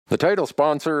The title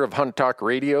sponsor of Hunt Talk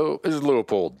Radio is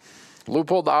Leupold.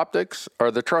 Leupold optics are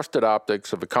the trusted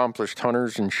optics of accomplished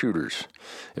hunters and shooters.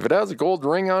 If it has a gold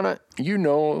ring on it, you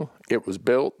know it was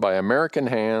built by American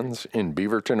hands in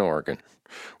Beaverton, Oregon.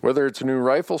 Whether it's a new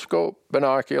rifle scope,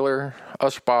 binocular, a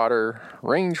spotter,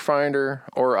 rangefinder,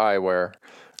 or eyewear,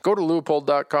 go to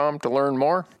Leupold.com to learn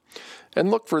more and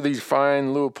look for these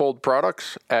fine Leupold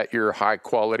products at your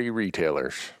high-quality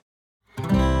retailers.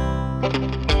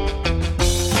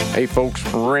 Hey folks,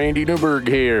 Randy Newberg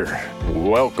here.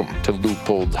 Welcome to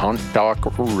Leupold's Hunt Talk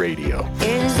Radio.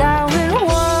 As I went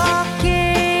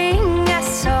walking, I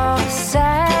saw a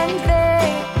sign there,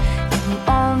 and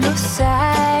on the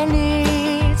sign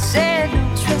it said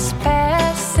no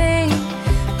trespassing,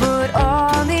 but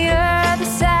on the other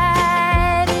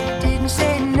side it didn't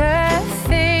say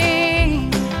nothing.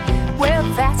 Well,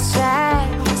 that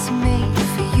sign was made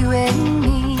for you and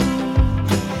me.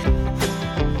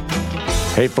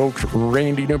 Hey folks,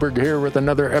 Randy Newberg here with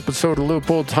another episode of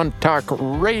Leupold's Hunt Talk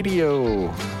Radio.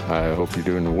 I hope you're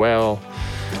doing well.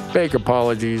 Big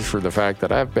apologies for the fact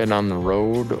that I've been on the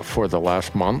road for the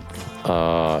last month,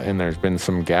 and there's been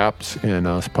some gaps in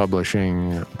us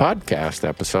publishing podcast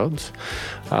episodes.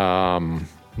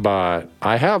 But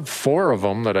I have 4 of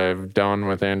them that I've done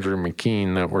with Andrew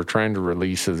McKean that we're trying to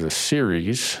release as a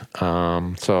series.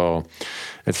 So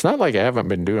it's not like I haven't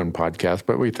been doing podcasts,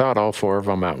 but we thought all 4 of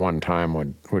them at one time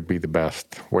would be the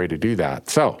best way to do that.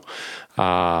 So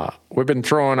we've been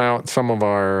throwing out some of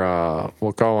our,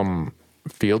 we'll call them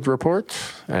field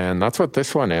reports, and that's what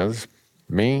this one is.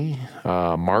 Me,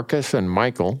 Marcus, and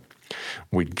Michael,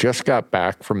 we just got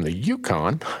back from the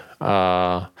Yukon.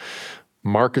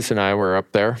 Marcus and I were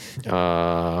up there.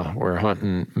 We're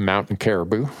hunting mountain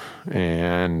caribou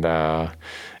and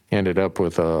ended up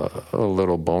with a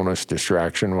little bonus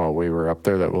distraction while we were up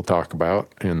there that we'll talk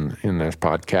about in this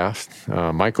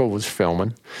podcast. Michael was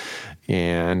filming,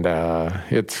 and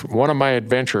it's one of my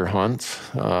adventure hunts.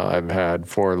 I've had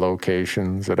 4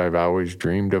 locations that I've always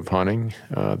dreamed of hunting.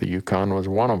 The Yukon was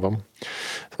one of them.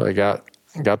 So I got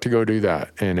to go do that,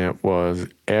 and it was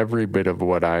every bit of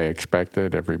what I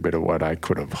expected, every bit of what I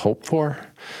could have hoped for.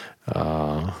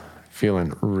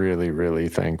 Feeling really, really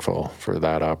thankful for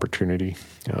that opportunity,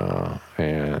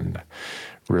 and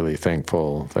really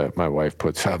thankful that my wife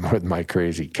puts up with my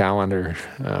crazy calendar,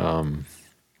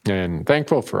 and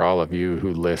thankful for all of you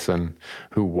who listen,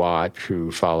 who watch,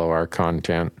 who follow our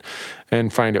content,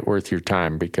 and find it worth your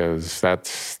time, because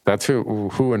that's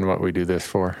who and what we do this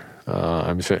for.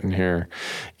 I'm sitting here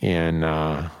in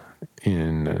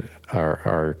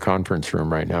our conference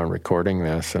room right now recording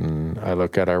this, and I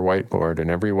look at our whiteboard,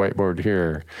 and every whiteboard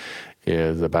here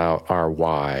is about our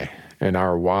why. And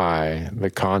our why, the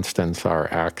constants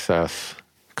are access,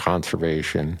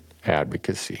 conservation,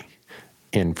 advocacy,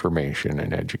 information,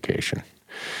 and education.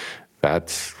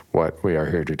 That's what we are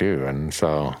here to do. And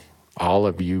so all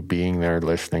of you being there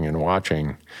listening and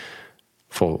watching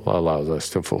allows us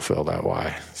to fulfill that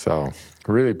why. So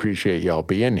really appreciate y'all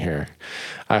being here.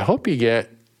 I hope you get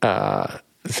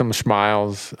some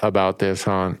smiles about this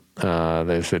hunt,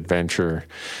 this adventure.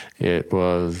 It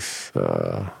was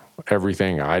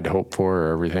everything I'd hoped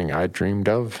for, everything I dreamed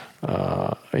of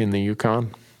in the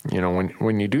Yukon. You know,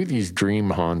 when you do these dream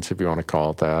hunts, if you want to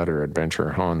call it that, or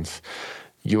adventure hunts,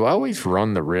 you always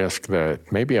run the risk that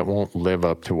maybe it won't live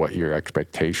up to what your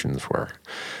expectations were.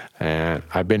 And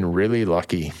I've been really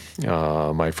lucky.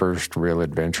 My first real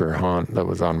adventure hunt that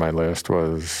was on my list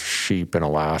was sheep in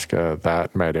Alaska.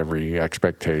 That met every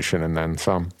expectation and then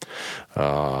some.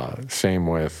 Same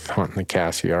with hunting the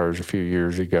Cassiars a few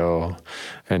years ago.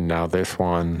 And now this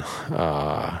one,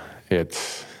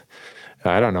 it's,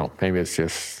 I don't know, maybe it's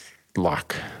just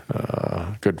luck,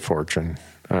 good fortune.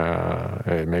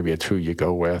 Maybe it's who you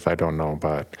go with, I don't know,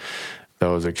 but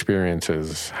those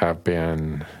experiences have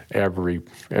been every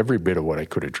bit of what I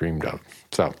could have dreamed of.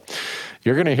 So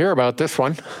you're going to hear about this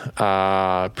one.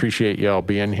 Appreciate y'all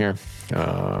being here.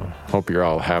 Hope you're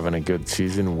all having a good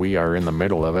season. We are in the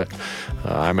middle of it.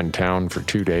 I'm in town for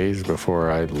 2 days before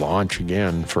I launch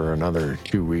again for another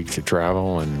 2 weeks of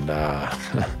travel, and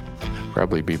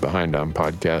probably be behind on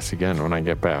podcasts again when I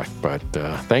get back. But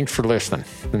thanks for listening,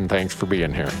 and thanks for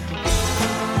being here.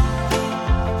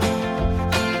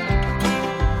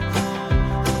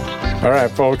 All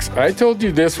right, folks, I told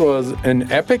you this was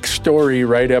an epic story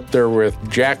right up there with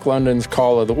Jack London's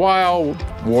Call of the Wild,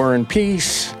 War and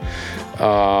Peace,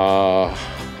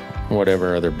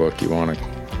 whatever other book you want to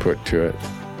put to it.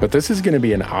 But this is going to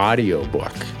be an audio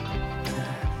book.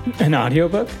 An audio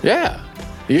book? Yeah.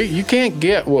 You can't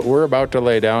get what we're about to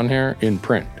lay down here in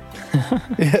print.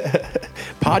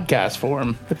 podcast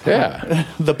form. Yeah.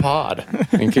 The pod.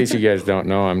 In case you guys don't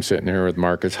know, I'm sitting here with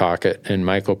Marcus Hockett and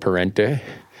Michael Parente.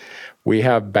 We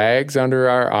have bags under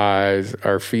our eyes.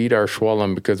 Our feet are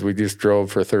swollen because we just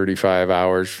drove for 35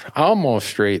 hours, almost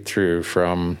straight through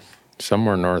from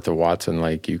somewhere north of Watson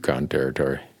Lake, Yukon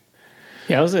territory.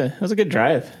 Yeah, it was a good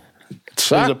drive. It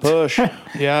It was a push.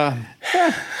 Yeah.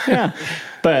 Yeah.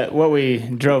 But what we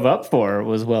drove up for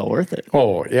was well worth it.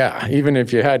 Oh, yeah. Even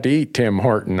if you had to eat Tim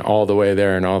Horton all the way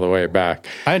there and all the way back.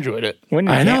 I enjoyed it. When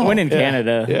in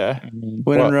Canada. Yeah.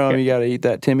 When in Rome, you got to eat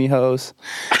that Timmy Hose.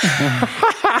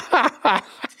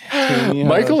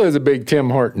 Michael is a big Tim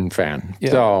Horton fan. Yeah.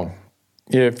 So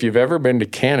if you've ever been to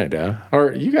Canada,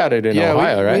 or you got it in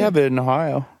Ohio, right? We have it in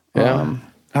Ohio. Yeah.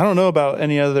 I don't know about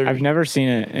any other. I've never seen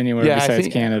it anywhere Yeah, I besides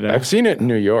think- Canada. I've seen it in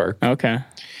New York. Okay.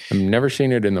 I've never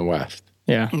seen it in the West.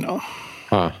 Yeah. No.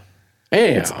 Huh.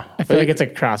 Anyhow. I feel like it's a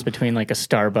cross between like a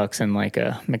Starbucks and like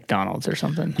a McDonald's or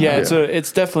something. Yeah,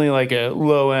 it's definitely like a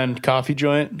low end coffee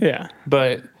joint. Yeah.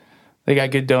 But they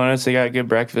got good donuts. They got good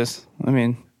breakfast. I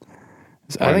mean,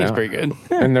 I think it's pretty good.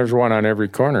 And there's one on every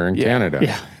corner in Canada.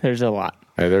 Yeah. There's a lot.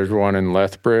 There's one in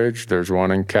Lethbridge. There's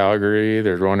one in Calgary.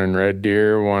 There's one in Red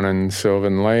Deer. One in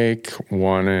Sylvan Lake.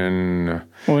 One in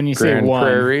Well, when you Grand say one,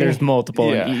 Prairie. there's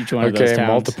multiple Yeah. in each one of those Okay, towns.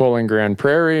 multiple in Grand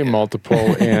Prairie, multiple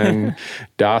in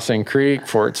Dawson Creek,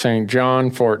 Fort St. John,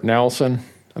 Fort Nelson.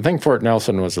 I think Fort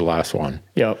Nelson was the last one.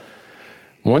 Yep.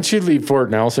 Once you leave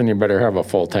Fort Nelson, you better have a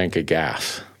full tank of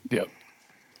gas. Yep.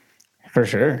 For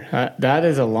sure. That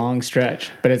is a long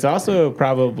stretch, but it's also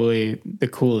probably the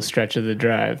coolest stretch of the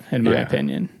drive, in my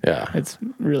opinion. Yeah. It's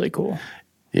really cool.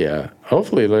 Yeah.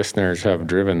 Hopefully listeners have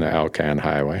driven the Alcan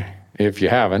Highway. If you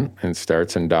haven't, it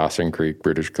starts in Dawson Creek,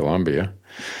 British Columbia,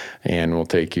 and will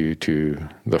take you to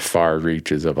the far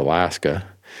reaches of Alaska.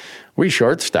 We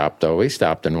short stopped, though. We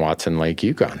stopped in Watson Lake,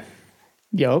 Yukon,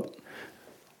 Yep.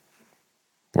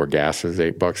 where gas is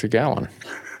 $8 a gallon.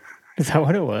 Is that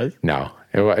what it was? No,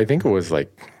 I think it was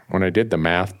like when I did the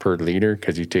math per liter,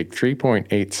 because you take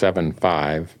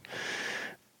 3.875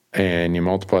 and you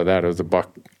multiply that, it was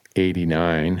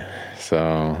 $1.89.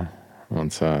 So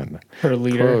what's that? Per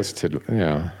liter? Close to,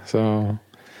 yeah. So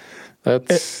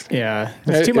that's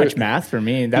That's too much math for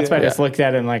me. That's why I just looked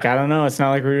at it and like, I don't know. It's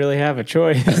not like we really have a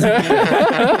choice.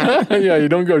 yeah. You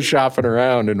don't go shopping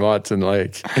around in Watson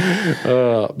Lake,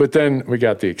 but then we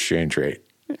got the exchange rate.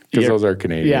 Because those are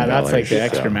Canadian. Yeah, that's dollars, like the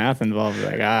extra so. math involved.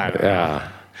 Like, I don't know.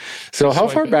 Yeah. So how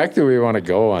far back do we want to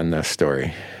go on this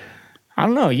story? I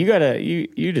don't know. You gotta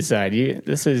you decide.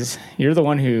 You're the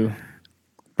one who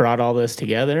brought all this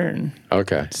together and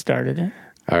Okay. started it.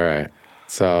 All right.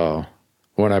 So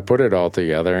when I put it all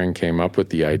together and came up with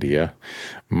the idea,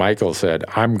 Michael said,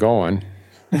 "I'm going."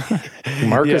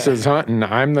 Marcus is hunting.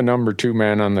 I'm the number 2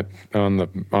 man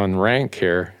on rank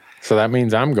here, so that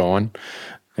means I'm going.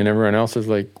 And everyone else is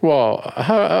like, "Well,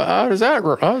 how does that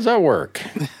work?"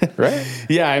 Right?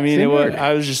 Yeah, I mean,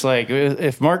 I was just like,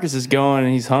 if Marcus is going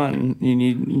and he's hunting, you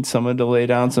need someone to lay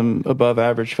down some above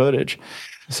average footage.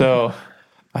 So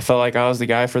I felt like I was the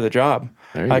guy for the job.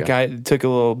 There you Like go. I took a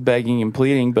little begging and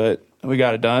pleading, but we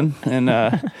got it done. And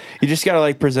you just got to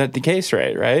like present the case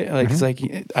right? Like it's like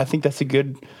I think that's a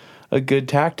good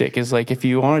tactic. Is like if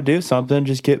you want to do something,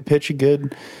 just pitch a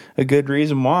good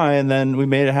reason why, and then we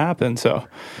made it happen. So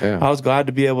Yeah. I was glad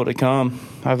to be able to come.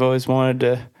 I've always wanted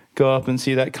to go up and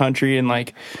see that country, and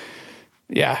like,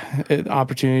 an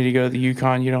opportunity to go to the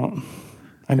Yukon.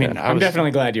 I'm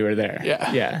definitely glad you were there.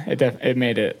 Yeah. Yeah. It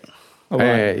made it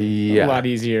a lot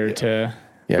easier to.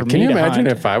 Yeah. for Can me you to imagine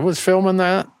hunt. if I was filming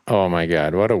that? Oh my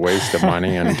God, what a waste of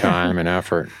money and time and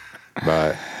effort.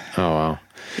 But oh well.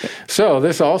 So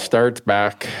this all starts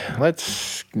back.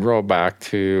 Let's roll back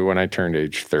to when I turned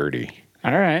age 30.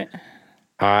 All right.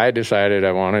 I decided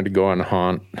I wanted to go and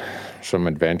hunt some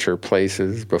adventure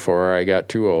places before I got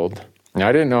too old. Now,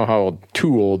 I didn't know how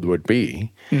too old would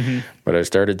be, but I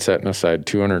started setting aside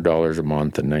 $200 a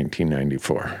month in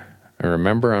 1994. I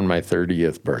remember on my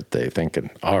 30th birthday thinking,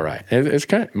 all right, it's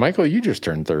kind of, Michael, you just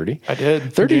turned 30. I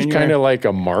did. 30 is January. kind of like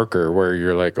a marker where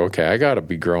you're like, okay, I got to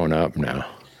be grown up now.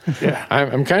 Yeah.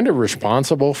 I'm kind of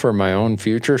responsible for my own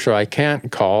future, so I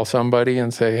can't call somebody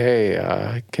and say,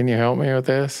 hey, can you help me with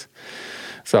this?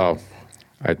 So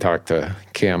I talked to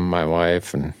Kim, my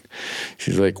wife, and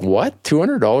she's like, what,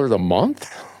 $200 a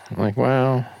month? I'm like,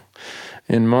 well,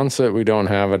 in months that we don't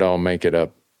have it, I'll make it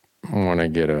up when I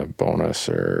get a bonus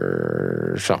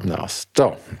or something else.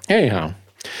 So anyhow,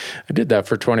 I did that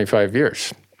for 25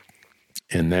 years.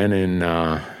 And then in,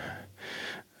 I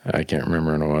can't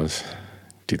remember when it was,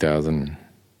 2000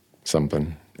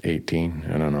 something, 18,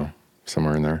 I don't know,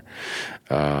 somewhere in there.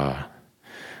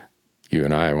 you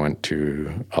and I went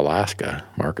to Alaska,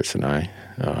 Marcus and I,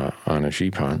 on a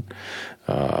sheep hunt.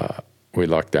 We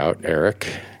lucked out.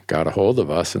 Eric got a hold of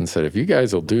us and said, if you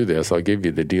guys will do this, I'll give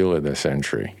you the deal of the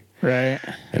century. Right.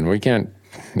 And we can't,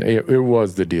 it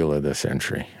was the deal of the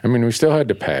century. I mean, we still had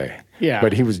to pay. Yeah.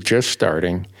 But he was just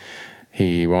starting.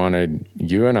 He wanted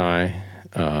you and I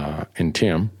and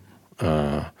Tim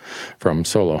from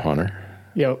Solo Hunter.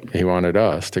 Yep. He wanted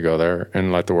us to go there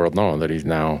and let the world know that he's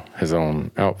now his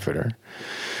own outfitter.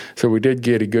 So we did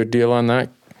get a good deal on that.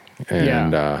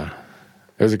 And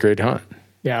it was a great hunt.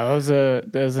 Yeah,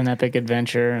 that was an epic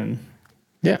adventure, and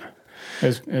Yeah.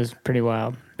 it was pretty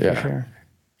wild. Yeah. For sure.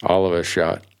 All of us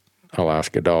shot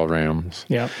Alaska doll rams.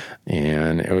 Yep.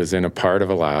 And it was in a part of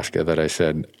Alaska that I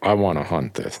said, I want to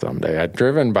hunt this someday. I'd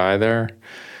driven by there,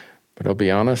 but I'll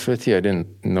be honest with you, I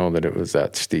didn't know that it was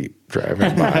that steep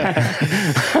driving by.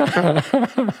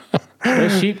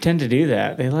 Those sheep tend to do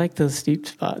that. They like those steep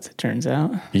spots, it turns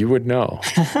out. You would know.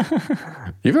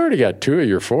 You've already got 2 of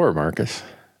your 4, Marcus.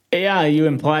 Yeah, you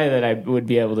imply that I would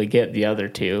be able to get the other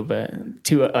 2, but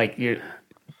 2, like you're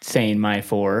saying my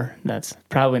 4, that's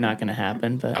probably not going to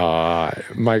happen. But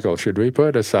Michael, should we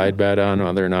put a side bet on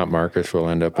whether or not Marcus will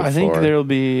end up with 4? I think there'll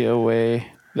be a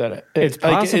way that It's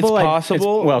possible. It's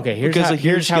possible. Well, okay, here's because how- like,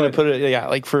 you're here's just how gonna it- put it,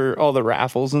 like for all the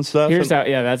raffles and stuff. Here's and, how,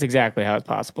 yeah, that's exactly how it's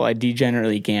possible. I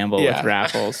degenerately gamble Yeah. with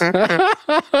raffles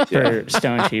for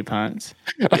stone sheep hunts.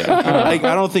 like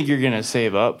I don't think you're gonna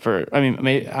save up for. I mean,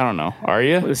 I don't know. Are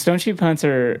you? The stone sheep hunts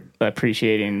are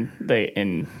appreciating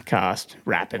in cost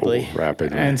rapidly.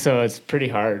 Rapidly. And so it's pretty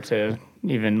hard to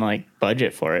even like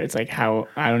budget for it. It's like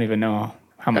I don't even know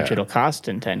how much it'll cost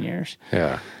in 10 years.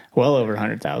 Yeah. Well over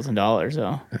 $100,000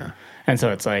 though. Yeah. And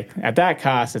so it's like at that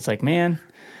cost, it's like, man,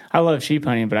 I love sheep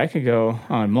hunting, but I could go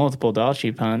on multiple doll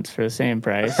sheep hunts for the same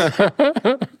price.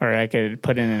 Or I could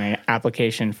put in an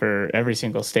application for every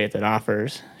single state that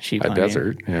offers sheep A hunting.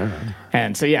 desert, yeah.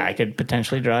 And so, yeah, I could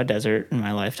potentially draw a desert in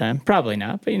my lifetime. Probably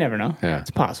not, but you never know. Yeah.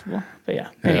 It's possible. But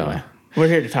yeah, anyway, we're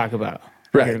here to talk about.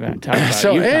 Right.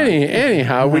 So Yukon.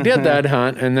 anyhow, we did that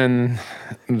hunt, and then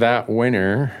that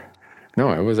winter,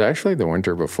 no, it was actually the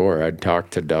winter before, I'd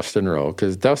talked to Dustin Rowe,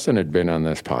 because Dustin had been on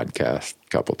this podcast a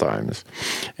couple times.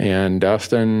 And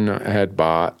Dustin had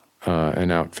bought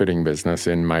an outfitting business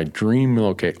in my dream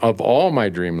location. Of all my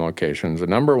dream locations, the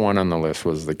number 1 on the list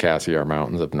was the Cassiar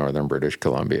Mountains of northern British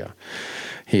Columbia.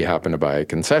 He happened to buy a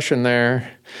concession there.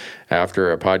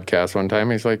 After a podcast one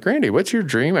time, he's like, Randy, what's your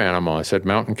dream animal? I said,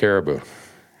 mountain caribou.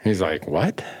 He's like,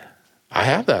 what? I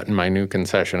have that in my new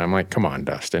concession. I'm like, come on,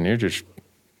 Dustin, you're just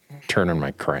turning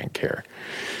my crank here.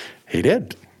 He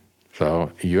did.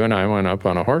 So you and I went up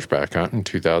on a horseback hunt in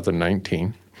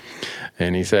 2019.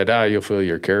 And he said, you'll fill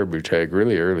your caribou tag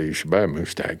really early. You should buy a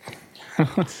moose tag.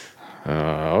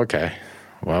 Okay.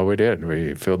 Well, we did.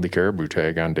 We filled the caribou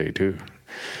tag on day 2.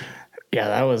 Yeah,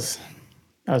 that was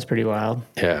pretty wild.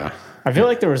 Yeah. I feel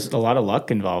like there was a lot of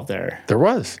luck involved there. There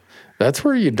was. That's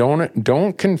where you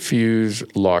don't confuse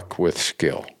luck with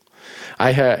skill.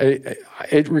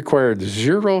 It required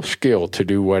 0 skill to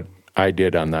do what I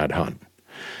did on that hunt.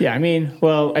 Yeah, I mean,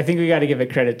 well, I think we got to give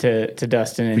it credit to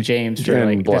Dustin and James for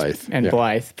And Blythe.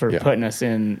 Blythe for Yeah. putting us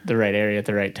in the right area at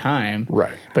the right time.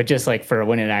 Right. But just like for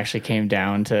when it actually came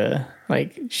down to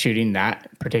like shooting that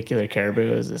particular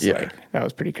caribou, it was just like that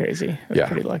was pretty crazy. I was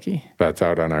pretty lucky. That's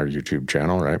out on our YouTube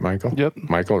channel, right, Michael? Yep.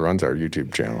 Michael runs our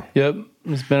YouTube channel. Yep,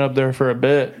 it's been up there for a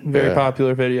bit. Very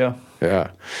popular video.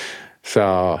 Yeah.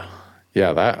 So,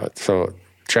 so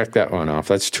check that one off.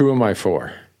 That's 2 of my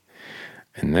 4.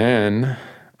 And then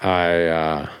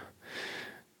I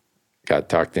got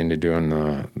talked into doing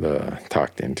I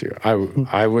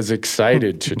was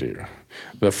excited to do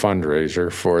the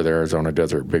fundraiser for the Arizona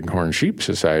Desert Bighorn Sheep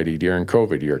Society during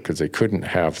COVID year because they couldn't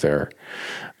have their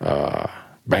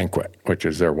banquet, which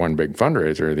is their one big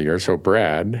fundraiser of the year. So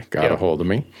Brad got a hold of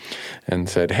me and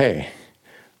said, hey,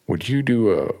 would you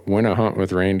do a win a hunt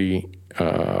with Randy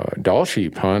doll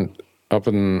sheep hunt up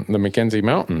in the Mackenzie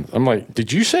Mountains? I'm like,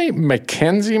 did you say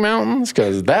Mackenzie Mountains?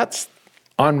 Because that's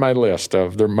on my list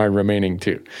of my remaining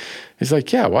 2. He's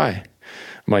like, yeah, why?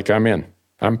 I'm like, I'm in.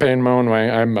 I'm paying my own way.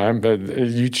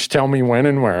 You just tell me when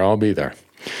and where. I'll be there.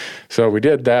 So we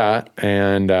did that,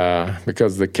 and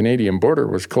because the Canadian border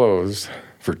was closed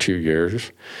for 2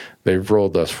 years, they've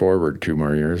rolled us forward 2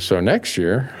 more years. So next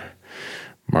year,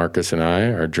 Marcus and I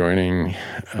are joining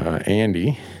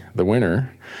Andy, the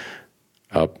winner,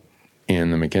 up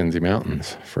in the Mackenzie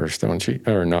Mountains for a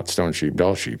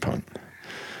doll sheep hunt.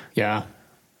 Yeah.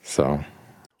 So,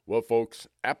 well, folks,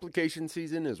 application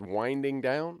season is winding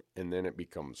down, and then it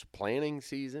becomes planning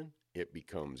season, it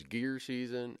becomes gear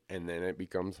season, and then it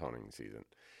becomes hunting season.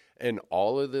 And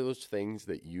all of those things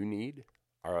that you need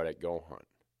are out at Go Hunt.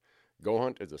 Go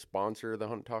Hunt is a sponsor of the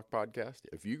Hunt Talk podcast.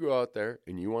 If you go out there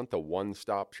and you want the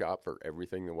one-stop shop for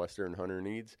everything the Western hunter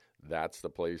needs, that's the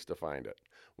place to find it.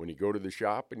 When you go to the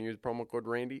shop and use promo code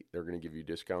Randy, they're going to give you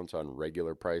discounts on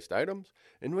regular priced items.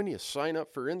 And when you sign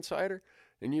up for Insider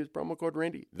and use promo code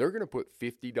Randy, they're going to put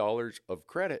 $50 of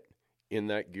credit in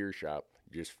that gear shop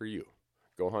just for you.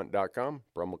 GoHunt.com,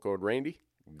 promo code Randy.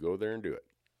 Go there and do it.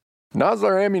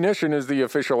 Nosler Ammunition is the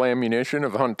official ammunition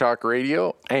of Hunt Talk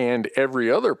Radio and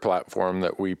every other platform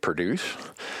that we produce.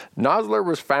 Nosler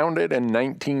was founded in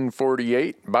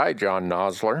 1948 by John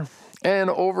Nosler, and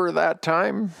over that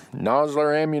time,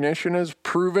 Nosler Ammunition has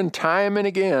proven time and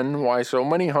again why so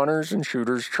many hunters and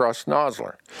shooters trust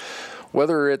Nosler.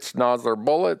 Whether it's Nosler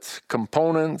bullets,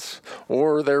 components,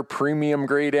 or their premium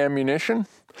grade ammunition,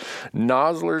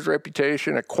 Nosler's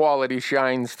reputation of quality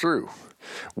shines through.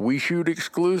 We shoot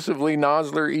exclusively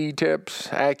Nosler E-tips,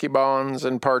 Accubons,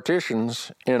 and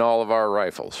partitions in all of our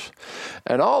rifles.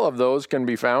 And all of those can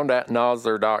be found at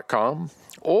nosler.com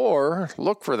or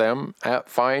look for them at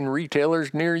fine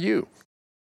retailers near you.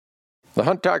 The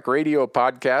Hunt Talk Radio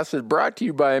podcast is brought to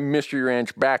you by Mystery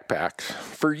Ranch Backpacks.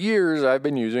 For years, I've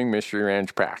been using Mystery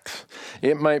Ranch packs.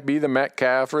 It might be the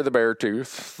Metcalf or the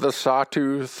Beartooth, the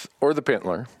Sawtooth, or the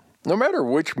Pintler. No matter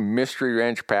which Mystery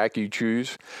Ranch pack you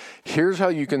choose, here's how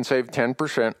you can save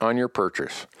 10% on your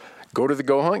purchase. Go to the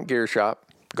Go Hunt gear shop,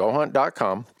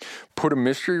 gohunt.com, put a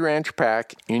Mystery Ranch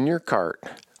pack in your cart,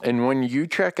 and when you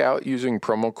check out using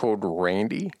promo code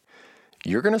RANDY,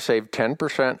 you're going to save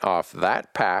 10% off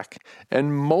that pack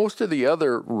and most of the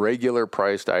other regular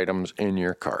priced items in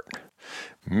your cart.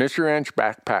 Mystery Ranch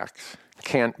backpacks,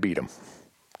 can't beat them.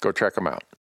 Go check them out.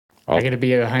 I got to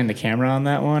be behind the camera on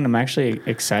that one. I'm actually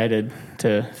excited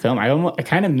to film. I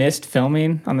kind of missed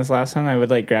filming on this last one. I would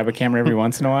like grab a camera every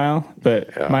once in a while,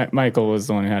 but Michael was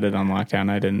the one who had it on lockdown.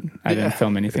 I didn't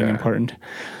film anything important.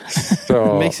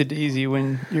 So it makes it easy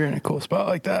when you're in a cool spot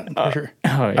like that. For sure.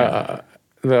 Oh yeah.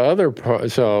 The other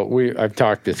part, I've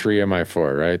talked to 3 of my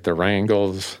 4, right? The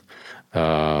Wrangles,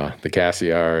 the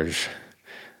Cassiars,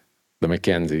 the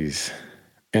Mackenzies,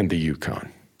 and the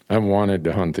Yukon. I wanted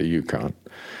to hunt the Yukon.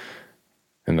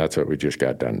 And that's what we just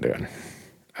got done doing.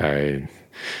 And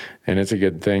it's a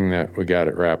good thing that we got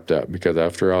it wrapped up, because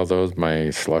after all those, my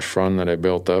slush fund that I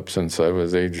built up since I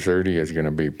was age 30 is going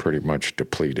to be pretty much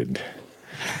depleted.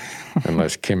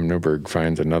 Unless Kim Newberg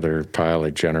finds another pile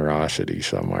of generosity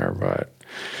somewhere. But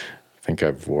I think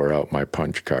I've wore out my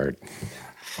punch card.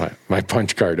 My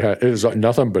punch card is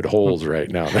nothing but holes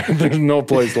right now. There's no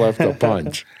place left to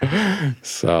punch.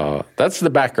 So that's the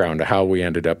background of how we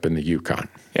ended up in the Yukon.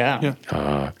 Yeah.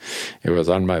 It was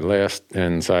on my list.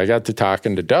 And so I got to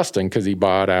talking to Dustin because he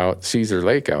bought out Cedar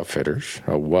Lake Outfitters,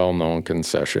 a well-known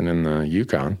concession in the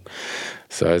Yukon.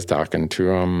 So I was talking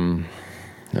to him,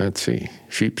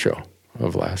 Sheep Show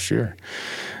of last year.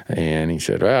 And he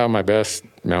said, well, my best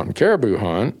mountain caribou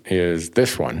hunt is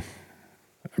this one,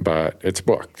 but it's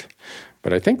booked.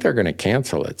 But I think they're going to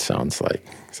cancel it, sounds like.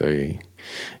 So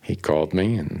he called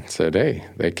me and said, hey,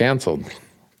 they canceled.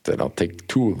 Said, I'll take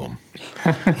 2 of them.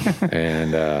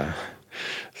 And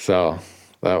so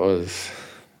that was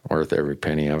worth every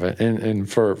penny of it. And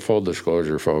for full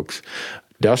disclosure, folks,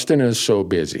 Dustin is so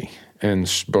busy and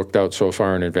booked out so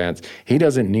far in advance, he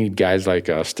doesn't need guys like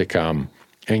us to come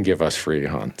and give us free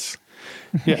hunts.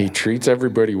 Yeah. He treats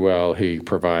everybody well. He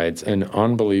provides an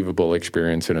unbelievable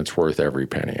experience, and it's worth every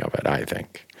penny of it, I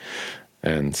think.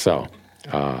 And so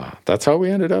that's how we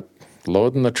ended up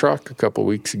loading the truck a couple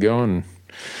weeks ago and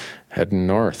heading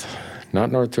north.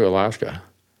 Not north to Alaska,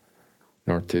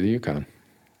 north to the Yukon.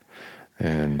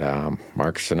 And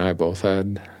Marcus and I both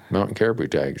had mountain caribou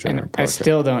tags in our pocket. I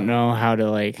still don't know how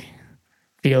to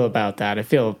feel about that. I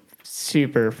feel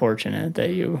super fortunate that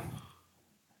you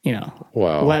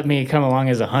let me come along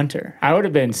as a hunter. I would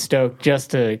have been stoked just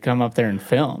to come up there and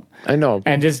film. I know.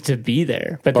 And just to be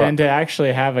there. But then to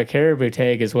actually have a caribou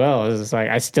tag as well is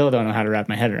I still don't know how to wrap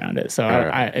my head around it. So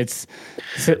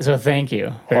so thank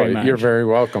you very much. You're very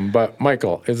welcome. But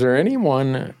Michael, is there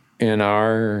anyone in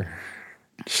our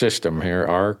system here,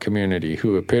 our community,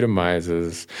 who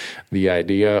epitomizes the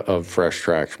idea of fresh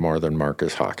tracks more than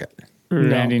Marcus Hockett?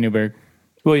 Randy Newberg.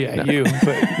 Well, yeah, you,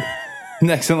 but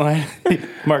next in line,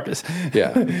 Marcus.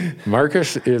 Yeah.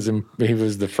 Marcus he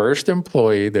was the first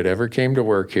employee that ever came to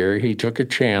work here. He took a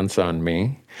chance on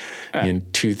me in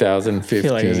 2015. I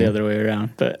feel like it was the other way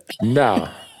around, but no.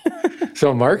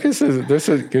 So Marcus this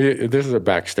is a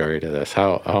backstory to this,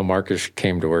 how Marcus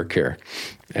came to work here,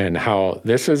 and how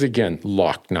this is, again,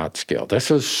 luck, not skill. This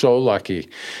is so lucky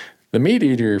the meat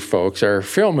eater folks are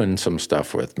filming some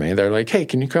stuff with me. They're like, hey,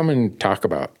 can you come and talk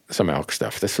about some elk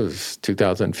stuff? This was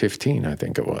 2015, I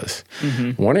think it was.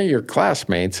 One of your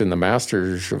classmates in the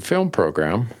Masters of Film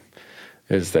program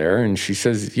is there, and she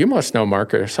says, you must know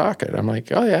Marcus Hockett. I'm like,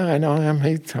 oh, yeah, I know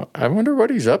him. I wonder what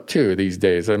he's up to these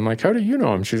days. I'm like, how do you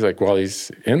know him? She's like, well,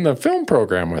 he's in the film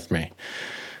program with me.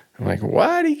 I'm like,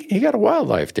 what? He got a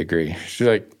wildlife degree. She's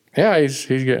like, yeah, he's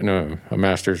getting a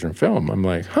master's in film. I'm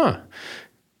like, huh.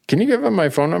 Can you give him my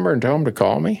phone number and tell him to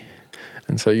call me?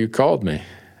 And so you called me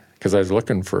because I was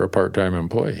looking for a part-time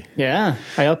employee. Yeah.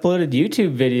 I uploaded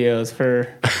YouTube videos for,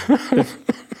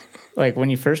 like, when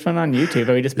you first went on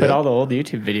YouTube, we just put all the old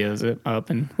YouTube videos up,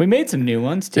 and we made some new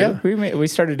ones, too. Yeah. We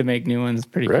started to make new ones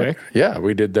pretty quick. Yeah,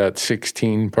 we did that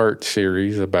 16-part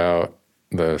series about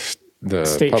the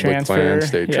State public transfer, land,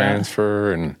 state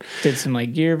transfer, and did some,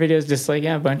 like, gear videos, just, like,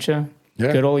 a bunch of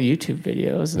good old YouTube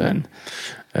videos.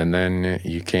 And then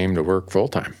you came to work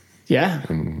full-time. Yeah,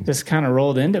 just kind of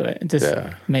rolled into it. It just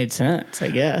made sense, I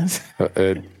guess.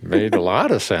 It made a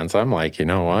lot of sense. I'm like, you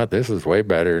know what? This is way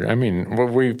better. I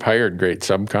mean, we've hired great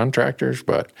subcontractors,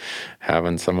 but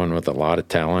having someone with a lot of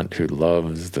talent who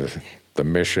loves the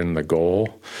mission, the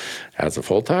goal as a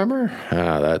full-timer,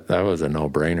 that was a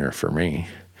no-brainer for me.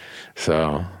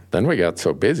 So then we got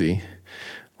so busy,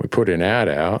 we put an ad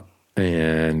out,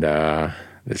 and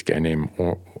this guy named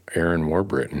Aaron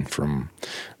Warbriton from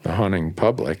the hunting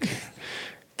public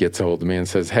gets a hold of me and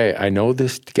says, hey, I know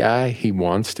this guy. He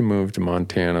wants to move to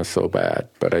Montana so bad,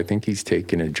 but I think he's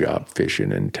taking a job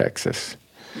fishing in Texas.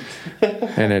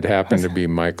 And it happened to be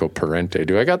Michael Parente.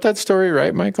 Do I got that story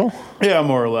right, Michael? Yeah,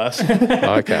 more or less.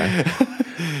 Okay.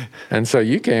 And so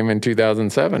you came in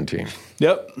 2017.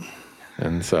 Yep.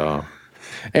 And so,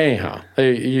 anyhow,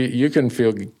 you can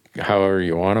feel however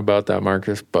you want about that,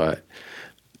 Marcus, but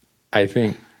I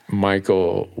think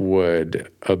Michael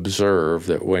would observe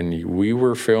that when we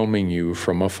were filming you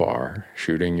from afar,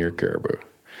 shooting your caribou,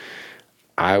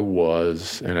 I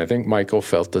was, and I think Michael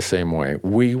felt the same way.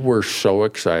 We were so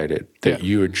excited that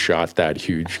you had shot that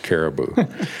huge caribou.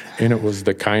 And it was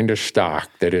the kind of stock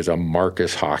that is a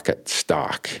Marcus Hockett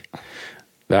stock.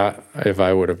 That, if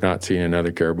I would have not seen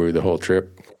another caribou the whole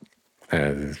trip,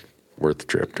 is worth the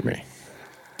trip to me.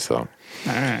 So. All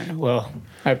right. Well,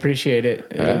 I appreciate it.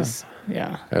 It was,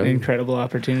 an incredible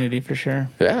opportunity for sure.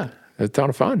 Yeah, it's a ton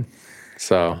of fun.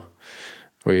 So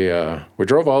we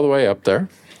drove all the way up there.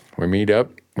 We meet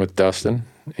up with Dustin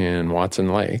in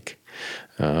Watson Lake.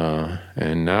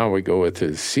 And now we go with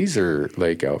his Caesar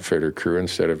Lake Outfitter crew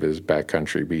instead of his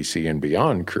Backcountry BC and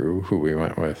Beyond crew, who we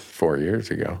went with 4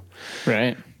 years ago.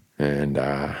 Right. And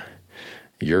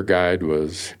your guide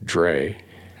was Dre.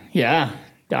 Yeah,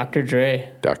 Dr.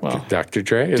 Dre. Dr.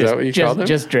 Dre? Is that what you called him?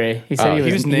 Just Dre. He said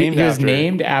he was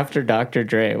named after Dr.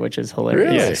 Dre, which is hilarious.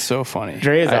 Really? Yeah, it's so funny.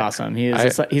 Dre is awesome.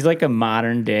 He's like a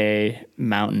modern day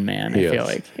mountain man, I feel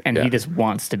like. And he just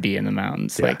wants to be in the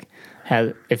mountains. Yeah. Like,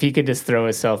 if he could just throw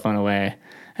his cell phone away,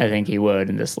 I think he would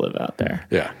and just live out there.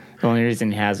 Yeah. The only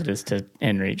reason he has it is to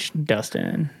enrich Dustin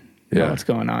and know what's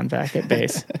going on back at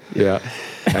base. Yeah.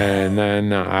 And then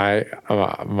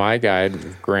my guide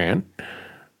was Grant,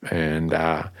 and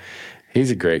he's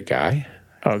a great guy.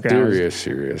 Oh, Grant.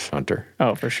 Serious hunter.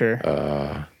 Oh, for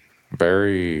sure.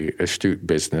 Very astute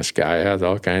business guy. Has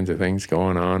all kinds of things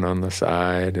going on the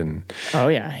side. And oh,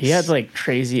 yeah. He has like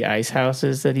crazy ice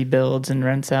houses that he builds and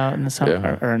rents out in the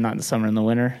summer, or not in the summer, in the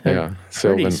winter. They're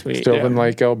pretty sweet. Sylvan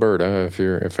Lake, Alberta,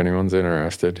 if anyone's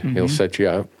interested, he'll set you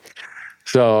up.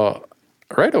 So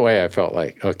right away I felt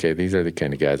like, okay, these are the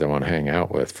kind of guys I want to hang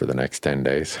out with for the next 10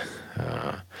 days.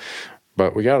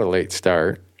 But we got a late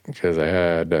start because I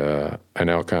had an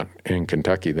elk hunt in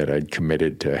Kentucky that I'd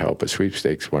committed to help a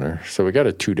sweepstakes winner. So we got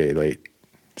a 2-day late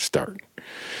start.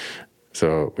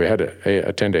 So we had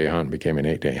a 10-day hunt became an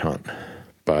 8-day hunt.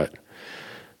 But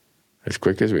as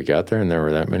quick as we got there and there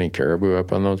were that many caribou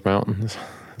up on those mountains,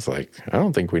 it's like, I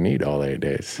don't think we need all 8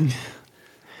 days.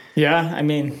 Yeah, I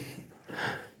mean,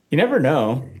 you never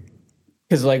know.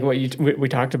 Because like what we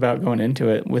talked about going into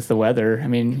it with the weather, I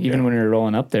mean, even when we were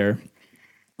rolling up there,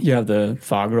 you have the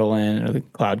fog roll in or the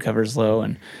cloud cover's low,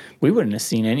 and we wouldn't have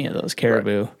seen any of those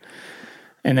caribou. Right.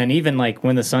 And then even like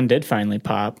when the sun did finally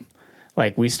pop,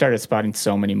 like we started spotting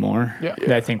so many more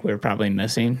that I think we were probably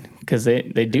missing because they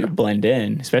do blend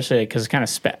in, especially because it's kind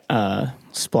of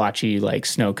splotchy, like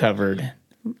snow covered,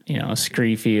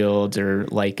 scree fields or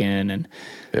lichen, and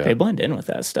they blend in with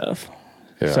that stuff.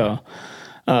 Yeah.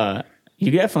 So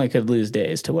you definitely could lose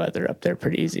days to weather up there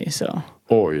pretty easy. So.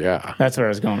 Oh, yeah. That's where I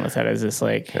was going with that. Is this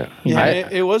like...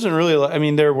 it wasn't really... I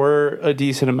mean, there were a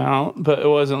decent amount, but it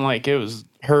wasn't like it was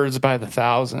herds by the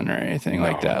thousand or anything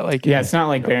like that. Like, Yeah, it's not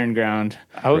like barren ground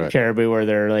caribou where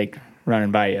they're like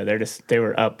running by you. They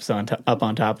were up on top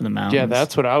of the mountains. yeah,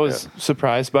 that's what I was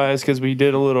surprised by, is because we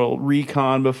did a little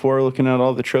recon before, looking at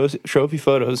all the trophy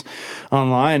photos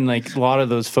online. Like, a lot of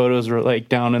those photos were like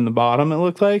down in the bottom, it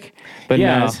looked like. But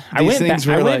yeah, no, these things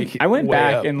were I went way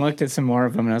back up. and looked at some more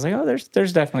of them, and I was like, oh,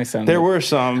 there's definitely some. There were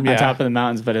some, on top of the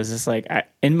mountains, but it was just like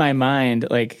in my mind,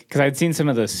 like, because I'd seen some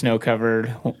of the snow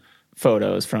covered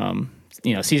photos from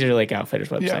Cedar Lake Outfitters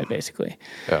website, basically,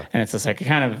 and it's just like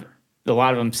a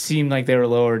lot of them seemed like they were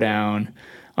lower down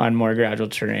on more gradual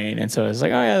terrain, and so it's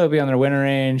like, oh yeah, they'll be on their winter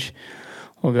range.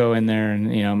 We'll go in there,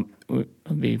 and it'll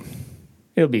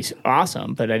be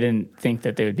awesome. But I didn't think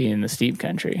that they would be in the steep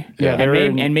country. Yeah,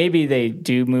 and maybe they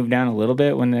do move down a little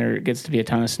bit when there gets to be a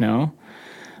ton of snow.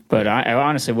 But I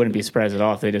honestly wouldn't be surprised at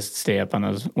all if they just stay up on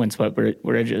those windswept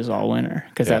ridges all winter,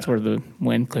 because that's where the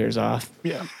wind clears off.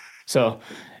 Yeah. So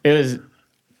it was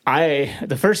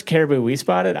the first caribou we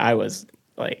spotted, I was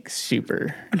like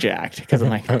super jacked, because I'm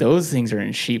like, those things are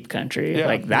in sheep country. Yeah.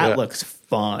 Like, that looks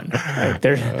fun. Like,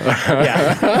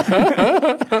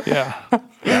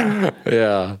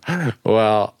 Yeah.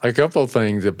 Well, a couple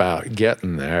things about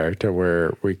getting there to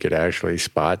where we could actually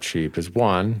spot sheep is,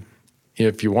 one,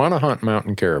 if you want to hunt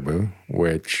mountain caribou,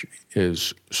 which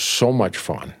is so much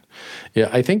fun. Yeah,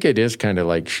 I think it is kind of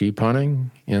like sheep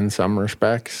hunting in some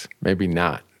respects. Maybe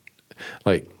not.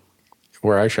 Like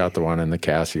where I shot the one in the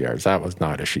Cassie Yards, that was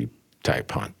not a sheep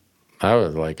type hunt. That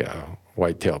was like a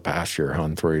whitetail pasture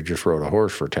hunt where you just rode a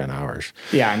horse for 10 hours.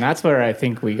 Yeah, and that's where I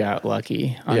think we got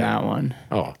lucky on that one.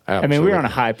 Oh, absolutely. I mean, we were on a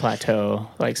high plateau,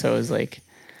 like, so it was like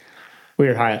we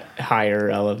were higher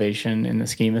elevation in the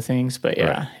scheme of things, but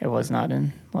it was not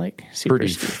in like super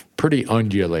steep. Pretty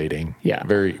undulating. Yeah.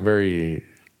 Very, very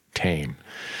tame.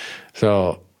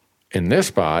 So in this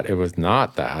spot, it was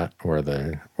not that where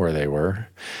they were.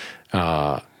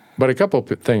 But a couple of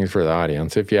things for the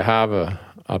audience. If you have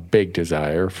a big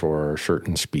desire for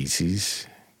certain species,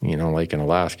 like in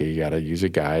Alaska, you got to use a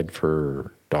guide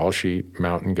for Dall sheep,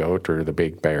 mountain goat, or the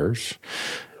big bears.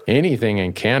 Anything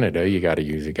in Canada, you got to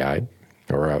use a guide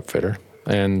or outfitter.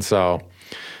 And so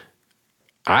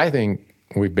I think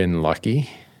we've been lucky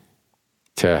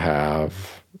to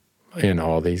have, in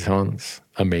all these hunts,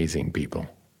 amazing people.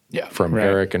 Yeah. From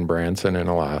Eric and Branson in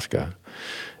Alaska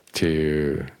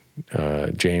to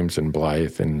James and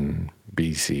Blythe in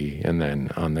BC, and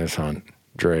then on this hunt,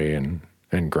 Dre and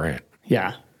Grant.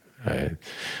 Yeah. I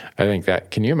think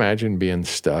that, can you imagine being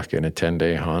stuck in a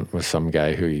 10-day hunt with some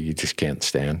guy who you just can't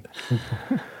stand?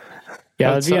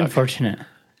 Yeah, it'd be unfortunate.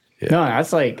 Yeah. No,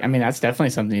 that's definitely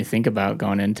something you think about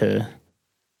going into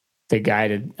the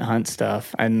guided hunt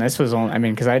stuff. And this was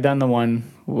only, because I'd done the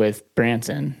one with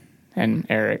Branson and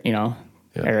Eric,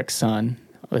 Eric's son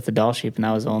with the Dall sheep, and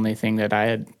that was the only thing that I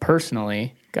had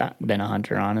personally been a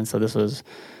hunter on. And so this was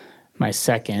my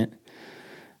second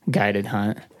guided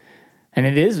hunt. And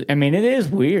it is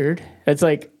weird. It's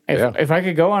like, if I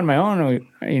could go on my own,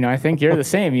 I think you're the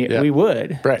same. We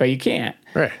would, but you can't.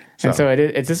 Right. And so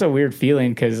it's just a weird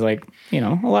feeling, because, like, a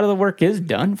lot of the work is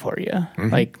done for you. Mm-hmm.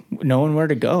 Like, knowing where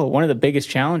to go. One of the biggest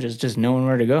challenges is just knowing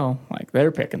where to go. Like,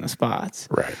 they're picking the spots.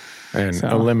 Right. And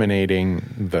eliminating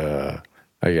the,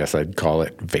 I guess I'd call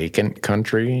it, vacant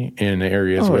country in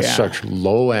areas with such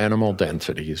low animal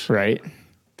densities. Right.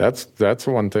 That's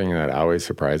one thing that always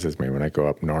surprises me when I go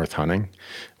up north hunting,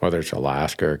 whether it's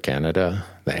Alaska or Canada.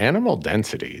 The animal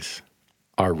densities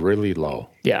are really low.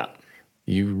 Yeah.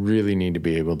 You really need to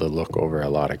be able to look over a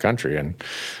lot of country. And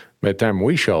by the time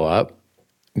we show up,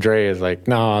 Dre is like,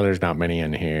 no, there's not many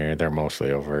in here. They're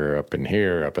mostly over up in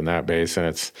here, up in that base. And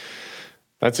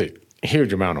that's a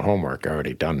huge amount of homework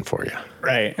already done for you.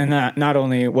 Right. And not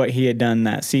only what he had done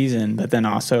that season, but then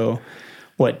also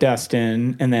what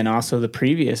Dustin and then also the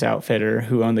previous outfitter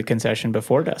who owned the concession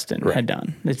before Dustin had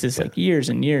done. It's just like years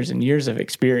and years and years of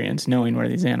experience knowing where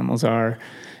these animals are,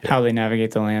 how they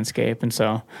navigate the landscape. And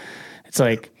so it's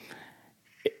like,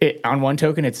 on one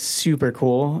token, it's super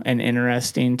cool and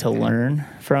interesting to learn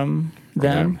from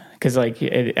them, because like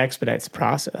it expedites the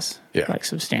process like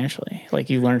substantially.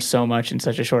 Like, you learn so much in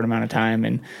such a short amount of time,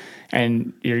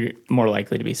 and you're more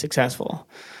likely to be successful.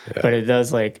 Yeah. But it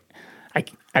does, like,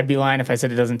 I'd be lying if I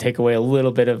said it doesn't take away a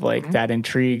little bit of like that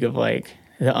intrigue of like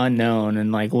the unknown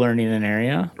and like learning an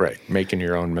area. Right. Making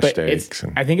your own mistakes.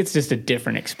 I think it's just a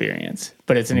different experience,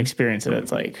 but it's an experience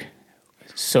that's like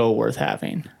so worth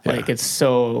having. Like, it's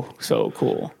so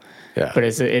cool. Yeah. But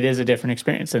it is a different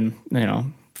experience than,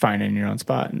 finding your own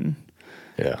spot and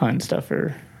hunting stuff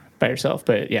by yourself.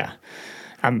 But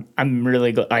I'm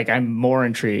really I'm more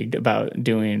intrigued about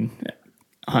doing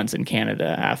hunts in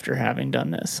Canada after having done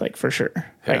this, like for sure.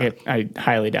 Like I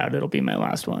highly doubt it'll be my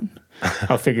last one.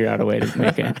 I'll figure out a way to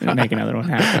make another one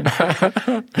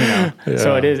happen.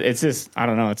 So it's just, I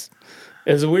don't know.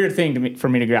 It's a weird thing for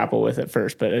me to grapple with at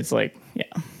first, but it's like,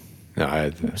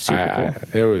 No, super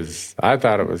cool. I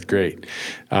thought it was great.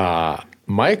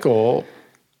 Michael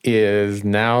is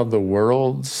now the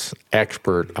world's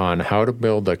expert on how to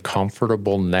build a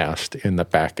comfortable nest in the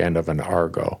back end of an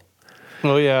Argo.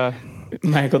 Oh yeah.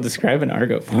 Michael, describe an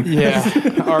Argo for me.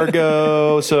 Yeah.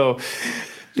 Argo. So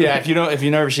yeah, if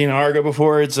you've never seen an Argo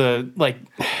before, it's a like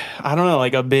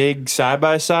a big side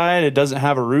by side. It doesn't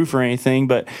have a roof or anything,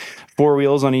 but 4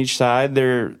 wheels on each side.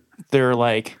 They're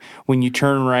like when you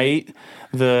turn right,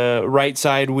 the right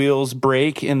side wheels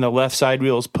brake and the left side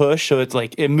wheels push. So it's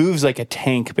like, it moves like a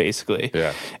tank basically.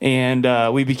 Yeah. And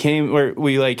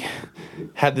we like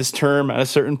had this term at a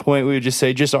certain point. We would just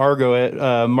say, just Argo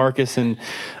it. Marcus and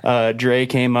Dre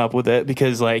came up with it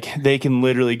because like they can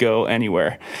literally go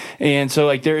anywhere. And so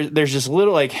like there's just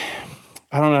little like,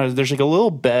 I don't know, there's like a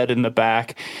little bed in the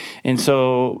back. And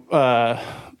so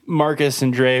Marcus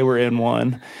and Dre were in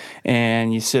one,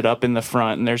 and you sit up in the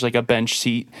front and there's like a bench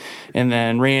seat. And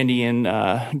then Randy and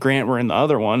Grant were in the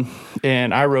other one,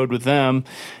 and I rode with them.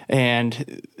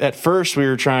 And at first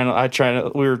I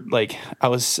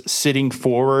was sitting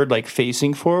forward, like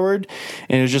facing forward,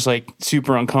 and it was just like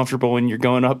super uncomfortable when you're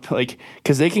going up, like,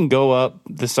 cause they can go up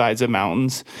the sides of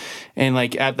mountains. And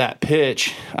like at that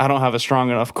pitch, I don't have a strong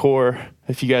enough core.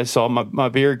 If you guys saw my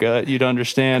beer gut, you'd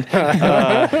understand.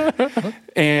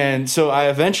 And so I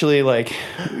eventually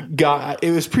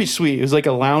it was pretty sweet. It was like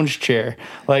a lounge chair.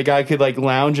 Like I could like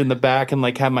lounge in the back and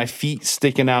like have my feet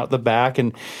sticking out the back.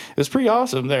 And it was pretty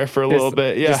awesome there for a little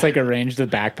bit. Yeah. Just like arrange the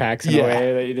backpacks in a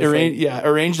way that you just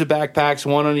arrange the backpacks,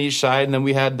 one on each side. And then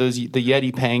we had the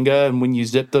Yeti Panga. And when you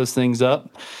zip those things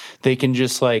up, they can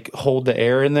just like hold the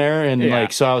air in there.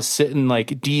 And so I was sitting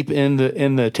like deep in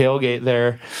the tailgate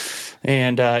there.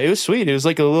 And it was sweet. It was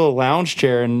like a little lounge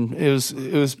chair, and it was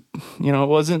it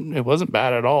wasn't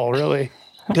bad at all, really.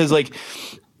 Because like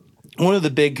one of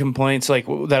the big complaints like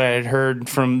that I had heard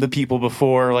from the people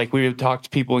before, like we would talk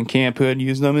to people in camp who had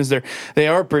used them, is they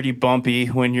are pretty bumpy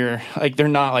when you're like, they're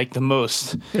not like the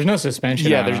most. There's no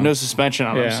suspension. Yeah, there's no suspension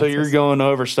on them. So you're going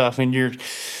over stuff, and you're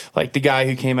like the guy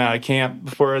who came out of camp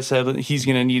before us said he's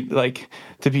going to need like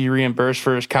to be reimbursed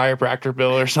for his chiropractor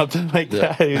bill or something like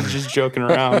that. He was just joking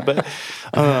around. But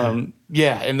and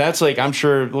that's like, I'm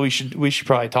sure we should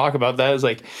probably talk about that. Is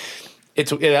like,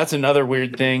 that's another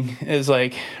weird thing is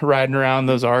like riding around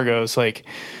those Argos, like,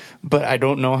 but I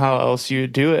don't know how else you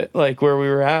would do it. Like where we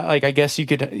were at, like, I guess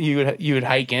you would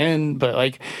hike in, but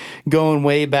like going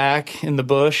way back in the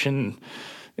bush, and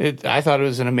I thought it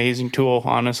was an amazing tool,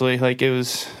 honestly. Like it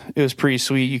was pretty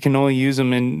sweet. You can only use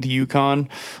them in the Yukon.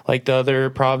 Like the other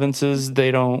provinces,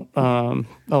 they don't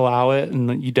allow it,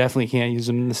 and you definitely can't use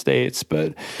them in the States.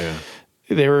 But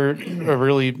they were a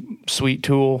really sweet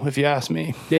tool, if you ask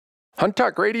me. Hunt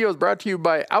Talk Radio is brought to you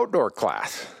by Outdoor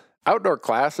Class. Outdoor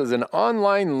Class is an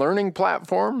online learning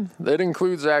platform that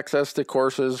includes access to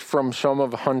courses from some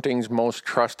of hunting's most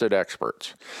trusted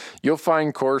experts. You'll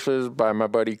find courses by my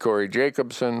buddy Corey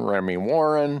Jacobson, Remy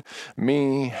Warren,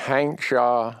 me, Hank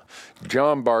Shaw,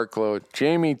 John Barklow,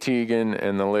 Jamie Teagan,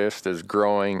 and the list is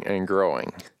growing and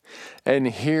growing. And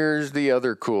here's the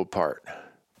other cool part.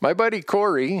 My buddy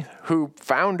Corey, who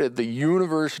founded the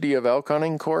University of Elk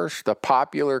Hunting course, the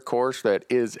popular course that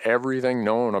is everything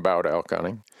known about elk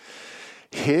hunting,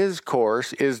 his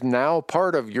course is now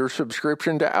part of your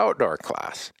subscription to Outdoor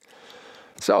Class.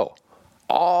 So,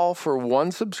 all for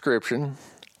one subscription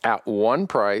at one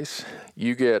price,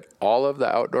 you get all of the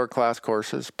Outdoor Class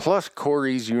courses plus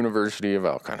Corey's University of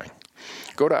Elk Hunting.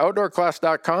 Go to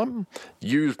outdoorclass.com,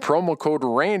 use promo code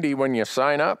Randy when you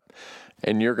sign up,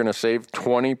 and you're going to save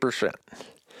 20%.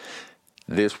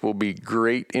 This will be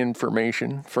great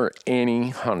information for any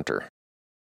hunter.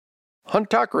 Hunt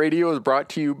Talk Radio is brought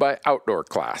to you by Outdoor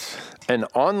Class, an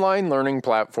online learning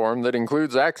platform that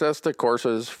includes access to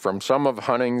courses from some of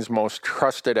hunting's most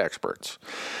trusted experts.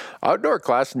 Outdoor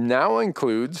Class now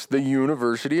includes the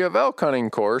University of Elk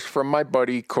Hunting course from my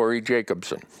buddy Corey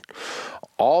Jacobson.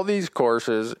 All these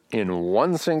courses in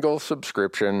one single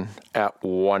subscription at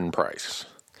one price.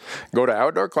 Go to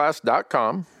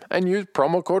outdoorclass.com and use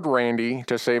promo code Randy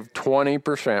to save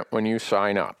 20% when you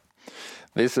sign up.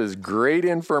 This is great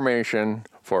information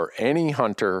for any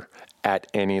hunter at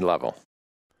any level.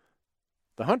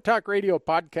 The Hunt Talk Radio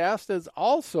podcast is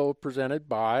also presented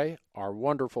by our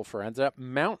wonderful friends at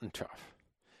Mountain Tough.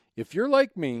 If you're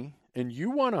like me and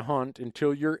you want to hunt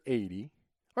until you're 80,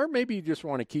 or maybe you just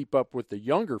want to keep up with the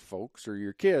younger folks or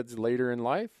your kids later in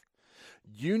life,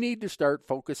 you need to start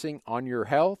focusing on your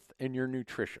health and your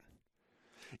nutrition.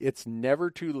 It's never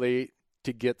too late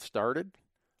to get started.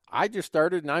 I just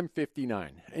started and I'm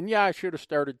 59. And yeah, I should have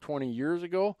started 20 years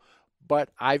ago, but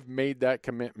I've made that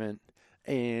commitment,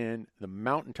 and the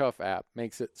Mountain Tough app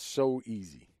makes it so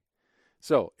easy.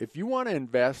 So if you want to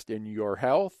invest in your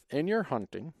health and your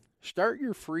hunting, start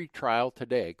your free trial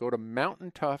today. Go to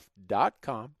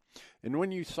mountaintough.com, and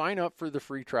when you sign up for the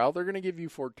free trial, they're going to give you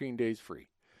 14 days free.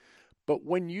 But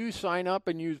when you sign up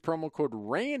and use promo code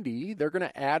RANDY, they're going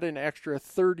to add an extra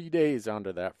 30 days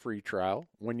onto that free trial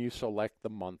when you select the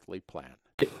monthly plan.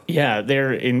 Yeah,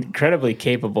 they're incredibly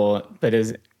capable, but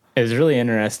is really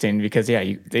interesting because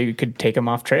they could take them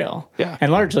off trail. Yeah.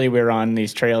 And largely we were on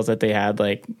these trails that they had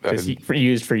like just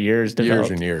used for years, Years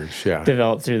and years, yeah.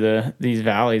 developed through these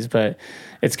valleys. But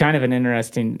it's kind of an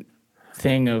interesting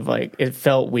thing of like, it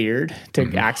felt weird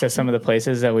to access some of the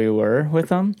places that we were with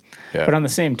them. Yeah. But on the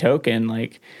same token,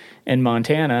 like in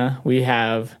Montana, we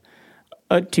have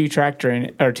a two-track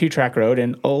road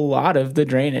and a lot of the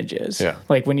drainages. Yeah.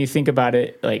 Like when you think about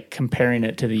it, like comparing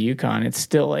it to the Yukon, it's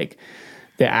still like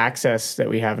the access that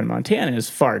we have in Montana is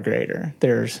far greater.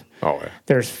 There's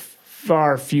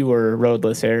far fewer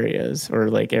roadless areas, or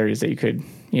like areas that you could,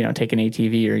 take an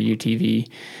ATV or UTV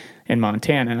in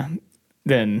Montana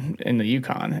than in the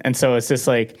Yukon. And so it's just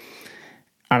like,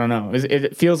 I don't know.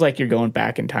 It feels like you're going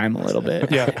back in time a little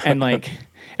bit. Yeah.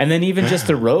 And then even just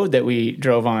the road that we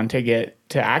drove on to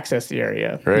access the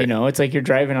area, right. It's like you're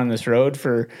driving on this road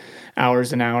for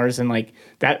hours and hours, and like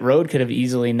that road could have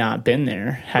easily not been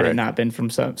there had it not been from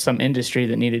some industry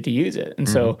that needed to use it. And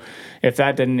so if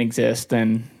that didn't exist,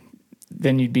 then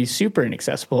you'd be super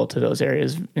inaccessible to those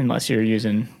areas unless you're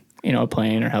using, a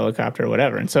plane or helicopter or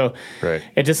whatever. And so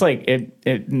it just like,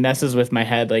 it messes with my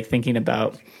head, like thinking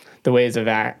about the ways of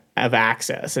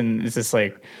access. And it's just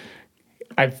like,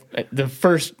 the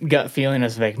first gut feeling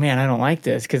is like, man, I don't like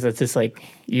this, because it's just like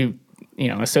you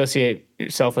associate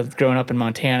yourself with growing up in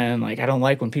Montana, and like I don't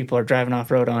like when people are driving off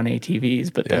road on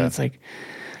ATVs. But then it's like,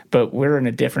 but we're in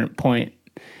a different point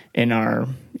in our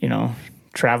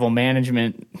travel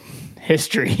management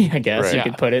history, I guess you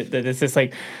could put it. That it's just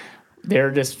like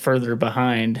they're just further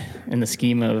behind in the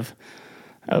scheme of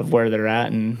where they're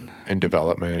at and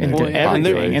development and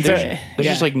everything. And there's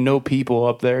just like no people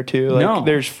up there too. Like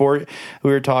there's we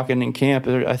were talking in camp,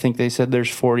 I think they said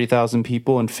there's 40,000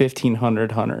 people and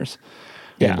 1,500 hunters.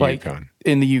 Yeah.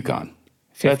 In the Yukon.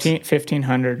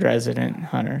 1,500 resident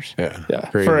hunters. Yeah.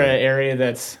 For an area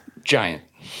that's giant.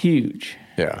 Huge.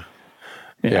 Yeah.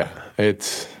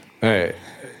 It's,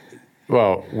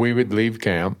 well, we would leave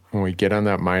camp and we'd get on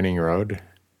that mining road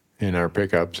in our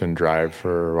pickups and drive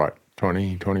for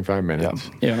 20, 25 minutes.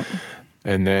 Yeah.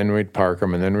 And then we'd park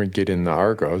them, and then we'd get in the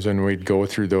Argos, and we'd go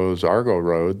through those Argo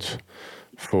roads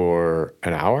for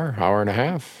an hour and a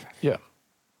half. Yeah.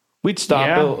 We'd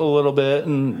stop a little bit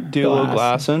and do a little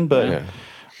glassing, but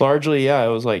largely, it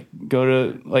was like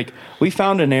we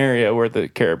found an area where the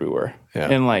caribou were. Yeah.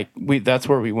 And that's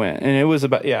where we went. And it was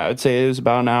about, I'd say it was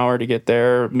about an hour to get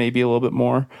there, maybe a little bit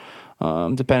more,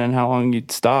 depending on how long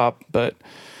you'd stop. But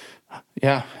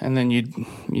and then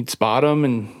you'd spot them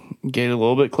and get a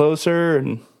little bit closer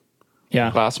and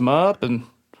glass them up. And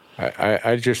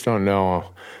I just don't know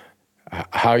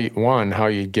how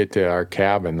you get to our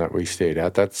cabin that we stayed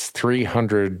at. That's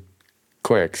 300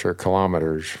 clicks or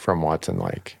kilometers from Watson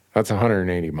Lake. That's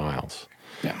 180 miles.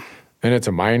 Yeah. And it's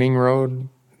a mining road,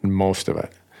 most of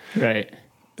it. Right.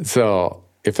 So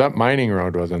if that mining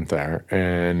road wasn't there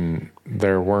and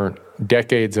there weren't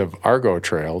decades of Argo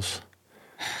trails,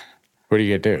 what are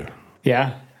you going to do?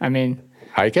 Yeah. I mean,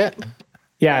 hike it?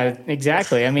 Yeah,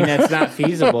 exactly. I mean, that's not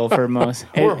feasible for most.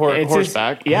 Or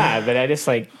horseback. But I just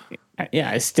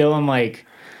I still am like,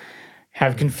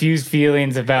 have confused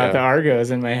feelings about the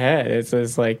Argos in my head. It's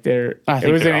just like they're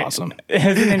awesome.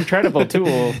 It's an incredible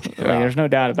tool. Like, there's no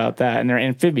doubt about that. And they're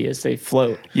amphibious. They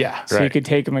float. Yeah. So you could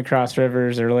take them across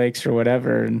rivers or lakes or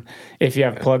whatever. And if you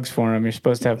have plugs for them, you're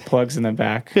supposed to have plugs in the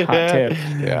back. Hot tip.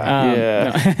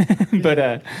 Yeah. No.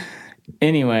 But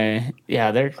anyway,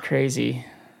 they're crazy.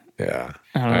 Yeah.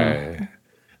 I don't know.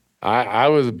 I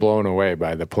was blown away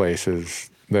by the places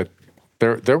that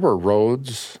there were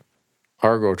roads,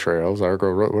 Argo trails, what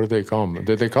do they call them?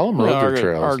 Did they call them roads or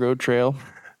trails? Argo trail.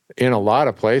 In a lot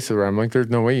of places where I'm like, there's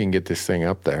no way you can get this thing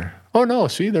up there. Oh no,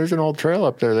 see, there's an old trail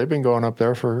up there. They've been going up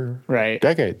there for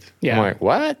decades. Yeah. I'm like,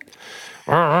 what?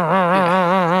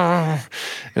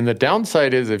 And the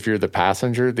downside is if you're the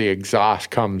passenger, the exhaust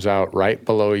comes out right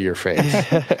below your face.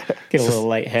 Get a little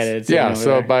lightheaded. sitting Yeah, over so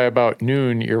there. by about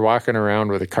noon, you're walking around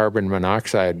with a carbon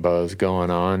monoxide buzz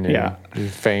going on. And Yeah. you're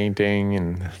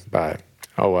fainting, but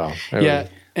oh well. It Yeah. was-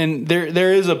 And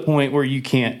there is a point where you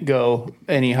can't go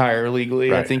any higher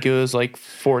legally. I Right. think it was like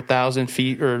 4,000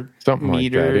 feet or Something like that.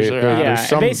 meters. It- or, there- Yeah, there's and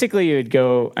some- basically you would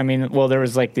go. I mean, well, there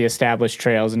was like the established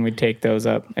trails, and we'd take those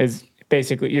up. As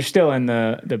basically, you're still in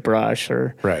the brush,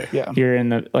 or Right. Yeah. you're in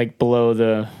the like below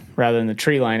the rather than the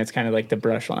tree line. It's kind of like the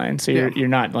brush line, so you're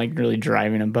not like really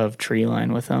driving above tree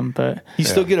line with them. But you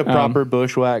still get a proper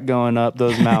bushwhack going up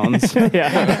those mountains.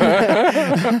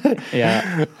 yeah,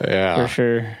 yeah, Yeah. for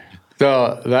sure.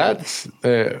 So that's,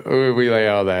 we lay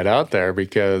all that out there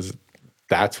because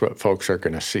that's what folks are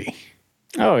going to see.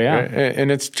 Oh yeah, And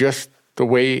it's just the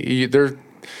way it'd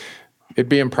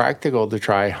be impractical to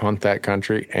try hunt that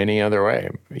country any other way.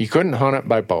 You couldn't hunt it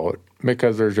by boat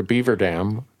because there's a beaver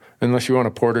dam, unless you want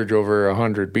to portage over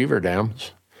 100 beaver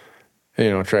dams.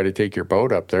 Try to take your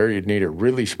boat up there. You'd need a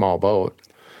really small boat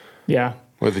yeah.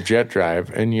 with a jet drive,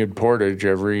 and you'd portage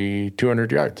every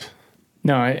 200 yards.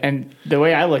 No, and the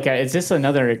way I look at it, it's just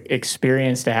another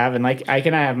experience to have. And like, I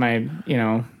can have my,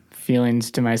 feelings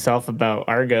to myself about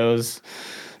Argos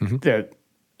that,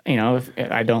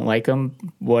 if I don't like them,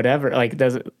 whatever, like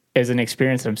as an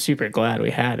experience, I'm super glad we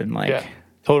had. And like, Yeah,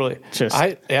 totally. Just-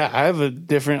 I have a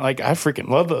different, like, I freaking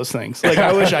love those things. Like,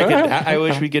 I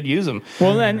wish we could use them.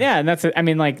 well, then, yeah. And that's, I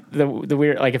mean, like the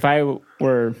weird, like if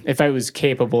I was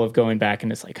capable of going back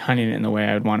and just like hunting it in the way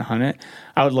I would want to hunt it,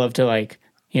 I would love to like,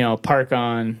 park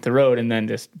on the road and then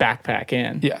just backpack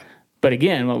in. Yeah. But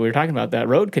again, what we were talking about, that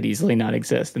road could easily not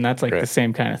exist. And that's like Right. the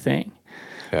same kind of thing.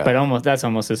 Yeah. But that's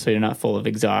almost just so you're not full of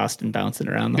exhaust and bouncing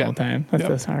around the whole time.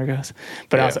 That's how it goes.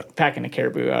 But also packing a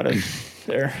caribou out of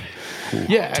there,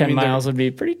 Yeah. 10 miles would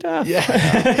be pretty tough. Yeah.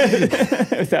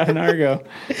 Without an Argo.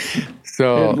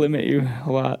 So It'd limit you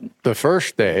a lot. the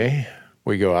first day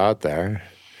we go out there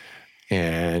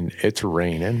and it's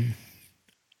raining.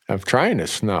 I'm trying to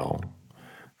snow.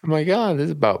 I'm like, oh, this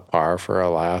is about par for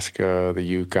Alaska, the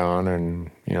Yukon, and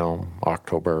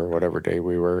October or whatever day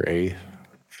we were, 8th,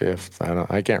 5th.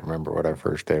 I can't remember what our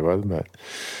first day was, but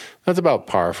that's about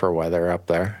par for weather up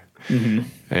there. Mm-hmm.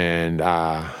 And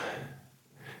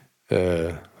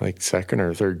the second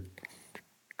or third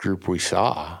group we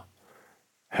saw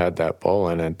had that bull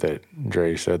in it that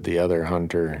Dre said the other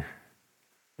hunter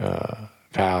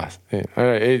passed.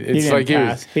 It's like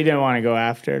He didn't want to go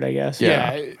after it, I guess.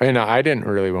 yeah. And I didn't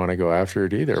really want to go after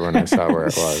it either when I saw where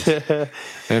it was.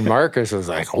 And Marcus was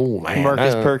like, oh, man.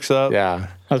 Marcus perks up. Yeah.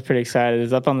 I was pretty excited.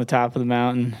 It's up on the top of the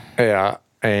mountain. Yeah.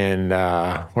 And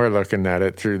we're looking at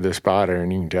it through the spotter,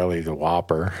 and you can tell he's a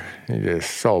whopper. He's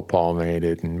just so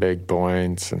palmated and big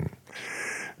points. And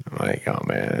I'm like, oh,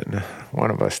 man,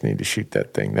 one of us need to shoot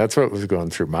that thing. That's what was going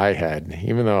through my head,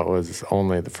 even though it was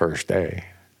only the first day.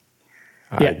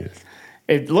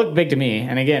 It looked big to me.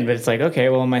 And again, but it's like, okay,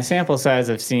 well, my sample size,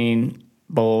 I've seen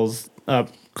bulls up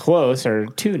close, or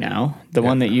two now. The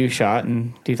one that you shot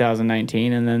in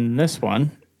 2019, and then this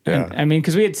one. Yeah. And, I mean,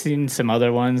 because we had seen some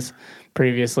other ones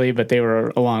previously, but they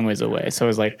were a long ways away. So it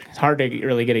was like it's hard to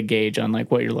really get a gauge on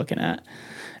like what you're looking at.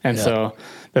 And so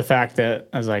the fact that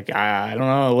I was like, I don't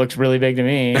know, it looks really big to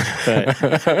me, but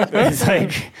it's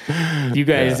like you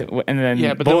guys, and then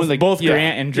but then both when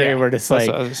Grant and Dre were just that's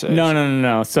like, what I was saying.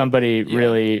 no, somebody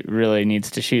really, really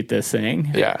needs to shoot this thing.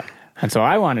 Yeah. And so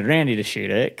I wanted Randy to shoot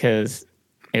it because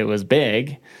it was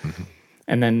big.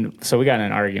 And then, so we got in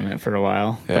an argument for a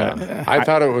while. Yeah. But I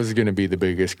thought it was going to be the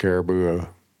biggest caribou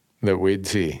that we'd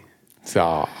see.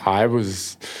 So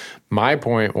my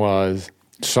point was,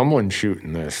 someone's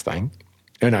shooting this thing,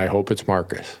 and I hope it's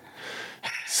Marcus.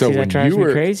 So See, that drives me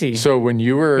crazy. So when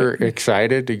you were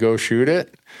excited to go shoot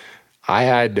it, I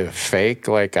had to fake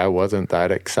like I wasn't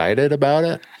that excited about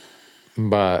it.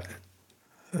 But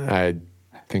I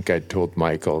think I told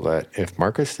Michael that if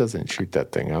Marcus doesn't shoot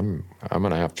that thing, I'm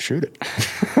gonna have to shoot it.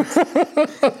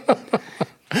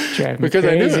 drive me Because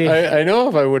crazy. I know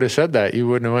if I would have said that, you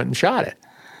wouldn't have went and shot it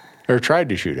or tried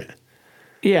to shoot it.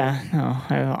 Yeah,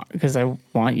 no, because I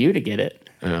want you to get it.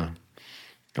 Yeah.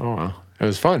 Oh, well. It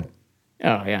was fun.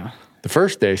 Oh, yeah. The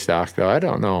first day stock, though, I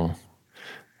don't know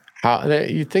how.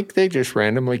 You think they just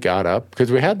randomly got up?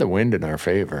 Because we had the wind in our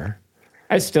favor.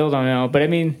 I still don't know. But I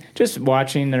mean, just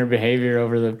watching their behavior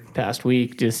over the past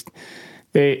week,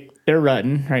 they're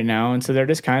rutting right now. And so they're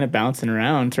just kind of bouncing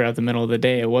around throughout the middle of the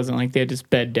day. It wasn't like they had just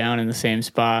bed down in the same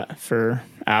spot for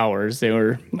hours. They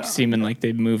were seeming like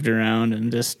they moved around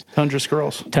and just Tundra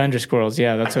squirrels. tundra squirrels.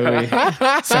 Yeah, that's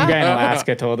what some guy in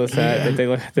Alaska told us that they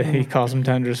look that he calls them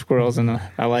tundra squirrels, and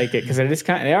I like it because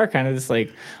they are kind of just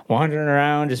like wandering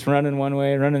around, just running one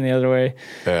way, running the other way,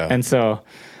 and so.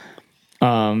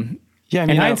 Yeah, I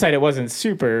mean, in hindsight, it wasn't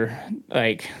super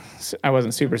I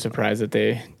wasn't super surprised that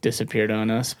they disappeared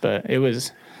on us, but it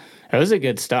was a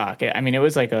good stock. I mean, it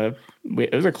was like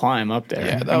it was a climb up there.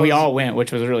 Yeah, and we all went,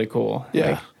 which was really cool.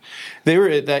 Yeah, they were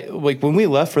when we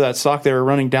left for that stock, they were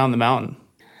running down the mountain.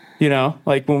 You know,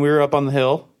 like when we were up on the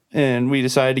hill and we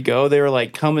decided to go, they were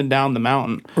like coming down the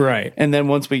mountain. Right. And then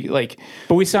once we but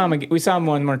we saw them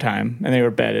one more time, and they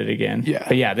were bedded again. Yeah.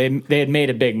 But yeah, they had made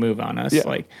a big move on us. Yeah.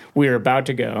 Like we were about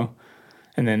to go.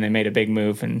 And then they made a big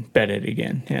move and bedded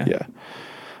again. Yeah.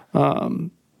 Yeah.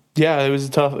 Yeah, it was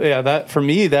tough. Yeah, that for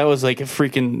me, that was like a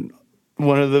freaking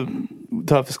one of the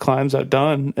toughest climbs I've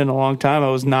done in a long time. I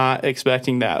was not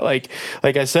expecting that. Like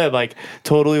I said,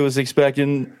 totally was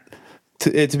expecting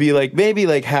it to be like maybe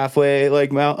like halfway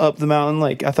up the mountain.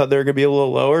 Like I thought they were gonna be a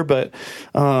little lower, but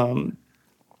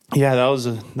yeah, that was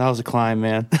a climb,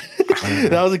 man.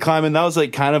 That was a climb, and that was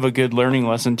like kind of a good learning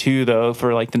lesson too, though,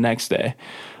 for like the next day.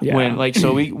 Yeah. When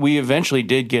so we eventually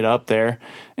did get up there,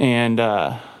 and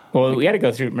well, we had to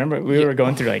go through. Remember, we were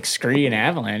going through like scree and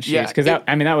avalanche chutes because that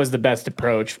was the best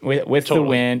approach with totally. The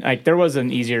wind. Like there was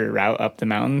an easier route up the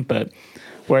mountain, but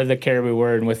where the caribou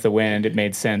were and with the wind, it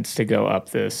made sense to go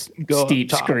up this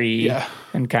steep scree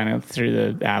and kind of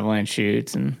through the avalanche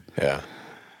chutes and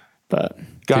But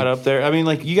got up there. I mean,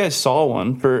 like you guys saw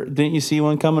one. Didn't you see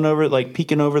one coming over, like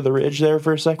peeking over the ridge there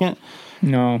for a second?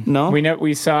 No.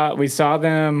 We saw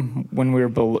them when we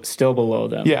were still below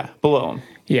them. Yeah, below them.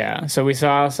 Yeah, so we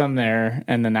saw some there,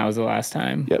 and then that was the last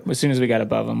time. Yep. As soon as we got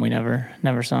above them, we never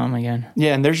saw them again.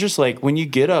 Yeah, and there's just like when you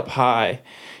get up high,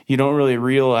 you don't really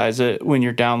realize it when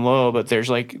you're down low, but there's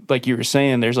like you were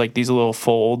saying, there's like these little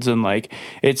folds, and like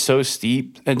it's so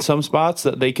steep in some spots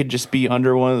that they could just be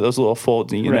under one of those little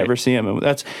folds and you never see them. And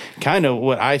that's kind of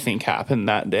what I think happened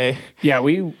that day. Yeah,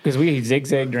 because we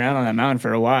zigzagged around on that mountain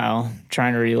for a while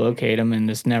trying to relocate them and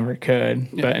just never could.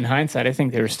 Yeah. But in hindsight, I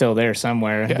think they were still there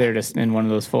somewhere. Yeah. They're just in one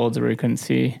of those folds where we couldn't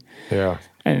see. Yeah.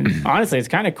 And honestly, it's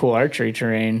kind of cool archery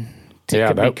terrain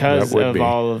because of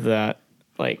all of that.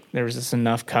 Like there was just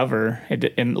enough cover.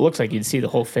 It looks like you'd see the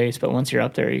whole face, but once you're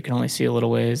up there, you can only see a little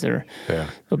ways. There'll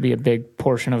be a big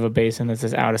portion of a basin that's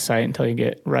just out of sight until you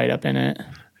get right up in it.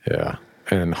 Yeah,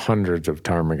 and hundreds of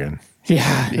ptarmigan.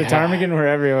 Yeah, the ptarmigan were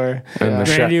everywhere. And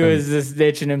Randy was just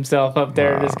ditching himself up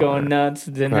there, just going nuts.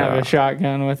 Didn't have a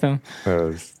shotgun with him. It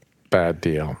was a bad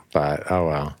deal, but oh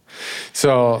well.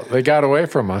 So they got away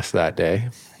from us that day.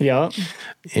 Yep.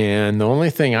 And the only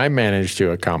thing I managed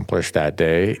to accomplish that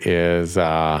day is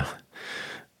when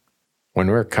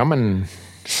we were coming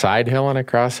side hilling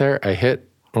across there, I hit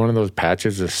one of those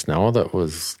patches of snow that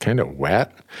was kind of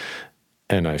wet,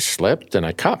 and I slipped and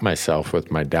I caught myself with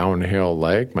my downhill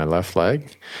leg, my left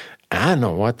leg. I don't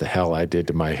know what the hell I did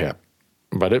to my hip,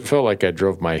 but it felt like I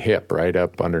drove my hip right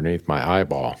up underneath my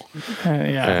eyeball.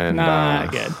 And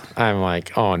not good. I'm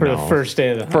like, oh no. For the first day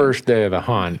of the hunt. First day of the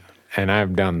hunt. And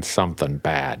I've done something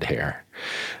bad here.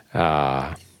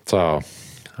 So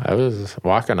I was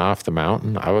walking off the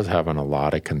mountain. I was having a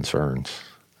lot of concerns.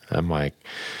 I'm like,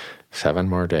 7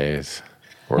 more days.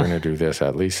 We're going to do this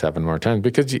at least 7 more times.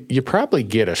 Because you probably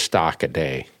get a stock a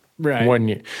day. Right. When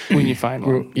you find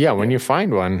one. Yeah, when you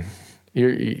find one,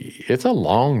 it's a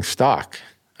long stock.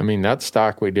 I mean, that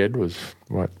stock we did was,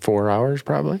 4 hours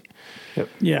probably? Yep.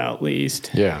 Yeah, at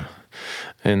least. Yeah.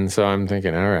 And so I'm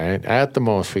thinking, all right, at the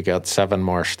most we got 7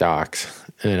 more stocks,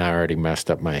 and I already messed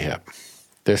up my hip.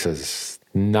 This is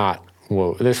not,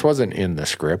 this wasn't in the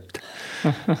script.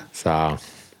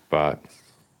 But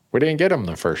we didn't get them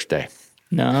the first day.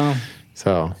 No.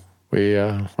 So we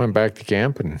went back to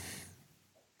camp, and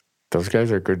those guys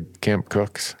are good camp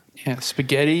cooks. Yeah,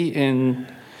 spaghetti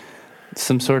and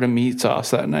some sort of meat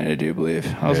sauce that night, I do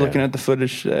believe. I was looking at the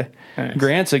footage today. Nice.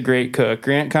 Grant's a great cook.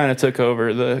 Grant kind of took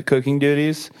over the cooking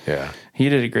duties. Yeah. He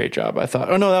did a great job, I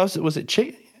thought. Oh, no, was it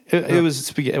chicken? It was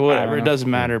spaghetti, whatever. It doesn't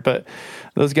matter. But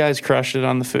those guys crushed it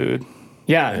on the food.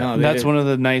 Yeah. No, that's one of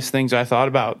the nice things I thought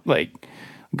about, like,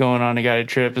 going on a guided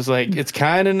trip is like, it's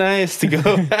kind of nice to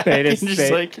go back.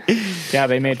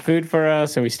 They made food for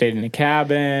us, and we stayed in a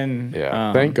cabin.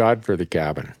 Yeah. Thank God for the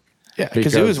cabin. Yeah,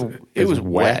 because it was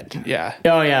wet. Yeah.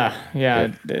 Oh yeah.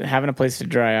 Having a place to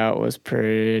dry out was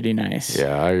pretty nice.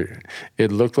 Yeah,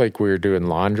 it looked like we were doing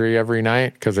laundry every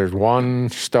night because there's one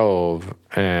stove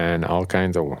and all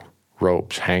kinds of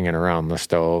ropes hanging around the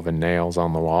stove and nails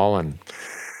on the wall, and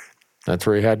That's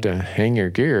where you had to hang your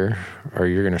gear, or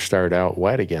you're going to start out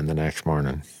wet again the next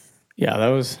morning. Yeah, that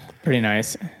was pretty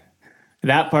nice.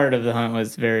 That part of the hunt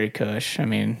was very cush. I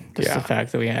mean, just the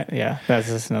fact that we had, that's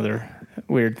just another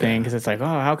weird thing because it's like, oh,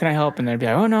 how can I help? And they'd be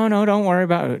like, oh, no, don't worry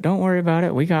about it. Don't worry about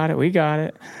it. We got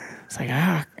it. It's like,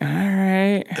 all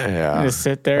right. Yeah. Just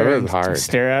sit there That and was hard.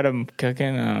 stare at them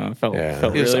cooking. Felt It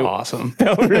was really awesome.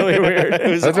 Felt really weird. It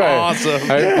was That's why awesome.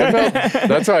 I felt,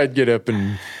 that's why I'd get up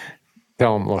and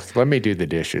tell them, look, let me do the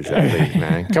dishes at least,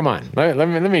 man. Come on. Let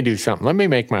me do something. Let me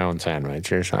make my own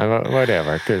sandwich or something,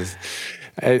 whatever, because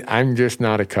I'm just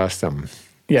not accustomed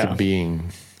to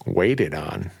being waited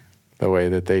on the way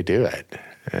that they do it.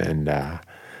 And,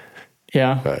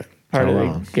 but part oh, of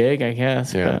well. the gig, I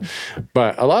guess. Yeah.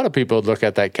 But a lot of people look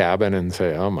at that cabin and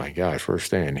say, oh my gosh, we're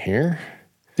staying here?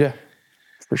 Yeah,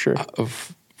 for sure.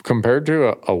 Compared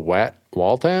to a wet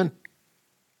wall tent,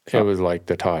 it was like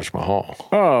the Taj Mahal.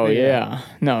 Oh yeah.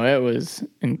 No, it was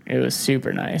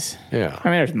super nice. Yeah. I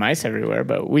mean, there's mice everywhere,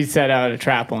 but we set out a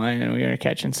trap line and we were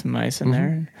catching some mice in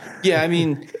there. Yeah, I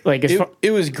mean, Like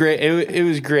it was great. It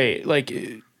was great. Like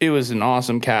it was an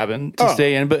awesome cabin to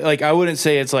stay in, but like I wouldn't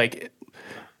say it's like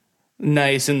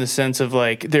nice in the sense of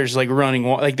like there's like running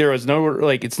water. Like there was no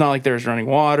like it's not like there was running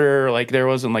water. Like there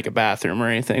wasn't like a bathroom or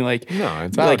anything. Like No,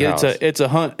 it's like outhouse. it's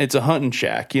a hunting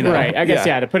shack. You know, right. I guess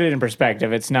to put it in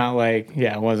perspective, it's not like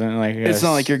it wasn't like It's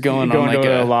not like you're going on like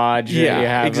to a lodge. Yeah, you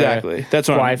have exactly. That's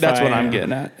what Wi-Fi I'm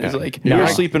getting at. Is like No, we were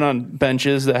I- sleeping on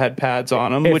benches that had pads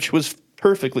on them, which was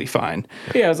perfectly fine.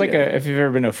 Yeah, it was like if you've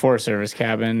ever been to a Forest Service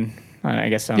cabin. I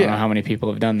guess I don't know how many people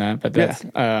have done that, but that's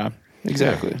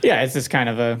Exactly. yeah, it's just kind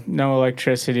of a no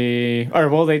electricity, or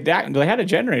well, they had a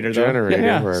generator though. Generator,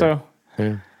 yeah. right.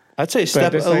 So I'd say it's a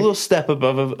like- little step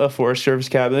above a Forest Service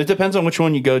cabin. It depends on which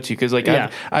one you go to, because like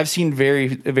I've seen very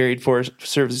varied Forest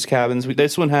Service cabins.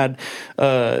 This one had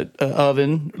an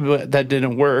oven, but that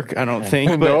didn't work, I don't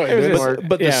think. But No, it didn't work.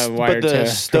 but wired the to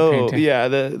stove, propane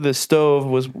tank. the stove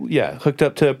was hooked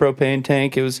up to a propane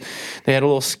tank. They had a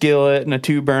little skillet and a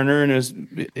 2-burner,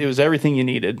 and it was everything you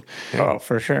needed. oh,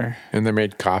 for sure. And they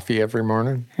made coffee every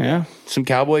morning. Yeah. Some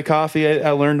cowboy coffee.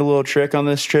 I learned a little trick on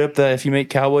this trip that if you make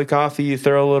cowboy coffee, you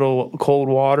throw a little cold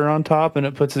water on top and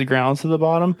it puts the grounds to the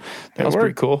bottom. That was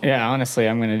pretty cool. Yeah, honestly,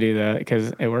 I'm going to do that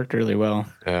because it worked really well.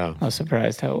 Yeah. I was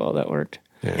surprised how well that worked.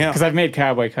 Yeah. Because I've made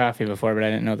cowboy coffee before, but I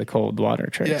didn't know the cold water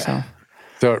trick. Yeah.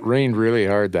 So it rained really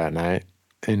hard that night.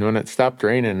 And when it stopped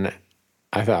raining,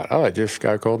 I thought, oh, it just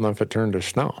got cold enough it turned to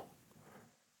snow.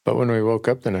 But when we woke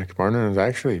up the next morning, it was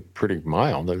actually pretty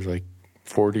mild. It was like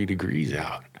 40 degrees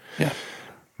out. Yeah.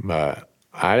 But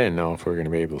I didn't know if we were going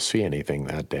to be able to see anything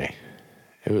that day.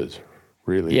 It was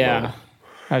really Yeah. low.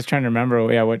 I was trying to remember,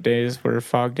 what days were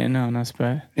fogged in on us,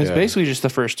 but It's Yeah. basically just the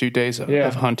first 2 days of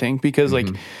hunting because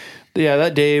Mm-hmm.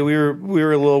 that day we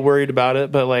were a little worried about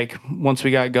it, but like once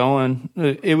we got going,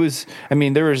 it was, I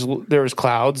mean, there was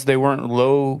clouds. They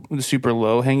weren't super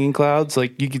low hanging clouds.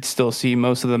 Like you could still see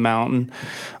most of the mountain.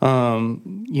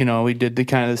 We did the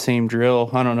kind of the same drill.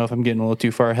 I don't know if I'm getting a little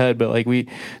too far ahead, but like we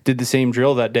did the same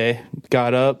drill that day.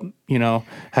 Got up,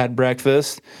 had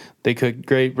breakfast. They cooked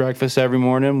great breakfast every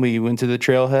morning. We went to the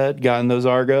trailhead, got in those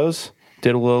Argos,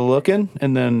 did a little looking,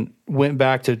 and then went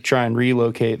back to try and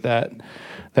relocate that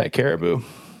caribou.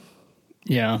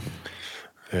 yeah.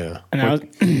 Yeah. And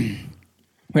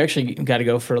we actually got to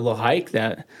go for a little hike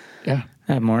that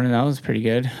morning. That was pretty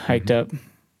good. Hiked up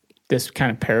this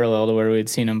kind of parallel to where we'd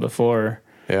seen them before.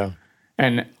 Yeah.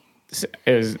 And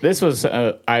this was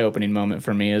an eye-opening moment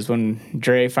for me is when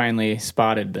Dre finally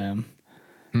spotted them.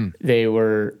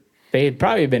 They had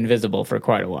probably been visible for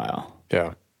quite a while.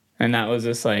 Yeah. And that was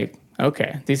just like,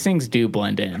 okay, these things do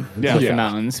blend in with Yeah. the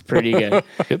mountains pretty good.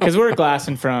 Because we're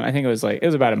glassing from, I think it was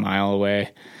about a mile away,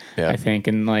 Yeah. I think.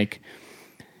 And like,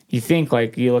 you think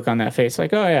like, you look on that face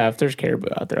like, oh yeah, if there's caribou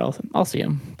out there, I'll see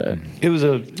them. But It was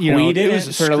we we did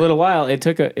it for a little while. It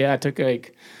took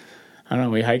like, I don't know,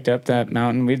 we hiked up that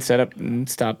mountain. We'd set up and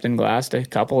stopped and glassed a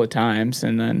couple of times.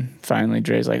 And then finally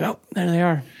Dre's like, oh, there they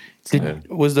are.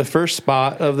 Was the first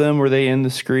spot of them, were they in the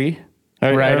scree? I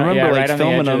remember right on the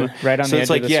filming edge of them. right on so the it's edge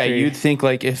like, of the scree. you'd think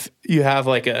like if you have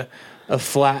like a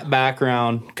flat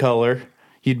background color,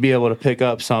 you'd be able to pick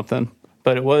up something.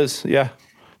 But it was,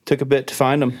 took a bit to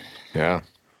find them. Yeah.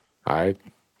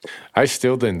 I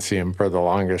still didn't see him for the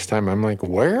longest time. I'm like,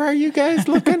 where are you guys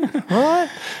looking? What?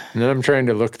 And then I'm trying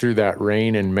to look through that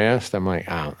rain and mist. I'm like,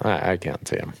 oh, I can't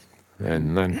see him.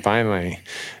 And then finally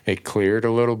it cleared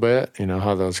a little bit. You know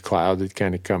how those clouds had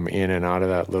kind of come in and out of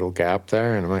that little gap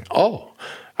there. And I'm like, oh,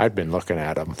 I'd been looking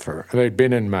at them they'd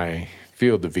been in my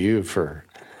field of view for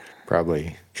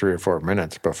probably 3 or 4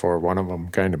 minutes before one of them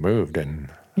kind of moved. And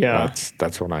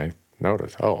that's when I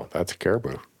notice, oh, that's a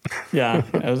caribou. Yeah,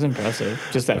 it was impressive.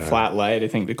 Just that flat light, I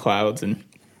think the clouds, and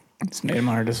it's made them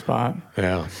hard to spot.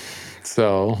 Yeah.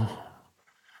 So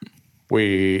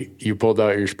you pulled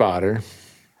out your spotter.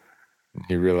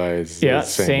 You realize Yeah, the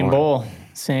same one. bull,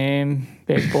 same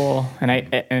big bull.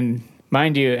 And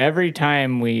mind you, every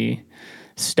time we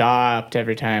stopped,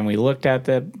 every time we looked at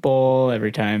the bull,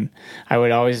 every time I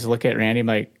would always look at Randy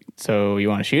like, so you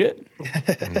want to shoot it?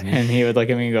 And he would look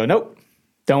at me and go, nope,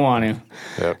 don't want to.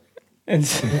 Yep. And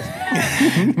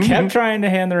kept trying to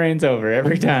hand the reins over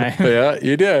every time. Yeah,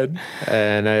 you did.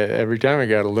 And every time I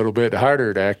got a little bit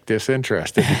harder to act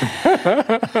disinterested.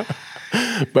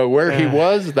 But where he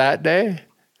was that day,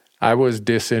 I was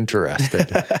disinterested.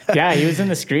 Yeah, he was in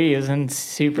the scree. He was in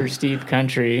super steep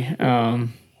country.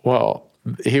 Well,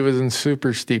 he was in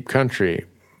super steep country,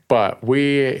 but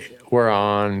we were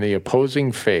on the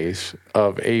opposing face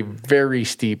of a very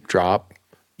steep drop,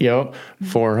 Yep.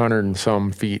 400 and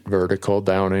some feet vertical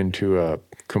down into a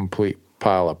complete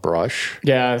pile of brush.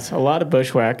 Yeah, it's a lot of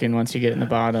bushwhacking once you get in the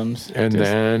bottoms. And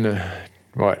then,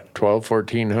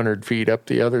 1,400 feet up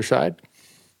the other side?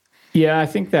 Yeah, I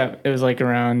think that it was like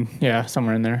around,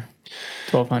 somewhere in there.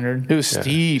 1,200. It was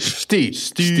steep.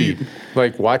 Steep.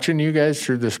 Like watching you guys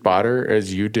through the spotter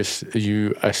as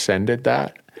you ascended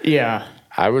that, Yeah.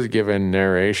 I was given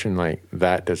narration like,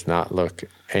 that does not look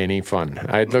any fun.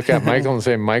 I'd look at Michael and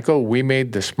say, Michael, we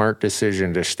made the smart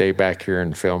decision to stay back here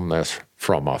and film this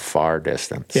from a far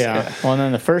distance. Yeah. Well, and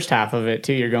then the first half of it,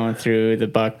 too, you're going through the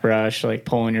buckbrush, like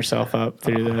pulling yourself up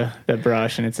through the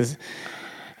brush. And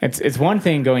it's one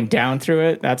thing going down through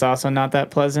it. That's also not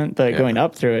that pleasant. But going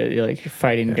up through it, you're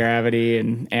fighting gravity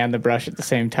and the brush at the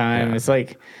same time. Yeah. It's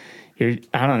like...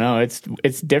 I don't know. It's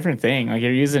a different thing. Like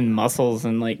you're using muscles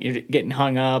and like you're getting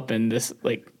hung up and this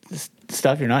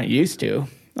stuff you're not used to.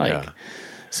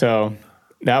 So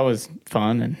that was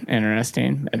fun and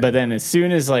interesting. But then as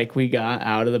soon as like we got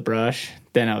out of the brush,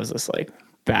 then I was just like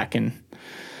back in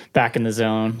the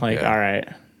zone. Like, all right,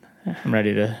 I'm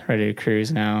ready to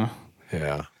cruise now.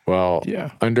 Yeah. Well,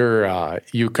 under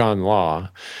Yukon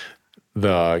law,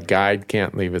 the guide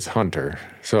can't leave his hunter.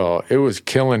 So it was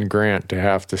killing Grant to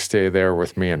have to stay there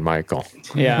with me and Michael.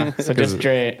 Yeah, so just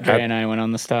Dre and I went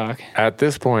on the stock. At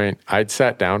this point, I'd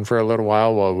sat down for a little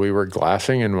while we were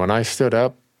glassing, and when I stood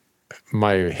up,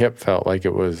 my hip felt like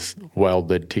it was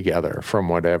welded together from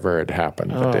whatever had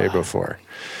happened the day before.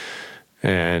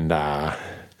 And the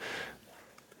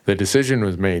decision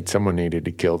was made. Someone needed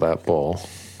to kill that bull.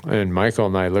 And Michael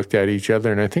and I looked at each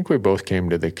other, and I think we both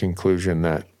came to the conclusion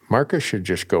that Marcus should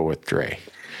just go with Dre.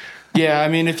 Yeah, I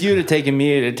mean, if you'd have taken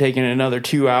me, it'd have taken another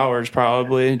 2 hours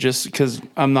probably, just because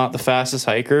I'm not the fastest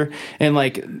hiker. And,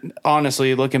 like,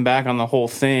 honestly, looking back on the whole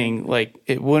thing, like,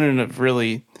 it wouldn't have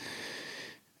really...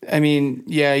 I mean,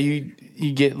 yeah, you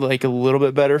get, like, a little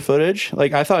bit better footage.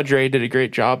 Like, I thought Dre did a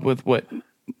great job with what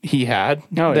he had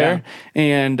there. Yeah.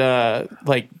 And,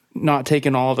 like, not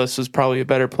taking all of us was probably a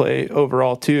better play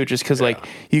overall, too, just because, like,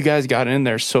 you guys got in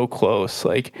there so close.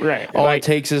 Like, all it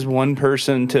takes is one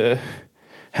person to...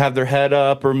 have their head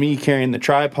up, or me carrying the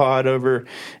tripod over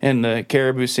and the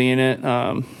caribou seeing it.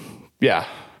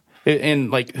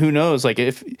 And like, who knows? Like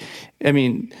it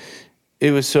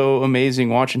was so amazing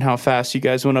watching how fast you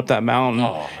guys went up that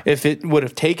mountain. If it would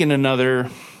have taken another,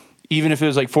 even if it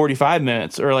was like 45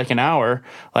 minutes or like an hour,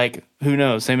 like who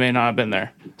knows? They may not have been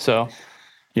there. So,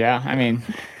 yeah, I mean,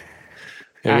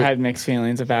 I had mixed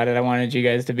feelings about it. I wanted you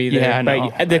guys to be there. Yeah,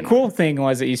 but the cool thing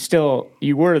was that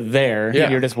you were there.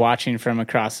 Yeah. You're just watching from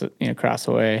across the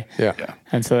way. Yeah.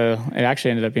 And so it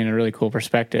actually ended up being a really cool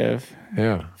perspective.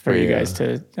 Yeah. For you guys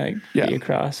to be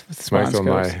across with the Michael and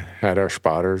I had our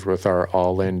spotters with our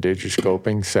all-in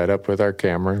digiscoping set up with our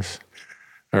cameras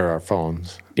or our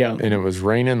phones. Yeah. And it was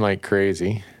raining like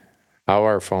crazy. How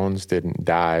our phones didn't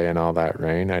die in all that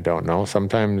rain, I don't know.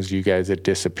 Sometimes you guys would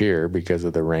disappear because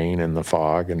of the rain and the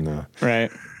fog and the...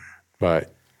 Right.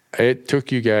 But it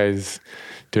took you guys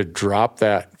to drop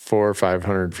that 400 or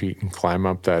 500 feet and climb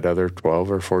up that other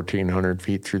 12 or 1,400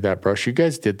 feet through that brush. You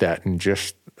guys did that in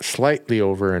just slightly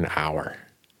over an hour.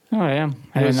 Oh, yeah.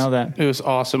 I didn't know that. It was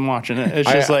awesome watching it. It's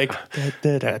just like... You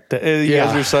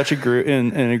guys are such a groove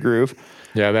in a groove.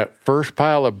 Yeah, that first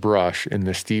pile of brush in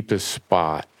the steepest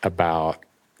spot, about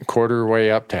quarter way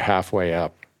up to halfway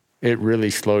up, it really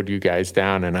slowed you guys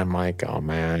down. And I'm like, oh,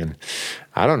 man,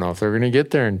 I don't know if they're going to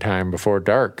get there in time before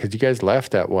dark, because you guys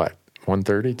left at what,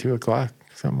 1:30, 2 o'clock,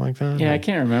 something like that? Yeah, I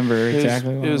can't remember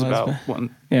exactly what it was. About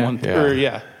one. Yeah,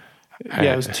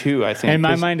 it was 2, I think. In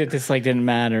my mind, it just like didn't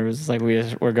matter. It was just like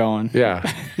we're going. Yeah.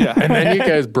 And then you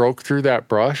guys broke through that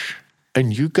brush.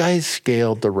 And you guys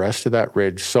scaled the rest of that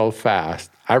ridge so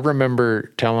fast. I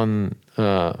remember telling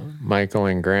Michael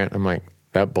and Grant, I'm like,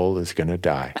 that bull is going to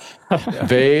die.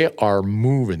 They are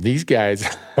moving. These guys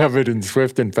have it in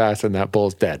swift and fast, and that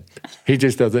bull's dead. He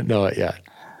just doesn't know it yet.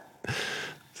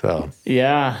 So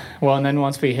Yeah. Well, and then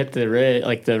once we hit the ridge,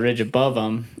 like the ridge above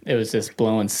them, it was just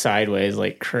blowing sideways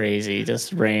like crazy,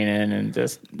 just raining and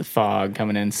just the fog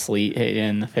coming in, sleet hitting you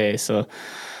in the face. So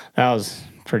that was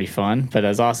pretty fun. But I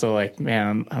was also like,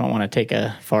 man, I don't want to take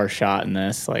a far shot in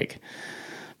this.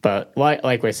 But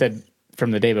like I said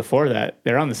from the day before that,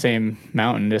 they're on the same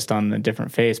mountain, just on the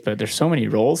different face. But there's so many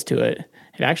rolls to it.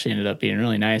 It actually ended up being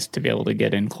really nice to be able to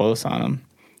get in close on them.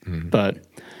 Mm-hmm. But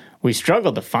we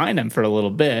struggled to find them for a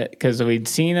little bit because we'd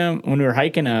seen them when we were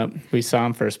hiking up. We saw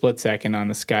them for a split second on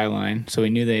the skyline, so we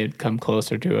knew they had come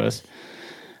closer to us.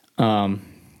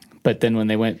 But then when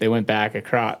they went back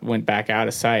out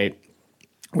of sight.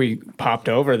 We popped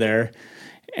over there,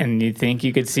 and you'd think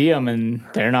you could see them, and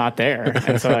they're not there.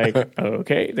 And so like,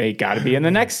 okay, they got to be in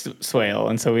the next swale.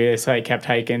 And so we just like kept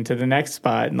hiking to the next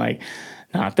spot, and like,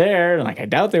 not there. And like, I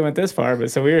doubt they went this far.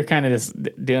 But so we were kind of just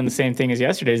doing the same thing as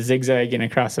yesterday, zigzagging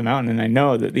across the mountain. And I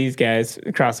know that these guys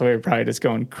across the way were probably just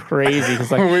going crazy. Because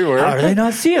like, we were. How do they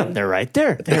not see them? They're right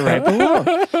there. They're right below.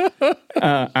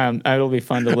 It'll be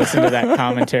fun to listen to that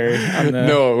commentary.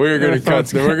 No, we're going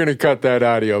to cut that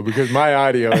audio because my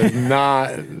audio is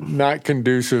not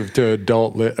conducive to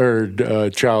adult or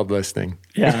child listening.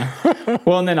 Yeah.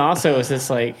 Well, and then also it's just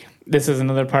like, this is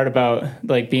another part about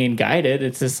like being guided.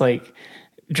 It's just like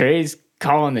Dre's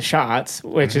calling the shots,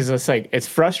 which is just like, it's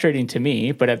frustrating to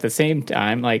me, but at the same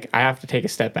time, like I have to take a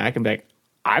step back and be like,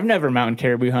 I've never mountain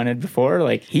caribou hunted before.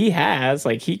 Like he has,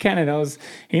 like he kind of knows,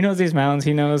 he knows these mountains,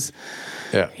 he knows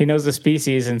the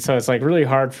species. And so it's like really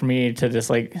hard for me to just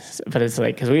like, but it's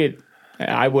like, cause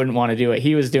I wouldn't want to do what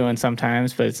he was doing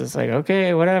sometimes, but it's just like,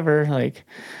 okay, whatever. Like,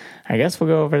 I guess we'll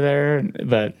go over there.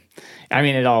 But I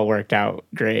mean, it all worked out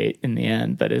great in the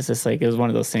end, but it's just like, it was one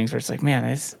of those things where it's like, man,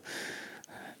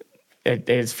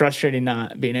 it's frustrating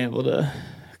not being able to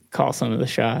call some of the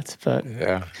shots, but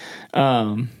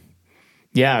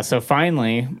so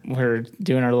finally we're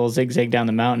doing our little zigzag down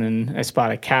the mountain, and I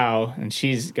spot a cow, and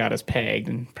she's got us pegged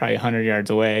and probably 100 yards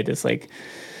away, just like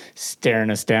staring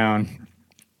us down.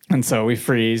 And so we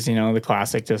freeze, the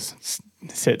classic, just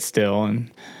sit still,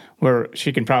 and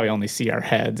she can probably only see our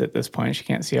heads at this point. She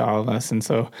can't see all of us. And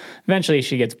so eventually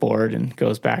she gets bored and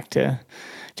goes back to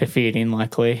feeding,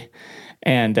 luckily.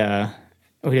 And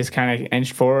we just kind of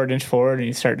inch forward, and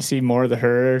you start to see more of the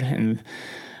herd. And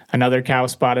another cow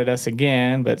spotted us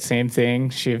again, but same thing.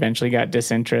 She eventually got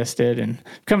disinterested. And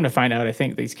come to find out, I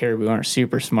think these caribou aren't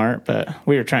super smart, but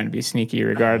we were trying to be sneaky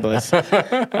regardless.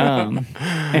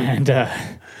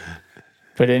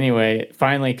 But anyway,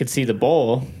 finally could see the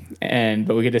bull,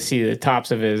 but we could just see the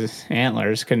tops of his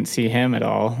antlers, couldn't see him at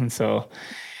all. And so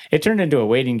it turned into a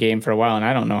waiting game for a while, and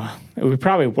I don't know, we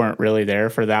probably weren't really there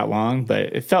for that long,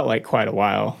 but it felt like quite a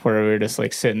while where we were just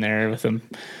like sitting there with him,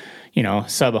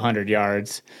 sub 100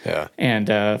 yards. Yeah. And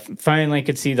finally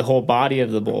could see the whole body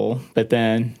of the bull, but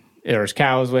then there was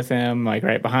cows with him, like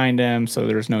right behind him, so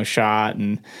there was no shot,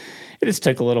 and it just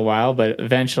took a little while, but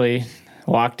eventually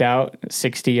walked out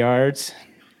 60 yards,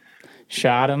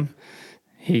 shot him.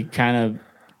 He kind of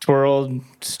twirled,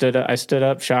 stood up. I stood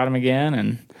up, shot him again,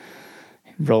 and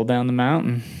rolled down the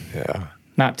mountain. Yeah.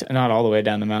 Not all the way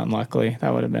down the mountain, luckily.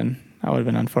 That would have been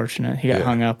unfortunate. He got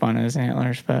hung up on his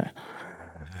antlers, but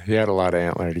he had a lot of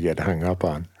antler to get hung up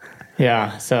on.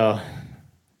 Yeah, so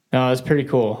no, it was pretty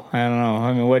cool. I don't know.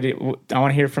 I mean, I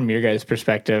want to hear from your guys'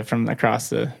 perspective from across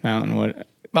the mountain.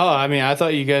 Oh, I mean, I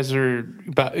thought you guys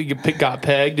got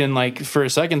pegged, and like for a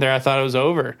second there, I thought it was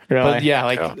over. Really? But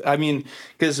yeah, I mean,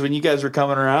 because when you guys were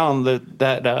coming around,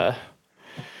 the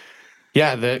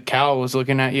cow was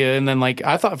looking at you, and then like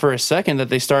I thought for a second that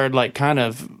they started like kind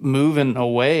of moving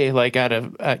away, like at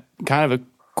kind of a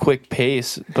quick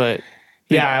pace. But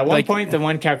yeah, at one point the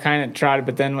one cow kind of trotted,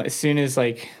 but then as soon as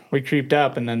like we creeped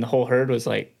up, and then the whole herd was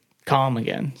like calm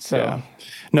again. So. Yeah.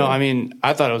 No, I mean,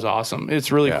 I thought it was awesome. It's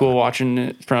really cool watching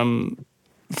it from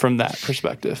that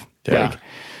perspective. Yeah.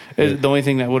 The only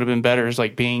thing that would have been better is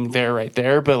like being there right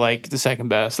there, but like the second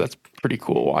best, that's pretty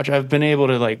cool to watch. I've been able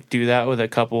to like do that with a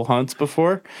couple hunts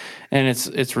before, and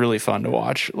it's really fun to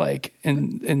watch, like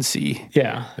and see.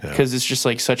 Yeah. Because it's just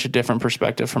like such a different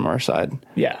perspective from our side.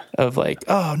 Yeah. Of like,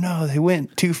 oh no, they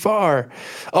went too far.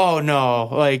 Oh no,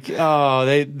 like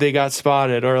they got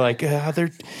spotted, or like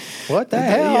they're what the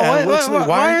hell? Yeah,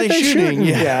 why aren't they shooting?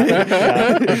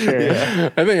 Yeah. For sure. Yeah.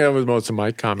 I think that was most of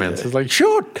my comments. It's like,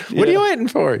 shoot! What are you waiting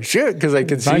for? Shoot! Because I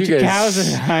could see you guys. Cows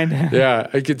behind him. Yeah,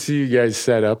 I could see you guys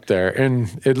set up there,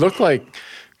 and it looked like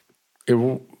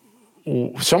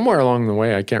somewhere along the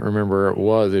way, I can't remember where it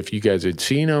was, if you guys had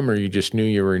seen them or you just knew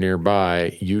you were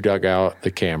nearby, you dug out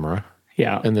the camera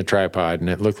and the tripod, and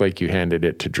it looked like you handed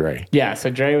it to Dre. Yeah, so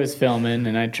Dre was filming,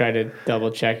 and I tried to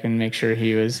double check and make sure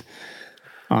he was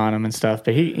on him and stuff,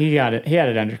 but he got it. He had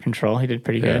it under control. He did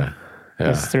pretty good.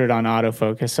 Just threw it on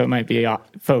autofocus, so it might be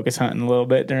focus hunting a little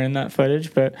bit during that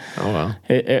footage, but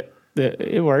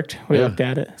it worked. We looked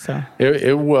at it, so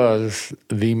it was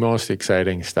the most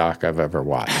exciting stock I've ever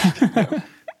watched.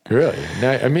 Really,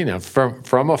 I mean,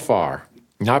 from afar,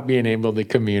 not being able to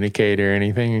communicate or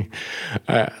anything,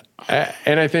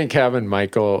 and I think having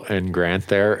Michael and Grant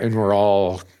there, and we're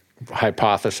all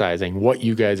hypothesizing what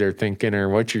you guys are thinking or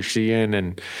what you're seeing,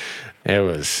 and it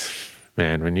was.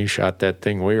 Man, when you shot that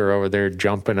thing, we were over there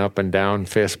jumping up and down,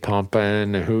 fist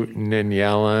pumping, hooting and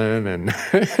yelling, and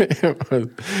it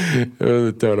was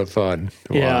a ton of fun.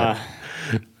 Yeah,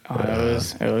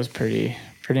 it was pretty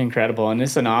incredible, and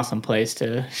it's an awesome place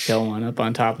to kill one up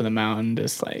on top of the mountain.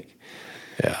 Just like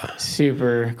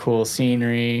super cool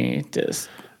scenery, just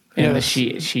in the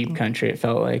sheep country. It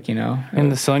felt like,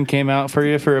 And the sun came out for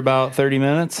you for about 30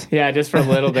 minutes? Yeah, just for a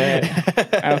little bit.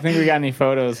 I don't think we got any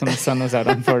photos when the sun was out,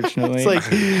 unfortunately. It's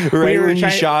like when you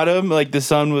shot him, like the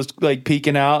sun was like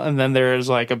peeking out, and then there was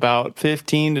like about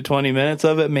 15 to 20 minutes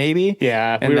of it, maybe.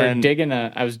 Yeah,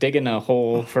 I was digging a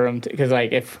hole for him because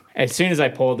like as soon as I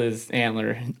pulled his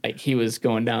antler, like he was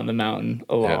going down the mountain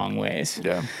a long ways.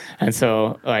 Yeah, and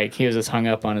so like he was just hung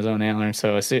up on his own antler, and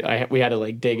so we had to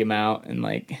like dig him out and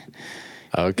like.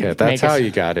 Okay, that's how you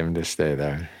got him to stay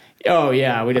there. Oh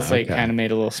yeah, we just kind of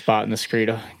made a little spot in the scree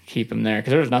to keep him there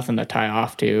because there was nothing to tie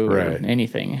off to or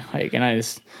anything. Like,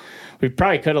 and we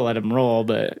probably could have let him roll,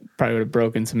 but probably would have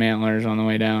broken some antlers on the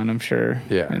way down, I'm sure.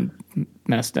 Yeah, and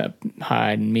messed up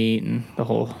hide and meat and the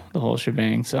whole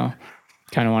shebang. So,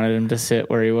 kind of wanted him to sit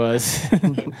where he was.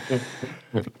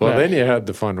 Well, then you had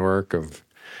the fun work of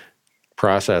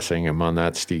processing him on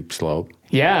that steep slope.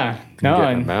 Yeah,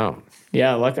 getting him out.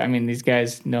 Yeah, I mean, these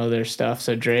guys know their stuff.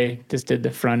 So Dre just did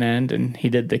the front end, and he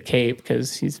did the cape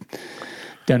because he's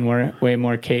done way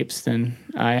more capes than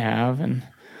I have. And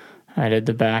I did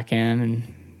the back end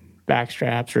and back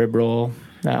straps, rib roll,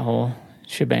 that whole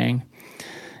shebang.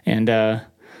 And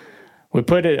we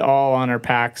put it all on our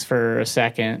packs for a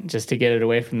second just to get it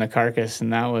away from the carcass,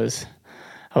 and that was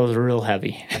real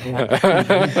heavy.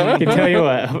 I can tell you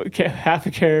what, half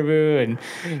a caribou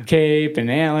and cape and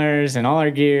antlers and all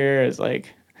our gear is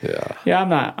like, I'm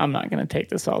not going to take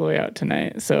this all the way out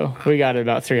tonight. So we got it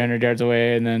about 300 yards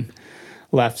away and then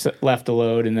left a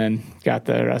load and then got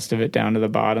the rest of it down to the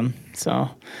bottom. So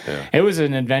it was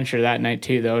an adventure that night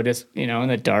too, though. Just, in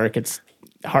the dark, it's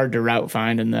hard to route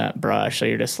find in that brush. So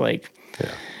you're just like,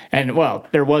 and well,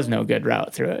 there was no good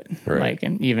route through it. Right. Like,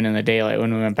 and even in the daylight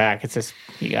when we went back, it's just,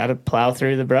 you got to plow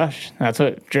through the brush. That's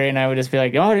what Dre and I would just be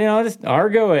like, just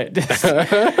Argo it.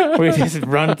 We just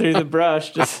run through the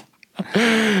brush.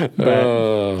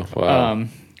 Wow.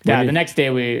 The next day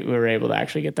we were able to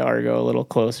actually get the Argo a little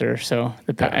closer. So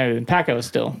the Paco was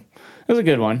still, it was a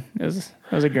good one. It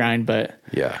was a grind, but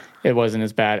it wasn't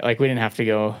as bad. Like, we didn't have to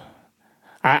go,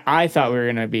 I thought we were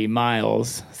going to be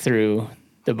miles through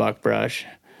the buckbrush.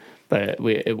 But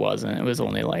it wasn't. It was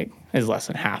only less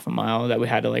than half a mile that we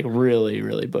had to really,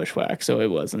 really bushwhack. So it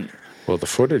wasn't. Well, the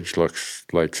footage looks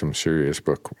like some serious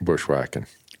bushwhacking.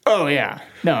 Oh yeah,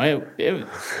 no, it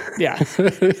yeah.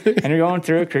 And you're going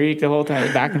through a creek the whole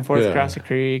time, back and forth across the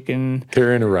creek, and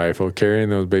carrying a rifle, carrying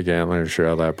those big antlers through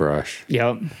all that brush.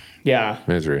 Yep. Yeah.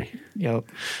 Misery. Yep.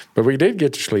 But we did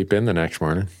get to sleep in the next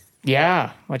morning.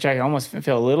 Yeah, which I almost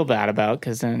feel a little bad about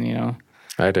because then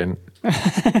I didn't.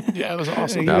 Yeah, it was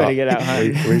awesome. You gotta get out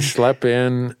hunting. We slept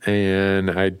in,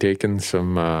 and I'd taken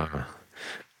some a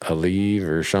leave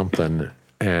or something,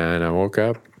 and I woke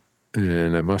up,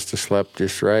 and I must have slept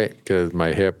just right because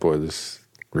my hip was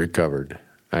recovered.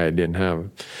 I didn't have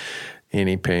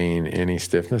any pain, any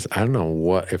stiffness. I don't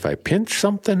know if I pinched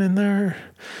something in there.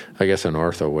 I guess an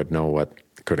ortho would know what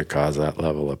could have caused that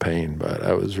level of pain, but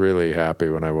I was really happy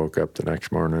when I woke up the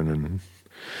next morning and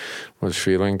was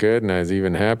feeling good, and I was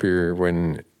even happier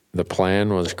when the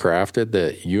plan was crafted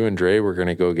that you and Dre were going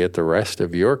to go get the rest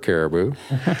of your caribou,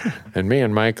 and me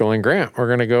and Michael and Grant were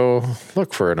going to go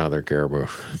look for another caribou,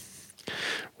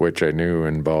 which I knew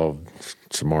involved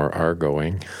some more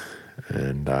argoing,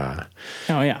 and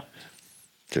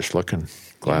just looking,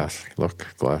 glass.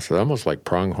 It's almost like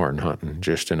pronghorn hunting,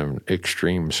 just in an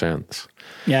extreme sense.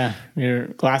 Yeah, you're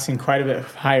glassing quite a bit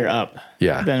higher up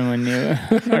than when you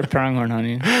are pronghorn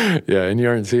hunting. Yeah, and you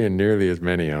aren't seeing nearly as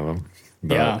many of them.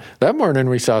 But that morning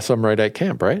we saw some right at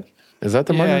camp, right? Is that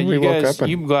the morning we woke up?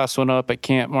 You glassed one up at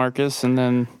Camp Marcus, and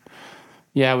then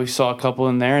we saw a couple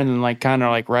in there, and then like kind of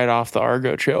like right off the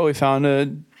Argo Trail, we found a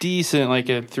decent like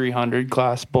a 300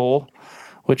 class bull,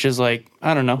 which is like,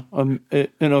 I don't know, an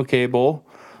okay bull,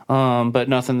 but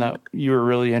nothing that you were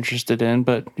really interested in.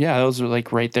 But yeah, those were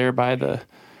like right there by the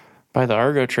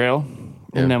Argo Trail,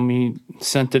 and then we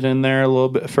sent it in there a little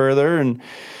bit further, and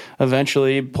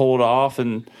eventually pulled off,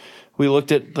 and we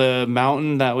looked at the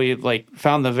mountain that we like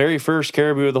found the very first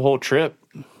caribou of the whole trip,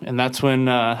 and that's when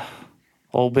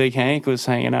old Big Hank was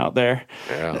hanging out there.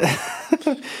 Yeah.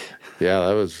 Yeah,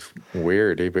 that was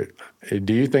weird. But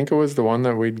do you think it was the one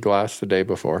that we'd glassed the day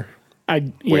before? I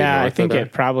think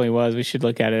it probably was. We should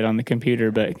look at it on the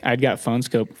computer, but I'd got phone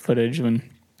scope footage when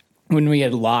we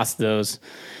had lost those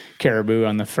caribou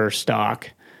on the first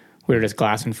stalk. We were just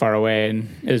glassing far away,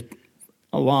 and it was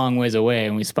a long ways away,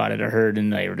 and we spotted a herd,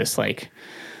 and they were just like,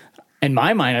 in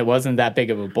my mind, it wasn't that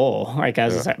big of a bull, like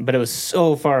but it was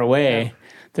so far away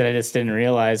that I just didn't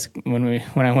realize when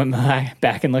I went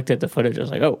back and looked at the footage, I was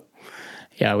like, oh,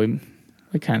 yeah, we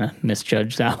kind of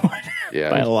misjudged that one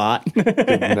by a lot.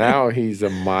 Now he's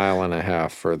 1.5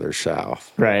 miles further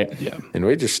south. Right. Yeah. And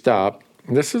we just stopped.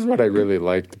 This is what I really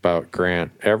liked about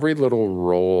Grant. Every little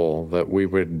roll that we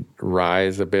would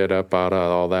rise a bit up out of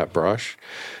all that brush,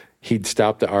 he'd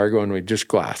stop the Argo and we'd just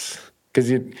glass.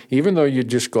 Because even though you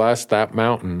just glassed that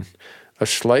mountain, a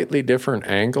slightly different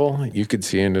angle, you could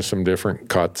see into some different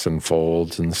cuts and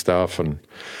folds and stuff. And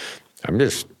I'm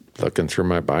just looking through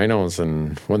my binos,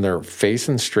 and when they're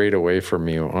facing straight away from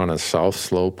you on a south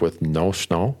slope with no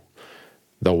snow,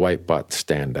 the white butts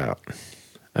stand out.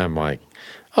 I'm like,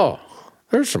 oh,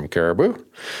 there's some caribou.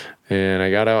 And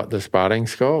I got out the spotting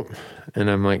scope, and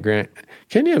I'm like, Grant,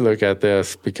 can you look at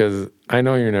this? Because I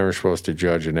know you're never supposed to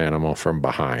judge an animal from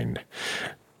behind,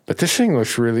 but this thing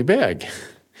looks really big.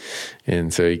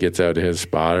 And so he gets out his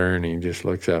spotter, and he just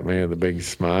looks at me with a big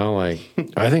smile like,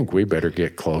 I think we better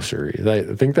get closer.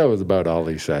 I think that was about all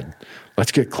he said.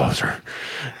 Let's get closer.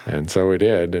 And so we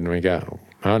did, and we got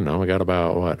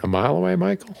about, 1 mile away,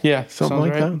 Michael? Yeah, something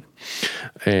like that.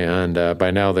 And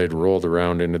by now they'd rolled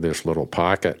around into this little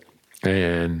pocket,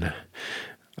 and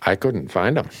I couldn't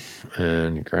find them.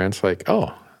 And Grant's like,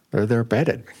 oh, they're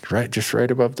bedded just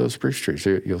right above those spruce trees.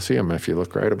 You'll see them if you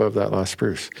look right above that last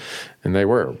spruce. And they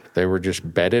were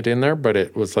just bedded in there, but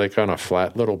it was like on a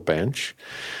flat little bench.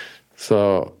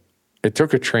 So it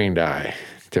took a trained eye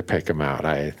to pick them out.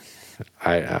 I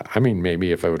mean,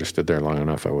 maybe if I would have stood there long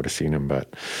enough, I would have seen him.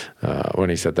 But when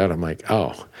he said that, I'm like,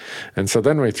 oh. And so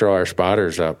then we throw our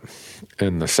spotters up,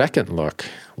 and the second look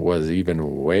was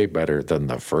even way better than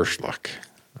the first look.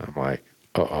 I'm like,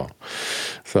 uh-oh.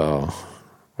 So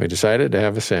we decided to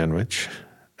have a sandwich,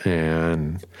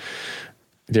 and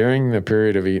during the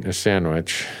period of eating a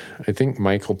sandwich, I think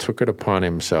Michael took it upon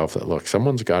himself that, look,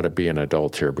 someone's got to be an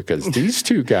adult here, because these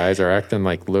two guys are acting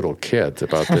like little kids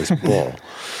about this bull.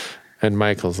 And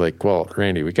Michael's like, well,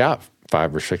 Randy, we got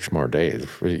 5 or 6 more days.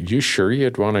 Are you sure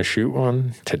you'd want to shoot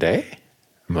one today?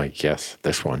 I'm like, yes,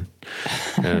 this one.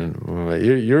 And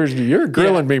you're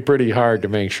grilling me pretty hard to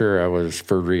make sure I was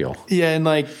for real. Yeah, and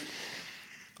like,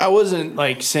 I wasn't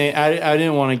like saying, I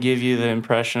didn't want to give you the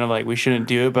impression of like we shouldn't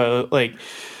do it, but like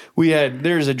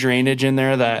there's a drainage in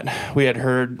there that we had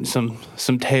heard some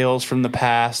tales from the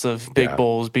past of big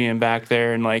bulls being back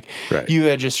there, and like you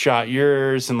had just shot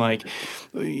yours, and like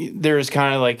there was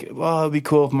kind of like, well, it'd be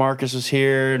cool if Marcus was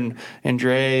here and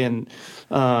Dre and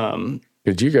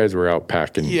because you guys were out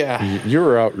packing. Yeah. You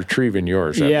were out retrieving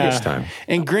yours at this time.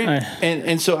 And Grant,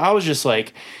 and so I was just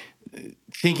like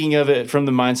thinking of it from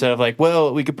the mindset of like,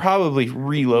 well, we could probably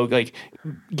relocate, like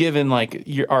given like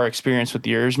our experience with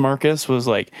yours, Marcus, was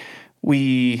like,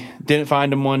 we didn't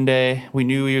find him one day. We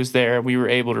knew he was there. We were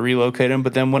able to relocate him.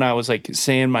 But then when I was like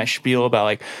saying my spiel about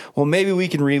like, well, maybe we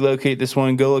can relocate this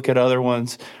one, go look at other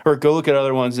ones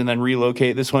and then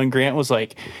relocate this one, Grant was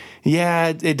like, yeah,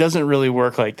 it doesn't really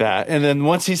work like that. And then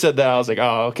once he said that, I was like,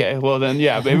 oh, okay. Well then,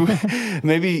 yeah,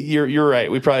 maybe you're right.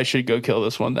 We probably should go kill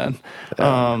this one then.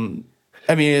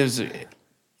 I mean,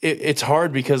 it's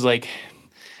hard because like,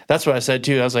 that's what I said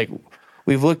too. I was like,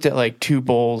 we've looked at like 2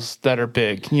 bulls that are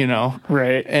big, you know?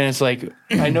 Right. And it's like,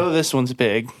 I know this one's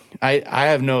big. I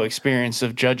have no experience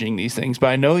of judging these things, but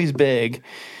I know he's big.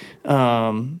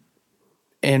 And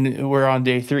we're on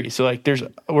day 3. So like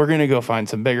we're going to go find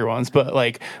some bigger ones. But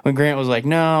like when Grant was like,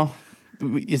 no,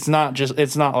 it's not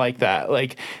like that.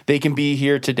 Like they can be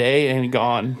here today and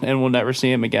gone and we'll never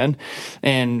see him again.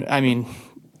 And I mean,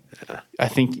 I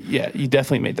think, you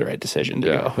definitely made the right decision to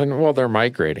go. And well, they're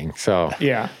migrating. So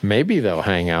maybe they'll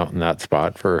hang out in that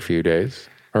spot for a few days,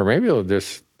 or maybe they'll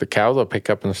the cows will pick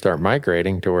up and start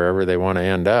migrating to wherever they want to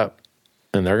end up,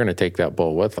 and they're going to take that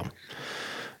bull with them.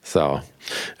 So,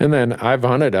 and then I've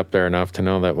hunted up there enough to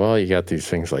know that, well, you got these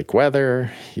things like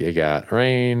weather, you got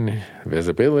rain,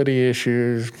 visibility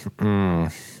issues.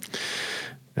 And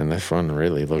this one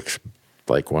really looks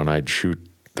like one I'd shoot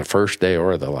the first day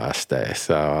or the last day.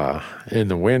 So, and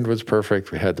the wind was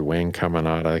perfect. We had the wind coming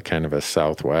out of kind of a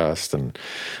southwest, and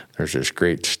there's this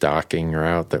great stalking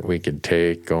route that we could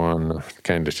take going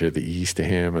kind of to the east of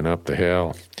him and up the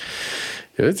hill.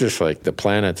 It was just like the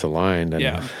planets aligned.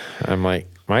 And I'm like,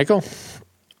 Michael,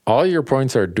 all your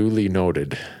points are duly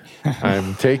noted.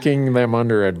 I'm taking them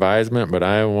under advisement, but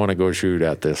I want to go shoot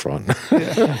at this one.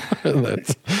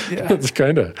 That's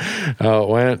kind of how it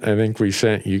went. I think we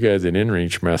sent you guys an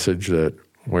inReach message that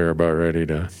we're about ready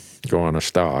to go on a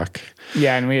stalk.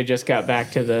 Yeah, and we had just got back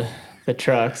to the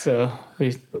truck, so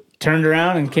we turned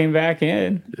around and came back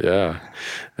in. Yeah.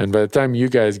 And by the time you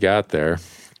guys got there,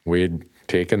 we'd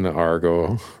taken the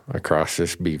Argo across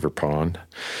this beaver pond,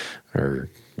 or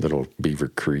little beaver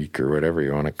creek, or whatever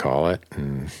you want to call it,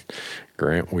 and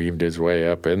Grant weaved his way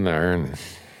up in there, and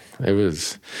it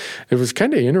was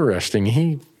kind of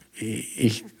interesting.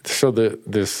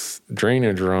 This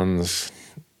drainage runs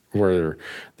where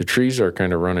the trees are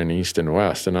kind of running east and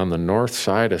west, and on the north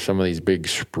side of some of these big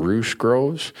spruce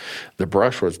groves, the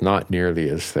brush was not nearly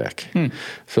as thick.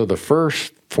 So the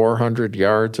first 400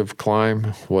 yards of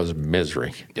climb was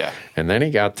misery. Yeah. And then he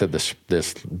got to this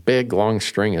big long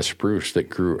string of spruce that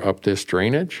grew up this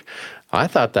drainage. I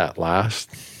thought that last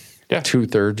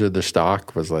 2/3 of the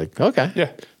stalk was like,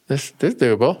 okay, this is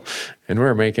doable. And we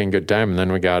were making good time. And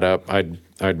then we got up,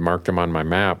 I'd marked them on my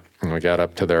map, and we got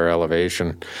up to their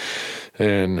elevation.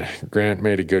 And Grant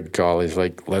made a good call. He's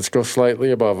like, let's go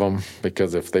slightly above them,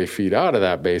 because if they feed out of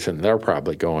that basin, they're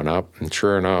probably going up. And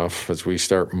sure enough, as we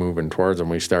start moving towards them,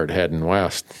 we start heading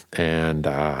west. And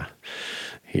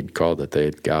he'd called that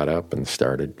they'd got up and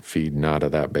started feeding out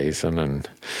of that basin. And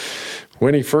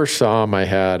when he first saw them, I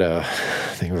had I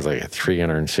think it was like a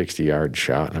 360-yard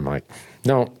shot. And I'm like,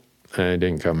 no, I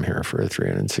didn't come here for a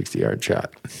 360-yard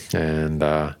shot. And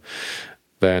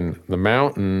then the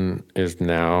mountain is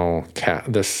now,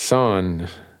 the sun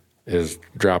is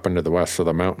dropping to the west, so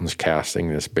the mountain's casting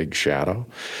this big shadow.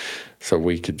 So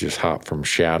we could just hop from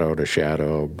shadow to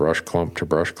shadow, brush clump to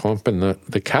brush clump. And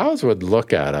the cows would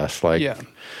look at us like,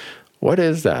 what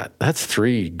is that? That's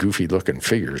 3 goofy-looking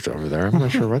figures over there. I'm not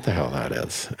sure what the hell that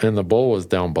is. And the bull was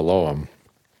down below them.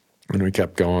 And we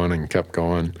kept going and kept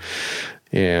going.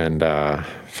 And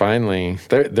finally,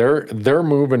 they're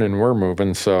moving and we're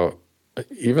moving, so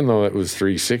even though it was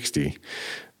 360,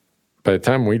 by the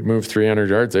time we'd moved 300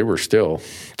 yards, they were still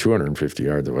 250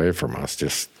 yards away from us,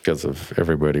 just because of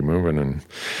everybody moving.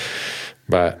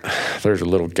 But there's a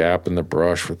little gap in the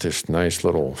brush with this nice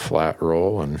little flat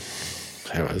roll, and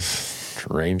it was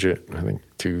range it, I think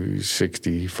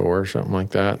 264 or something like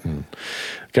that. And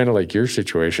kind of like your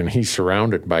situation, he's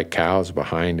surrounded by cows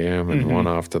behind him and one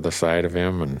off to the side of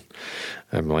him, and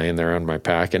I'm laying there on my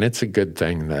pack. And it's a good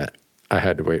thing that I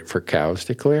had to wait for cows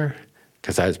to clear,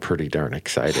 because I was pretty darn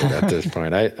excited at this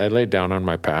point. I laid down on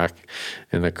my pack,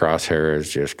 and the crosshair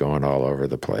is just going all over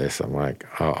the place. I'm like,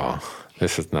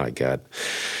 this is not good.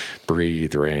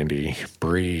 Breathe, Randy,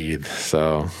 breathe.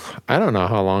 So I don't know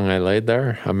how long I laid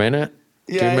there. A minute?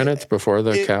 2 minutes before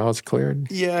the cows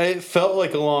cleared? Yeah, it felt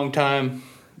like a long time,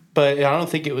 but I don't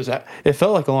think it was. It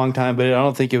felt like a long time, but I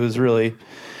don't think it was really.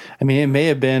 I mean, it may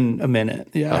have been a minute.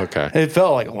 Yeah. Okay. It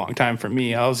felt like a long time for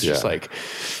me. I was just like,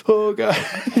 oh, God.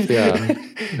 Yeah.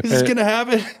 Is this going to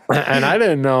happen? And I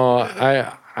didn't know.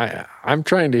 I'm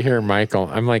trying to hear Michael.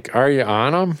 I'm like, are you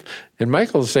on him? And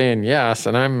Michael's saying yes.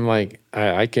 And I'm like,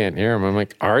 I can't hear him. I'm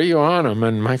like, are you on him?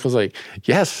 And Michael's like,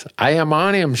 yes, I am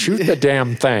on him. Shoot the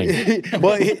damn thing.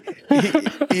 Well,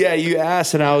 you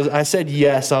asked, and I said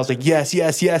yes. I was like, yes.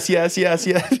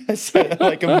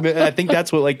 Like, I think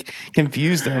that's what like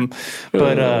confused him.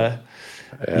 But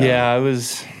that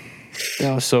was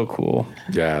so cool.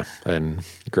 Yeah. And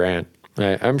Grant,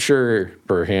 I'm sure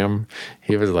for him,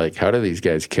 he was like, how do these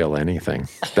guys kill anything?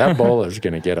 That bull is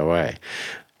going to get away.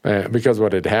 Because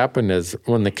what had happened is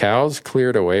when the cows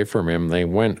cleared away from him, they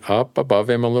went up above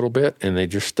him a little bit, and they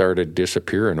just started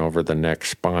disappearing over the neck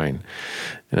spine.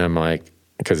 And I'm like,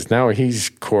 because now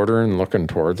he's quartering, looking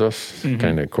towards us,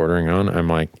 kind of quartering on. I'm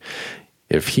like,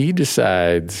 if he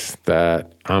decides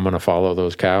that I'm going to follow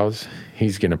those cows,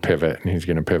 he's going to pivot, and he's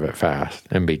going to pivot fast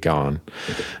and be gone.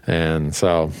 And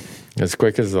so as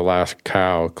quick as the last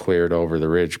cow cleared over the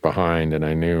ridge behind, and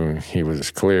I knew he was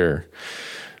clear,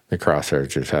 the crosshairs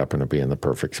just happened to be in the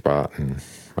perfect spot, and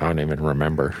I don't even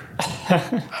remember.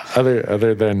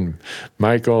 other than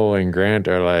Michael and Grant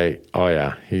are like, oh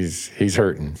yeah, he's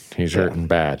hurting. He's hurting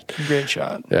bad. Great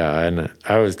shot. Yeah, and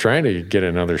I was trying to get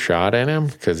another shot at him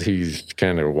because he's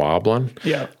kind of wobbling.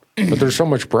 Yeah. But there's so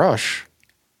much brush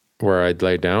where I'd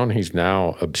lay down, he's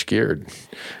now obscured.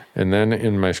 And then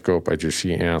in my scope, I just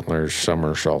see antlers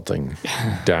somersaulting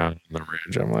down the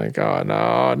ridge. I'm like, oh,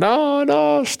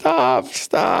 no, stop.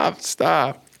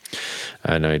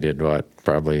 And I did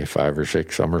probably 5 or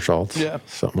 6 somersaults,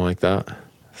 something like that.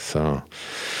 So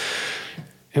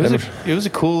it was a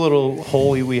cool little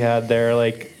hole we had there,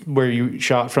 like where you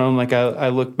shot from. Like I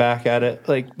looked back at it,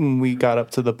 like when we got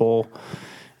up to the bowl,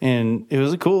 and it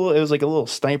was like a little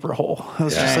sniper hole. It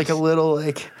was just like a little,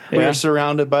 like we were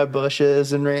surrounded by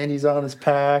bushes, and Randy's on his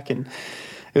pack, and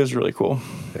it was really cool.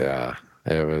 Yeah,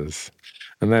 it was.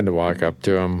 And then to walk up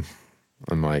to him,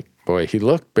 I'm like, boy, he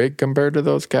looked big compared to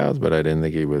those cows, but I didn't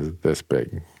think he was this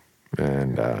big.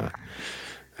 And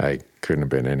I couldn't have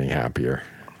been any happier.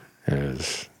 It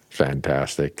was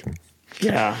fantastic.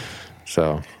 Yeah.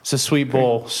 So it's a sweet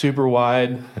bowl, super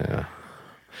wide. Yeah.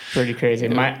 Pretty crazy.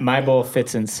 My bowl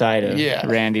fits inside of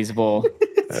Randy's bowl.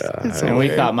 And we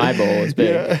thought my bowl was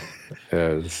big. Yeah.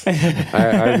 It was,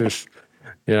 I just,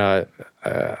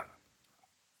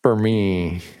 for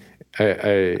me,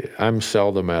 I'm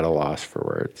seldom at a loss for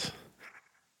words.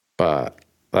 But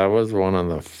that was one of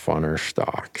the funner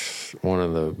stalks, one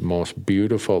of the most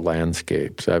beautiful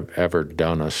landscapes I've ever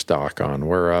done a stalk on.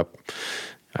 We're up,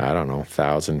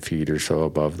 1,000 feet or so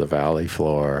above the valley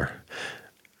floor.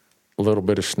 A little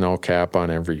bit of snow cap on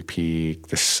every peak.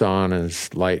 The sun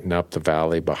is lighting up the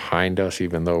valley behind us,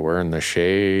 even though we're in the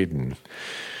shade. And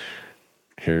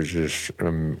here's this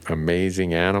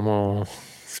amazing animal,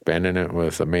 spending it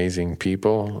with amazing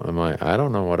people. I'm like, I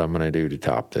don't know what I'm going to do to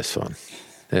top this one.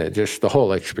 Just the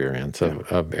whole experience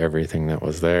of everything that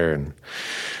was there. And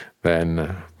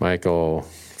then Michael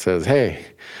says, hey,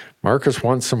 Marcus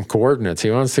wants some coordinates.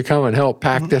 He wants to come and help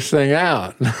pack this thing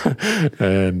out.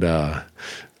 And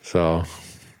so.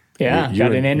 Yeah,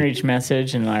 got an inReach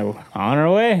message and on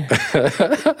our way.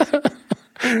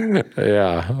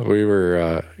 Yeah, we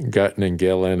were gutting and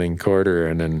gilling and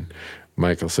quartering. And then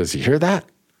Michael says, you hear that?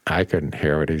 I couldn't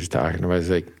hear what he was talking about. He's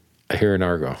like, I hear an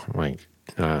Argo. I'm like,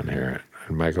 I don't hear it.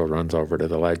 And Michael runs over to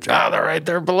the ledge. Oh, they're right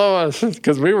there below us.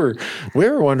 Because we were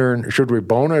wondering, should we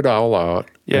bone it all out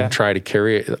and try to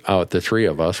carry it out, the 3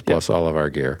 of us, plus all of our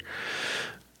gear?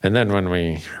 And then when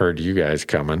we heard you guys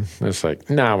coming, it's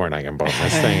like, no, we're not going to bone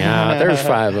this thing out. There's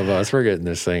 5 of us. We're getting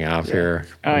this thing out here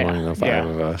among the 5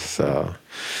 of us. So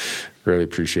really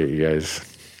appreciate you guys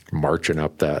marching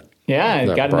up that. Yeah,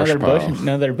 that got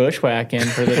another bushwhack in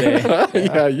for the day.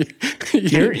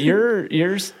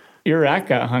 Your rack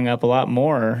got hung up a lot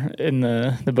more in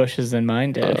the bushes than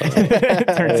mine did.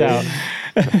 Turns out.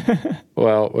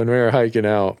 Well, when we were hiking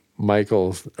out,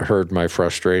 Michael heard my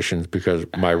frustrations because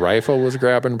my rifle was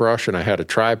grabbing brush and I had a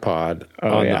tripod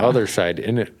on the other side,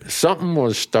 and something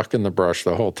was stuck in the brush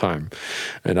the whole time.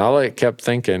 And all I kept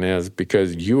thinking is,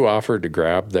 because you offered to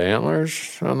grab the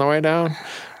antlers on the way down,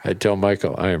 I'd tell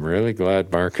Michael, I am really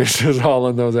glad Marcus is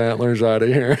hauling those antlers out of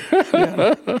here.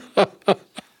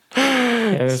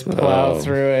 Just plow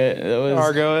through it. It was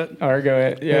Argo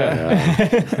it.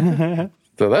 Yeah.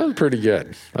 So that was pretty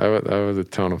good. That was a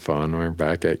ton of fun. We were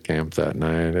back at camp that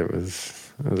night. It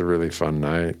was a really fun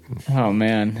night. Oh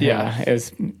man. Yeah.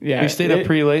 We stayed up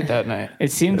pretty late that night.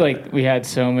 It seemed like we had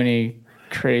so many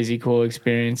crazy cool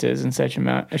experiences in such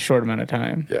a short amount of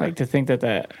time. Yeah. Like to think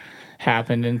that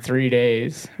happened in 3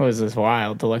 days was just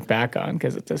wild to look back on,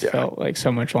 because it just felt like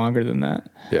so much longer than that.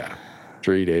 Yeah.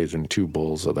 3 days and 2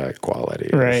 bulls of that quality.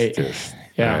 Right.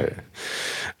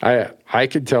 I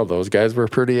could tell those guys were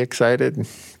pretty excited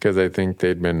because I think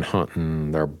they'd been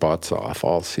hunting their butts off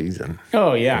all season.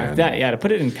 Oh yeah. To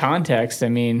put it in context, I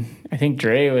mean, I think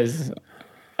Dre was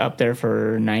up there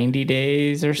for 90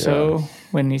 days or so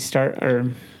when he started,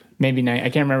 or maybe I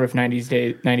can't remember if 90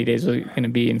 days was going to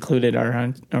be included our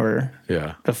hunt or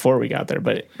before we got there,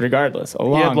 but regardless, a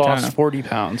long time. He had lost 40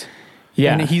 pounds.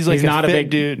 Yeah, and he's like not a big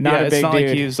dude. It's not like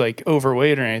he was like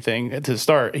overweight or anything to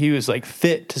start. He was like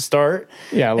fit to start.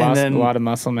 Yeah, lost a lot of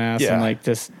muscle mass and like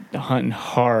just hunting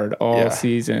hard all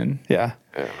season. Yeah.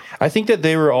 I think that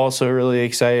they were also really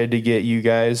excited to get you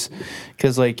guys,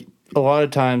 because like a lot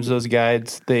of times those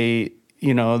guides, they're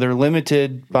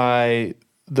limited by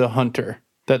the hunter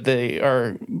that they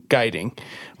are guiding,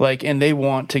 like, and they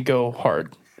want to go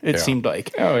hard. It seemed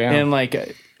like. Oh yeah, and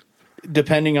like,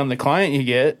 depending on the client you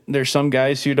get, there's some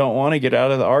guys who don't want to get out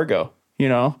of the Argo. you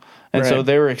know? And so Right.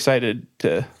 they were excited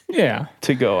to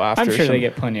go after. I'm sure some- they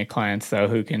get plenty of clients though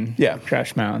who can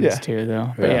crush mountains Yeah. too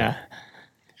though.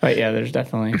 But yeah, there's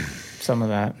definitely some of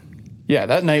that. Yeah,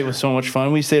 that night was so much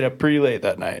fun. We stayed up pretty late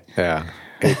that night. Yeah.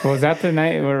 Well, was that the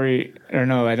night where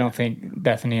no, I don't think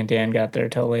Bethany and Dan got there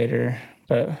till later.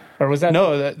 Or was that?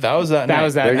 No, that was that night. That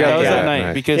was that They night. got That was Yeah. that night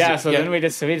Night. because So then we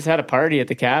just had a party at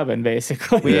the cabin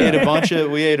basically. we ate a bunch of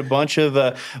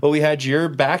we had your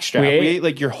backstrap. We ate- ate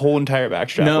like your whole entire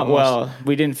backstrap. No, almost. well,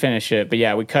 we didn't finish it, but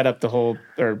yeah, we cut up the whole,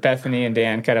 or Bethany and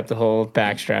Dan cut up the whole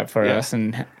backstrap for us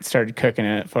and started cooking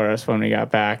it for us when we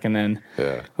got back, and then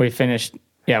we finished.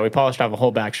 Yeah, we polished off a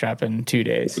whole backstrap in 2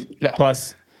 days,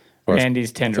 plus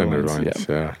Andy's tenderloins.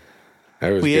 Yeah.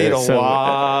 That was we good. ate a So-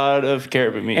 lot of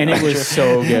caribou meat. And it was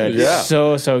so good. Yeah.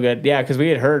 So good. Yeah, because we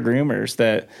had heard rumors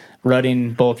that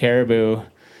rutting bull caribou,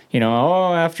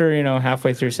 after,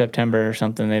 halfway through September or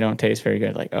something, they don't taste very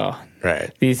good. Like,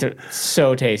 Right. these are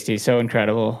so tasty, so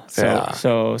incredible.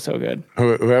 So good.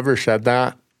 Whoever said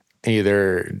that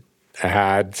either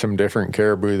had some different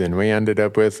caribou than we ended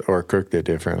up with or cooked it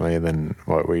differently than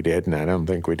what we did. And I don't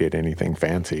think we did anything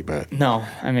fancy, but No,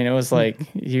 I mean, it was like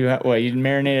you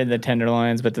marinated the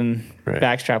tenderloins, but then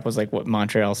backstrap was like what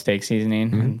Montreal steak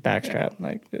seasoning and backstrap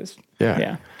like this.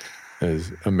 Yeah. it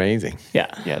was amazing. Yeah.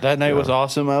 Yeah, that night was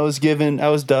awesome. I was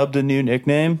dubbed a new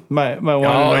nickname. My one and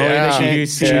only nickname,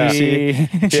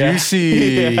 Juicy.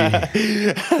 Juicy.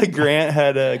 Grant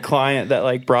had a client that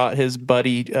like brought his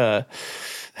buddy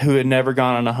who had never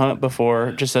gone on a hunt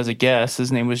before, just as a guest.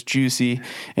 His name was Juicy,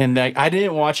 and I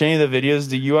didn't watch any of the videos.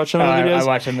 Did you watch some of the videos? I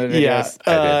watched some of the videos.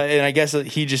 Yeah, and I guess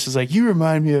he just was like, "You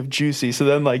remind me of Juicy." So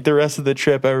then, like the rest of the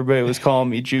trip, everybody was calling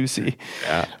me Juicy.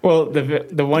 Well,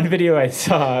 the one video I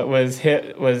saw was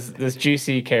this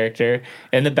Juicy character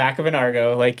in the back of an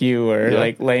Argo, like you were,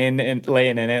 like laying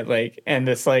in it, like, and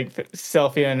just like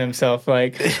selfieing himself,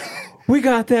 like. We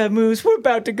got that moose. We're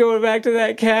about to go back to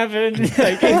that cabin.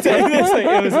 Like,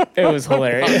 it was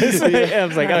hilarious. I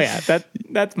was like, oh yeah,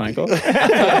 that's Michael.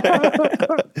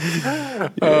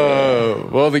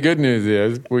 Well, the good news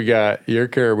is we got your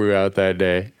caribou out that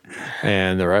day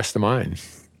and the rest of mine.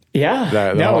 Yeah. We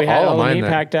had all of all the mine meat that-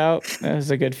 packed out. That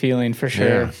was a good feeling for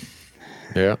sure.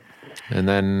 Yeah. And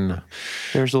then,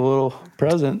 There's a little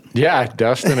present.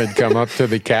 Dustin had come up to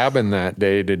the cabin that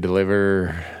day to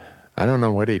deliver. I don't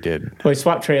know what he did. Well, we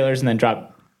swapped trailers and then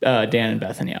dropped Dan and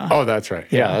Bethany off. Oh, that's right.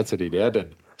 Yeah, that's what he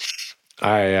did.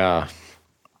 And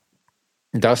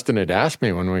Dustin had asked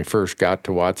me when we first got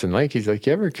to Watson Lake, he's like,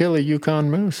 "You ever kill a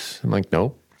Yukon moose?" I'm like,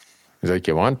 "Nope." He's like,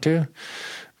 "You want to?"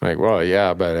 I'm like, "Well,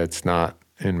 yeah, but it's not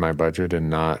in my budget and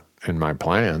not in my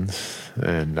plans."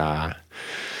 And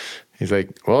he's like,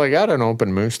 "Well, I got an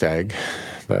open moose tag,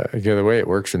 but the way it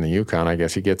works in the Yukon, I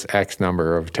guess he gets X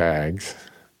number of tags.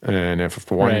 And if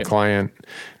one client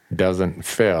doesn't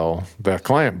fill, the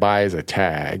client buys a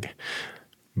tag,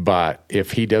 but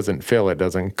if he doesn't fill, it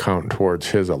doesn't count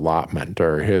towards his allotment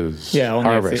or his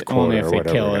harvest quota only if or they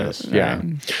whatever kill it it. is. Yeah.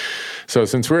 So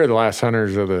since we're the last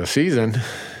hunters of the season,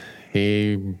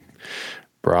 he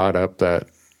brought up that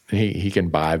he can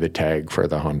buy the tag for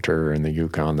the hunter, and the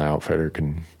Yukon, the outfitter,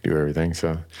 can do everything.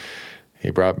 So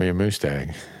he brought me a moose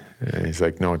tag. And he's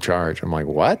like, "No charge." I'm like,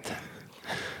 "What?"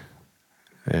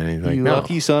 And he's like, You "No."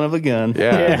 lucky son of a gun.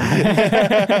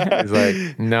 Yeah. He's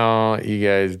like, "No, you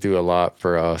guys do a lot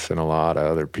for us and a lot of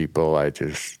other people. I'd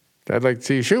like to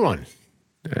see you shoot one."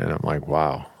 And I'm like,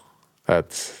 "Wow,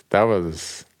 that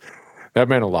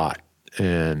meant a lot."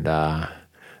 And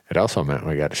it also meant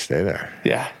we got to stay there.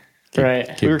 Yeah. Right.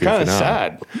 Keep We were kind of goofing on.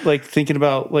 sad, like thinking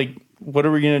about like, what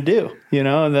are we going to do?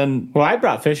 And then Well, I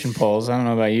brought fishing poles. I don't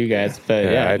know about you guys, but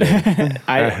Yeah,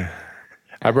 I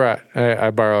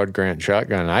I borrowed Grant's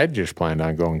shotgun. I just planned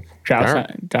on going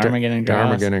ptarmigan and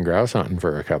grouse. ptarmigan and grouse hunting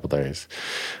for a couple days.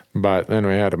 But then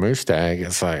we had a moose tag.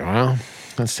 It's like, well,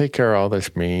 let's take care of all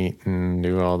this meat and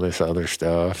do all this other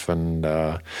stuff. And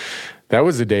that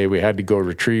was the day we had to go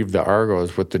retrieve the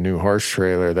Argos with the new horse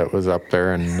trailer that was up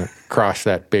there and cross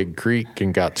that big creek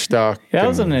and got stuck. That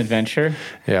was and, an adventure.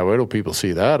 yeah, wait till people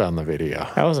see that on the video.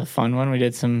 That was a fun one. We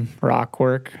did some rock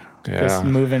work. Yeah. Just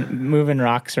moving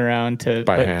rocks around to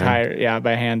By put hand?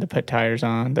 by hand to put tires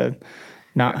on to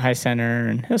not high center,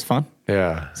 and it was fun.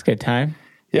 Yeah. It's a good time.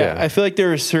 Yeah, Yeah. I feel like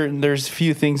there's a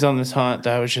few things on this hunt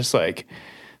that was just like,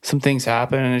 some things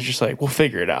happen and it's just like, we'll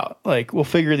figure it out. Like, we'll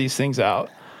figure these things out.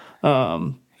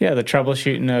 Yeah, the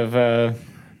troubleshooting of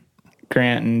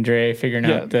Grant and Dre figuring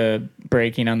out the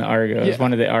braking on the Argos. Yeah.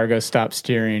 One of the Argos stopped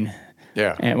steering,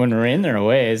 Yeah. and when we were in there a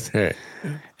ways, Hey.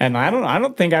 and I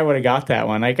don't think I would have got that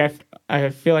one. Like I I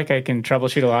feel like I can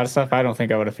troubleshoot a lot of stuff. I don't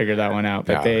think I would have figured that one out,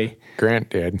 but Grant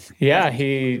did. Yeah,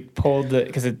 he pulled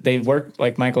because they work,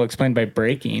 like Michael explained, by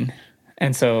braking.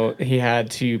 And so he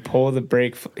had to pull the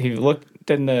brake. He looked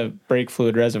in the brake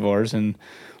fluid reservoirs, and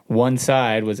one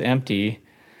side was empty.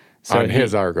 So on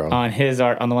his Argo. On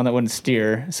the one that wouldn't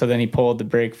steer. So then he pulled the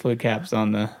brake fluid caps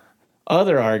on the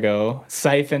other Argo,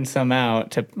 siphoned some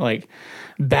out to like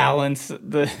balance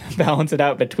it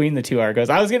out between the two Argos.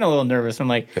 I was getting a little nervous. I'm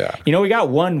like, we got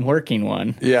one working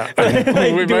one. Yeah. Like, do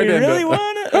we really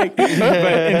want it? Like, but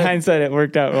in hindsight, it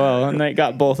worked out well, and I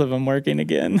got both of them working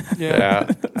again. Yeah.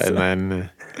 And then,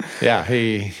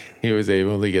 he was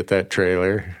able to get that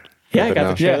trailer. Yeah, I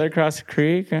got the trailer across the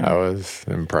creek. That was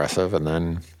impressive. And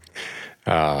then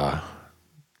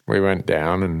we went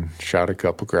down and shot a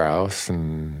couple grouse.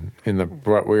 And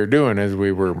what we were doing is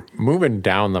we were moving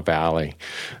down the valley.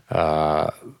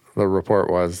 The report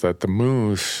was that the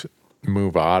moose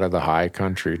move out of the high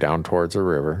country down towards the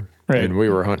river. Right. And we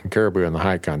were hunting caribou in the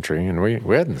high country, and we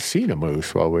hadn't seen a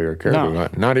moose while we were caribou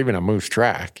hunting, not even a moose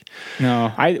track.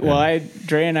 No,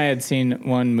 Dre and I had seen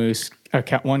one moose,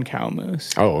 one cow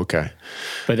moose. Oh, okay.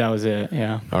 But that was it.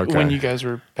 Yeah. Okay. When you guys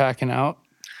were packing out.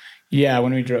 Yeah,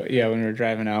 when we were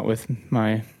driving out with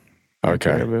my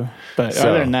caribou. But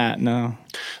other than that, no.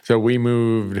 So we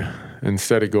moved,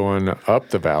 instead of going up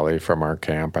the valley from our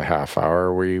camp a half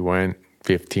hour, we went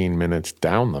 15 minutes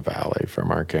down the valley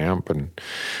from our camp and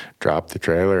dropped the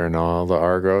trailer and all the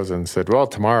Argos and said, well,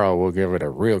 tomorrow we'll give it a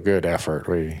real good effort.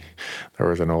 There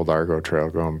was an old Argo trail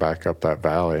going back up that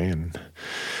valley, and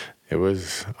it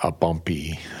was a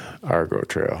bumpy Argo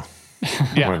trail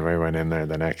when we went in there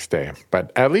the next day.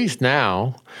 But at least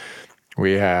now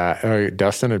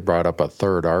Dustin had brought up a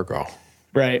third Argo.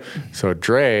 Right. So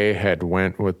Dre had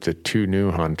went with the two new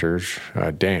hunters,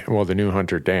 the new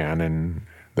hunter Dan and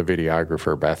the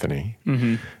videographer Bethany.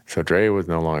 Mm-hmm. So Dre was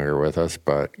no longer with us,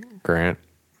 but Grant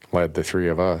led the three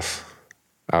of us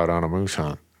out on a moose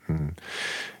hunt. And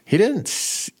he didn't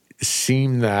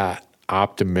seem that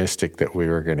optimistic that we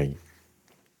were going to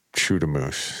shoot a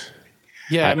moose.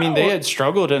 Yeah, I mean, they had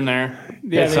struggled in there.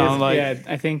 Yeah,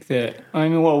 I think that.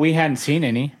 We hadn't seen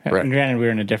any. Right. Granted, we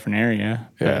were in a different area.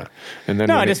 Yeah, and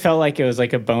then I just felt like it was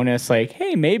like a bonus. Like,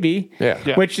 hey, maybe.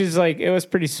 Yeah. Which is like, it was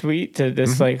pretty sweet to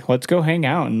just like, let's go hang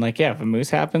out, and like, if a moose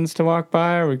happens to walk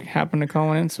by or we happen to call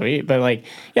one in, sweet. But like,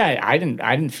 I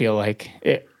didn't feel like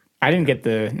it. I didn't get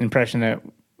the impression that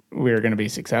we were going to be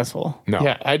successful. No.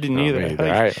 Yeah, I didn't either.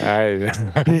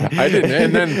 I didn't.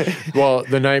 And then,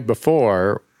 the night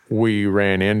before, we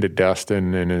ran into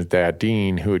Dustin and his dad,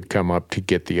 Dean, who had come up to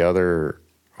get the other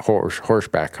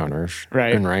horseback hunters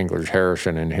and wranglers,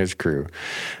 Harrison and his crew.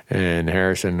 And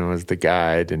Harrison was the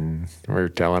guide, and we were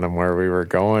telling him where we were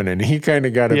going, and he kind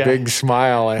of got a big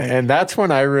smile. And that's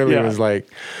when I really was like,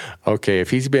 okay, if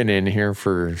he's been in here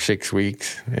for 6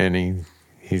 weeks, and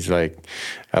he's like,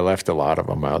 I left a lot of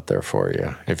them out there for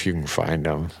you, if you can find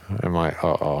them. I'm like,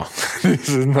 this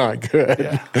is not good.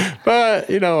 Yeah. But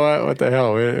you know what the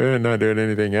hell? We're not doing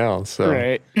anything else.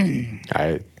 So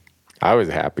I was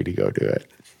happy to go do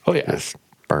it. Oh, yeah. Just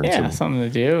burn something to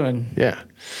do and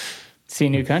see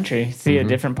new country, see a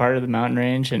different part of the mountain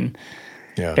range. And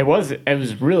it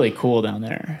was really cool down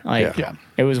there. Like,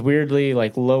 it was weirdly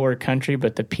like lower country,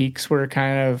 but the peaks were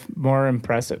kind of more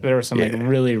impressive. There were some like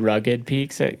really rugged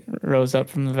peaks that rose up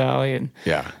from the valley, and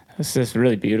it's this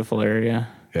really beautiful area.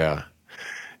 Yeah.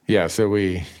 So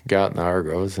we got in the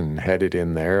Argos and headed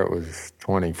in there. It was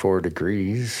 24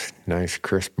 degrees, nice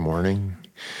crisp morning.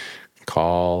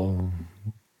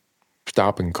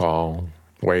 Stop and call.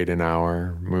 Wait an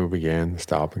hour, move again,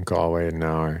 stop and call, wait an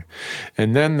hour.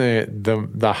 And then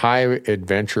the high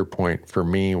adventure point for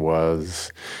me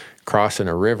was crossing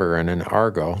a river in an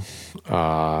Argo.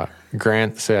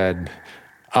 Grant said,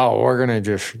 we're going to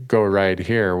just go right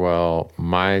here. Well,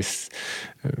 my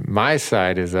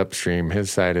side is upstream, his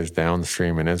side is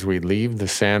downstream. And as we leave the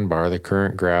sandbar, the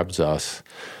current grabs us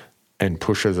and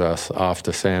pushes us off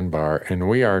the sandbar, and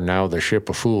we are now the ship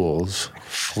of fools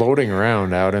floating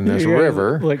around out in this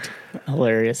river. Looked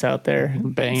hilarious out there,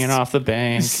 banging off the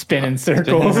bank, spinning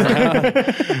circles.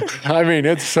 I mean,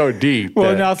 it's so deep. Well,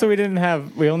 and also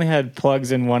we only had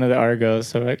plugs in one of the Argos.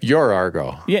 So your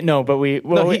Argo. Yeah, no, but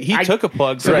he took a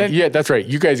plug. So that's right.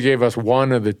 You guys gave us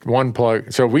one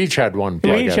plug. So we each had one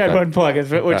plug. We each had one plug,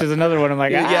 which is another one. I'm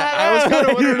like, I was kind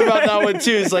of wondering about that one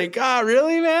too. It's like,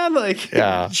 really, man? Like,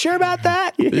 sure about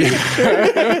that?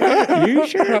 You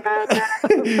sure about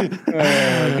that?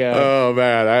 Oh, God. Oh,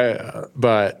 man.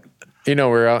 But,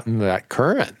 we're out in that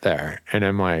current there. And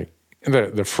I'm like,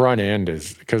 the front end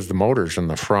is, because the motor's in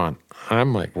the front,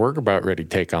 I'm like, we're about ready to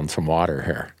take on some water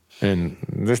here. And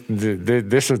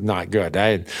this is not good.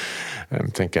 I'm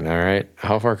thinking, all right,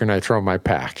 how far can I throw my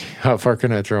pack? How far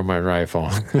can I throw my rifle?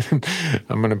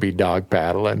 I'm going to be dog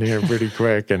paddling here pretty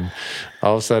quick. And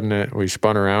all of a sudden, we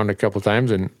spun around a couple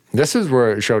times. And this is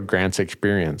where it showed Grant's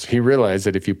experience. He realized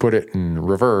that if you put it in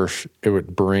reverse, it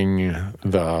would bring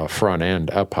the front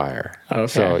end up higher. Okay.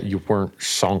 So you weren't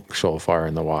sunk so far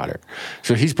in the water.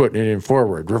 So he's putting it in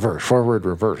forward, reverse, forward,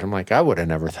 reverse. I'm like, I would have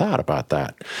never thought about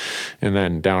that. And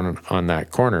then down on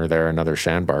that corner there, another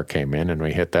sandbar came in and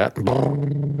we hit that.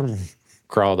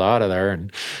 Crawled out of there, and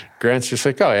Grant's just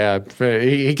like, "Oh yeah."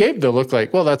 He gave the look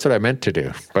like, "Well, that's what I meant to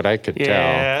do," but I could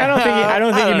tell. I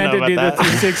don't think he meant to do the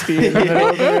 360 in the middle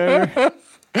of the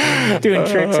river. Doing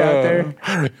tricks out there.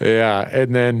 Yeah,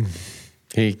 and then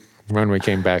when we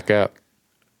came back up,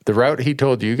 the route he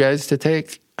told you guys to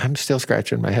take, I'm still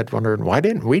scratching my head, wondering why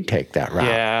didn't we take that route?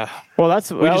 Yeah. Well,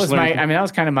 that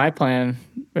was kind of my plan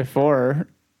before.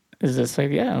 Is just like,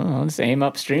 yeah, I don't know, just aim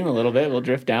upstream a little bit. We'll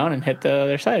drift down and hit the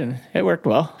other side, and it worked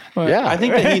well. But, Yeah, I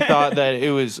think that he thought that it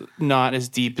was not as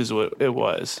deep as what it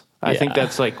was. I think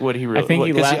that's like what he really. I think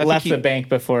he left he the bank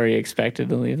before he expected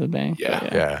to leave the bank. Yeah.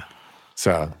 yeah.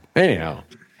 So anyhow,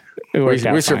 It worked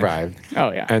out we fine. survived.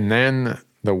 Oh yeah. And then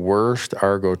the worst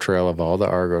Argo trail of all the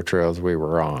Argo trails we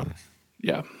were on,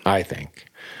 Yeah. I think,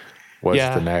 was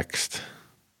Yeah. the next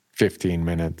 15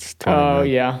 minutes, 20 Oh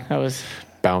minutes. yeah, that was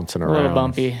Bouncing little around,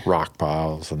 bumpy. rock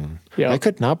piles, and Yeah. I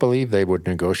could not believe they would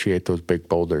negotiate those big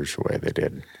boulders the way they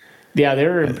did. yeah. They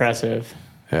were impressive.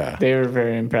 Yeah, They were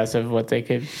very impressive what they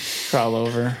could crawl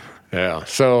over. yeah.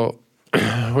 So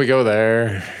we go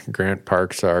there. Grant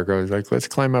parks Argo. He's like, "Let's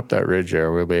climb up that ridge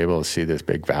there. We'll be able to see this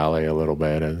big valley a little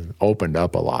bit." And opened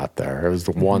up a lot there. It was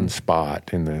the one spot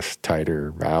in this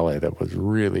tighter valley that was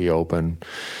really open.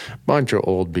 Bunch of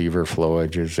old beaver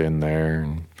flowages in there,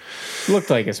 and Looked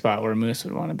like a spot where moose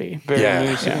would want to be. Very yeah,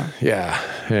 loose. yeah.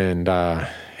 And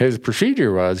his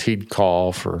procedure was he'd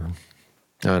call for,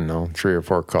 I don't know, 3 or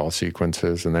 4 call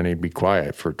sequences, and then he'd be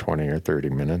quiet for 20 or 30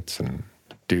 minutes and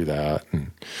do that.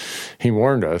 And he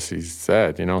warned us, he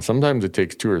said, sometimes it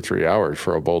takes 2 or 3 hours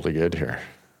for a bull to get here,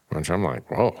 which I'm like,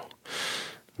 whoa.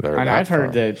 And I've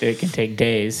heard that it can take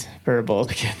days for a bull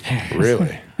to get there.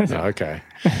 Really? Okay.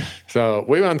 So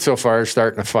we went so far as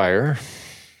starting a fire,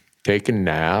 taking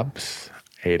naps,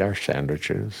 ate our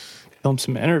sandwiches. Filmed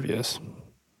some interviews.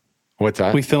 What's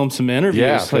that? We filmed some interviews.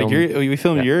 Yeah, We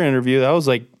filmed your interview. That was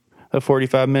like a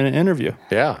 45-minute interview.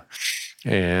 Yeah.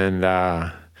 And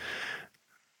I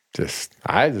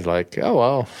was like, oh,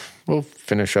 well, we'll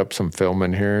finish up some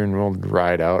filming here and we'll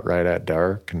ride out right at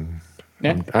dark. And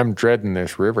Yeah. I'm dreading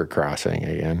this river crossing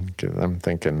again because I'm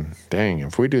thinking, dang,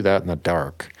 if we do that in the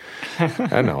dark, I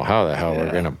don't know how the hell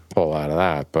we're going to pull out of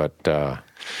that. But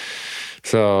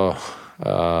so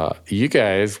you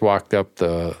guys walked up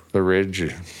the ridge, I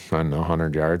don't know,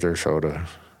 100 yards or so to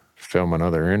film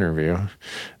another interview.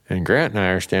 And Grant and I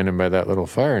are standing by that little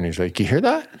fire, and he's like, you hear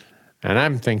that? And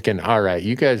I'm thinking, all right,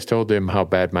 you guys told him how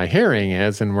bad my hearing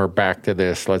is, and we're back to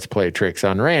this, let's play tricks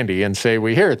on Randy and say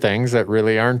we hear things that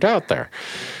really aren't out there.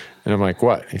 And I'm like,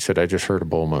 what? He said, I just heard a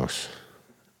bull moose.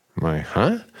 I'm like,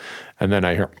 huh? And then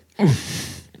I hear,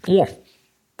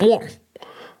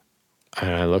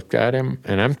 and I looked at him,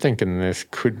 and I'm thinking this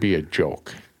could be a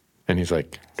joke. And he's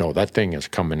like, no, that thing is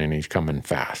coming, and he's coming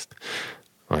fast.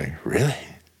 I'm like, really?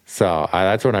 So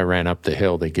that's when I ran up the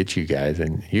hill to get you guys,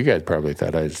 and you guys probably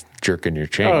thought I was jerking your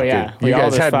chain. Oh, yeah. You We all guys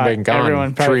just hadn't thought- been gone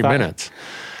everyone probably 3 thought- minutes.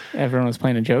 Everyone was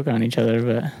playing a joke on each other,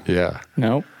 but Yeah.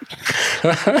 nope.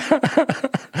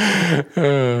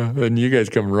 And you guys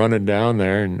come running down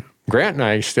there, and Grant and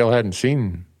I still hadn't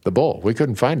seen the bull. We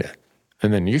couldn't find it.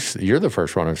 And then you're the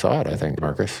first one who saw it, I think,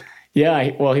 Marcus.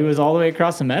 Yeah, well, he was all the way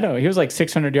across the meadow. He was like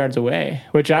 600 yards away,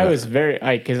 which I was very,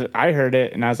 because I heard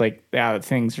it and I was like, yeah, that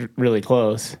thing's really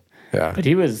close. Yeah. But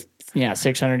he was,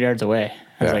 600 yards away.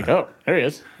 I was Yeah. like, oh, there he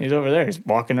is. He's over there. He's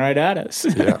walking right at us.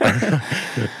 Yeah.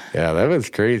 Yeah, that was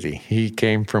crazy. He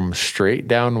came from straight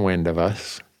downwind of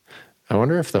us. I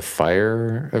wonder if the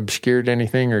fire obscured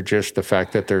anything or just the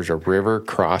fact that there's a river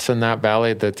crossing that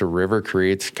valley, that the river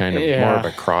creates kind of more of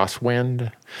a crosswind.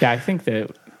 Yeah, I think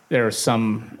that there was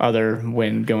some other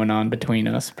wind going on between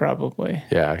us, probably.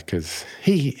 Yeah, because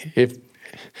if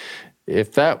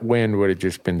that wind would have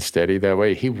just been steady that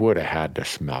way, he would have had to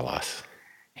smell us.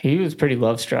 He was pretty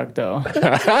love struck, though.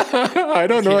 I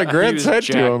don't know what He Grant was said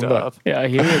to him, jacked but up. Yeah,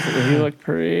 he looked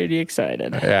pretty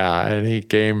excited. yeah, and he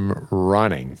came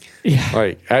running. Yeah.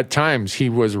 Like at times he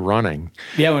was running.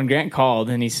 Yeah, when Grant called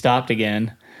and he stopped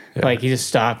again, like he just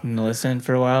stopped and listened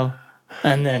for a while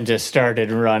and then just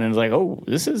started running. It was like, oh,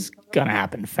 this is gonna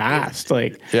happen fast.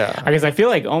 Like, Yeah. I guess I feel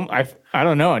like I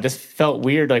don't know. It just felt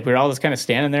weird. Like we were all just kind of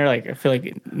standing there. Like I feel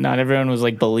like not everyone was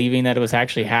like believing that it was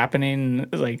actually happening.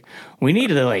 It was like we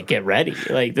needed to like get ready.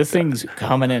 Like this thing's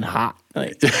coming in hot.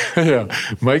 Like Yeah.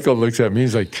 Michael looks at me.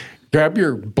 He's like, grab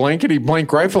your blankety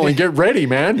blank rifle and get ready,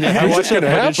 man. I It's watched going the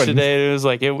to footage happen. today. It was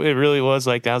like it really was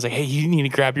like that. I was like, hey, you need to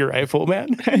grab your rifle, man.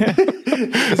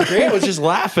 Because Grant was just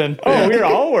laughing. oh, we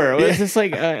were. It was just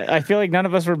like I feel like none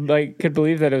of us were like could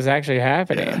believe that it was actually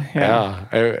happening.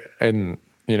 Yeah. And,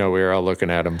 we were all looking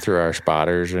at him through our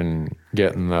spotters and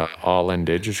getting the all-in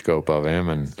digiscope of him.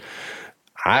 And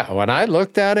when I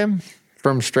looked at him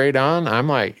from straight on, I'm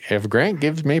like, if Grant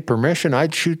gives me permission,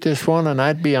 I'd shoot this one and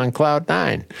I'd be on cloud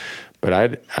 9. But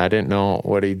I didn't know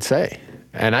what he'd say.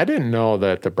 And I didn't know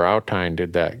that the brow tine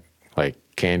did that, like,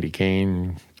 candy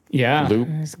cane Yeah, loop.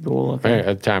 it's cool. At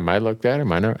the time I looked at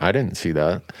him, I didn't see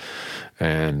that.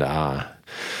 And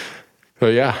so,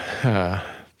 yeah,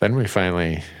 then we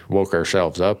finally woke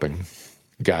ourselves up and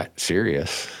got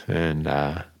serious. And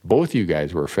both you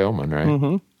guys were filming, right?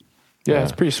 Mm-hmm. Yeah,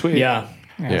 it's pretty sweet. Yeah,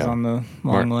 I was on the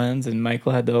long lens, and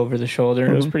Michael had the over the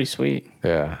shoulder. It was pretty sweet.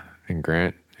 Yeah. And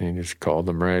Grant, he just called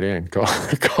him right in,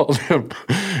 called him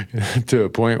to a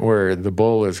point where the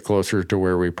bull is closer to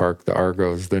where we park the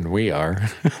Argos than we are.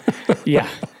 Yeah.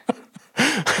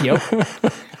 Yep.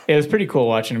 It was pretty cool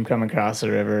watching him come across the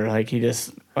river. Like he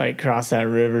just like crossed that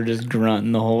river, just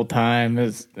grunting the whole time.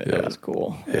 It was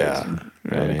cool. Yeah. It was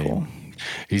really cool.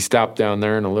 He stopped down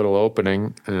there in a little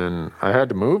opening, and I had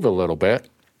to move a little bit.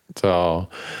 So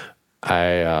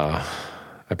I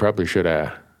probably should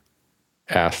have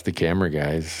asked the camera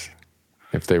guys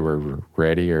if they were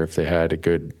ready or if they had a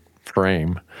good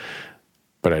frame,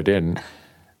 but I didn't.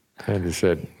 I just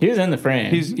said, He was in the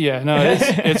frame.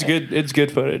 It's good. It's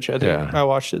good footage. I think Yeah. I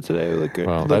watched it today. It looked good.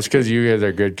 well, that's because you guys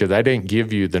are good, because I didn't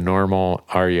give you the normal,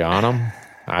 are you on them?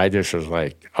 I just was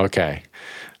like, okay,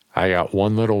 I got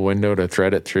one little window to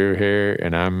thread it through here,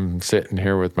 and I'm sitting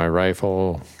here with my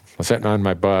rifle, sitting on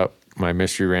my butt, my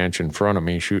Mystery Ranch in front of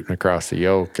me, shooting across the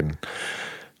yoke, and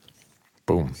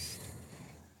boom.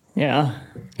 Yeah.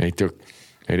 And he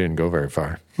didn't go very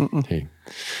far.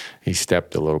 He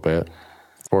stepped a little bit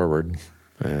forward,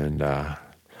 and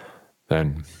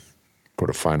then put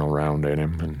a final round in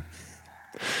him, and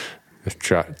the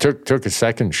shot took a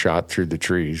second shot through the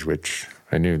trees, which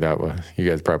I knew that was, you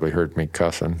guys probably heard me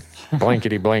cussing,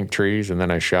 blankety blank trees, and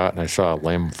then I shot and I saw a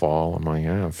limb fall. I'm like,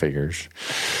 yeah, figures.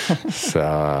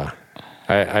 So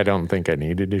I don't think I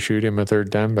needed to shoot him a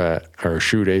third time, or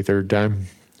shoot a third time,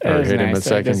 It or was hit him a nice to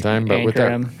second just time. But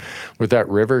anchor with that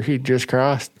river he just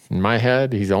crossed, in my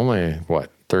head, he's only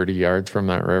 30 yards from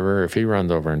that river. If he runs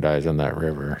over and dies in that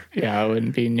river, Yeah, it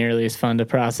wouldn't be nearly as fun to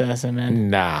process him in.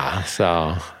 nah.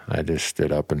 So I just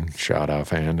stood up and shot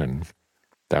offhand, and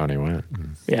down he went.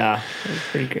 Yeah, it was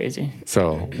pretty crazy.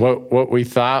 So what we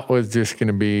thought was just going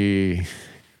to be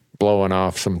blowing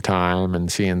off some time and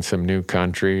seeing some new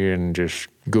country and just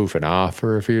goofing off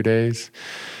for a few days,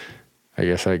 I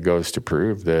guess that goes to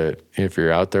prove that if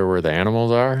you're out there where the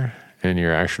animals are and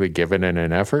you're actually giving it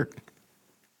an effort,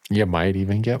 you might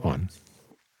even get one.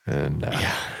 And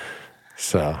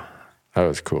so that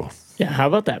was cool. Yeah, how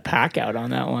about that pack out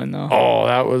on that one though? Oh,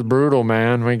 that was brutal,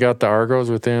 man. We got the Argos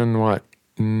within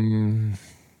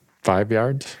 5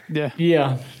 yards? Yeah.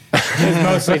 Yeah. It was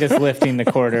mostly just lifting the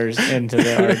quarters into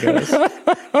the Argos.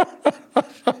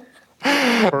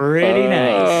 Pretty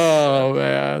nice. Oh,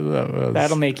 man.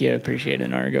 That'll make you appreciate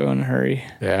an Argo in a hurry.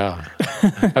 Yeah.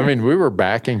 I mean, we were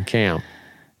back in camp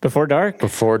Before dark?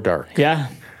 before dark. Yeah.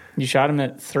 You shot him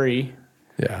at 3.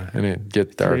 Yeah. And it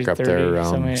get dark up 3:30, there around.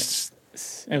 something.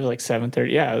 It was like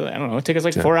 7:30. Yeah, I don't know. It took us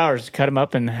like 4 hours to cut him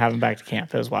up and have him back to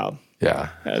camp. It was wild. Yeah.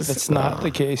 That's not the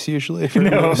case usually. For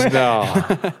No. most. No.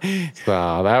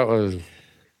 So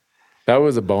that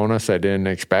was a bonus I didn't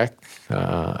expect.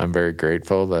 I'm very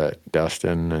grateful that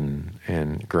Dustin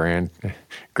and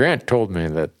Grant told me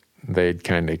that they'd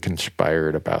kind of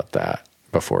conspired about that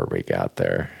before we got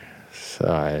there.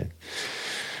 So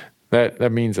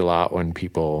that means a lot when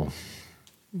people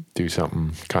do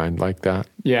something kind like that.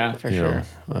 Yeah, for sure.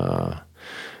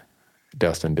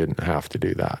 Dustin didn't have to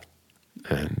do that,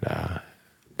 and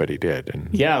but he did. And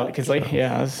Yeah, because like you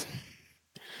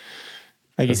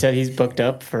said, he's booked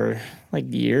up for like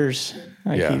years.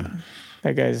 Like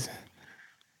that guy's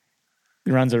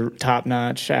runs a top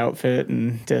notch outfit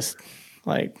and just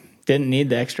like didn't need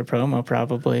the extra promo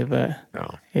probably, but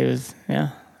no. he was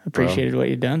appreciated what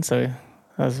you'd done. So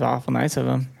that was awful nice of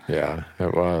him. Yeah,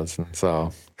 it was. And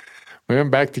so we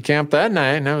went back to camp that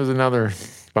night, and that was another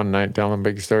fun night telling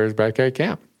big stories back at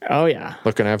camp. Oh yeah,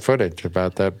 Looking at footage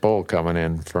about that bull coming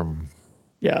in from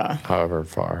Yeah. however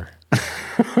far.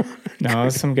 No, it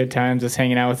was some good times just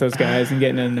hanging out with those guys and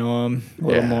getting to know them a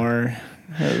little Yeah. more.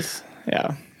 It was,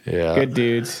 yeah, Yeah. good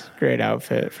dudes. Great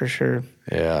outfit for sure.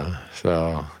 Yeah.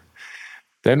 So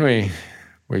then we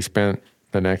spent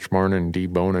the next morning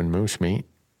deboning moose meat.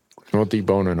 Well,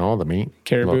 deboning all the meat.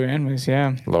 Caribou and moose,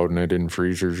 yeah. Loading it in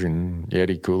freezers and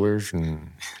Yeti coolers.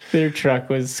 And Their truck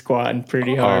was squatting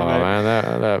pretty oh hard. but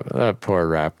man, that poor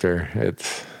raptor.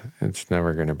 It's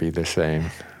never going to be the same.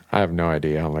 I have no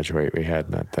idea how much weight we had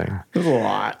in that thing. It was a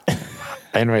lot.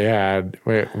 And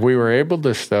we were able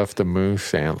to stuff the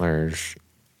moose antlers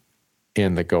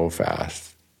in the Go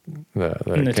Fast. The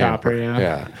In the camper. topper, yeah.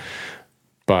 Yeah.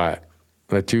 But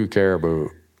the 2 caribou,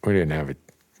 we didn't have it.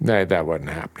 That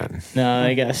wasn't happening No,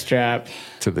 they got strapped.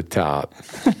 to the top,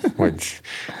 which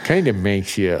kind of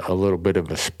makes you a little bit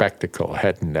of a spectacle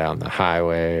heading down the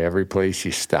highway. Every place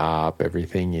you stop,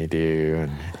 everything you do.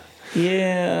 And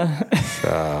Yeah.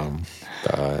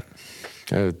 but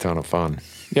it was a ton of fun.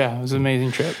 Yeah, it was an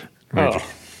amazing trip.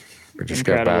 We just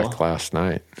got incredible. back last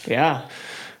night. Yeah.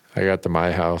 I got to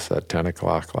my house at 10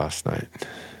 o'clock last night.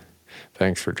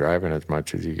 Thanks for driving as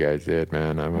much as you guys did,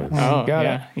 man. I was, Oh, got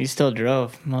yeah. You still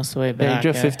drove most of the way Yeah, back.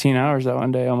 you drove 15 hours that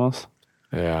one day almost.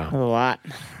 yeah. A lot.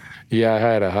 Yeah, I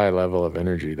had a high level of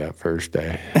energy that first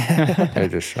day. I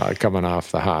just coming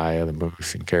off the high of the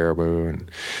moose and caribou,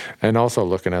 and also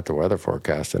looking at the weather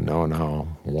forecast and knowing how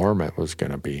warm it was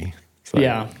going to be. It's like,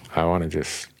 Yeah. I want to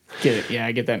just Get it. Yeah,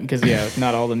 I get that. Because,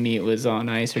 not all the meat was on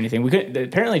ice or anything. We could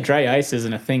apparently dry ice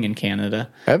isn't a thing in Canada.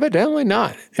 evidently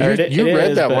not. Or You it read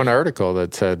is, that but- one article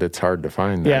that said it's hard to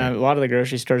find. Yeah, There. a lot of the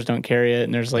grocery stores don't carry it,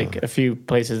 and there's a few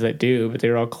places that do, but they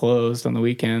were all closed on the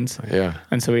weekends. Yeah.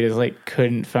 And so we just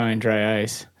couldn't find dry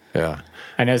ice. Yeah.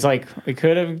 And it's we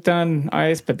could have done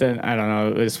ice, but then I don't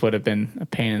know, this would have been a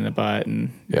pain in the butt,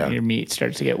 and Yeah. your meat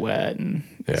starts to get wet, and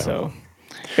Yeah. so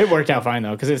it worked out fine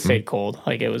though because it stayed cold.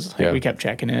 It was Yeah. we kept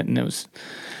checking it, and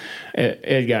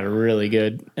it got a really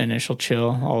good initial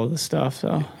chill, all of the stuff,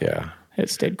 so Yeah. it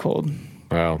stayed cold.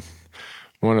 Well,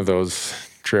 one of those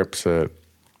trips that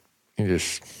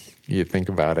you think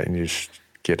about it and you just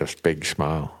get a big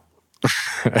smile.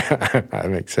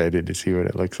 I'm excited to see what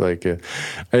it looks like.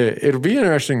 It'll be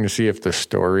interesting to see if the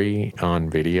story on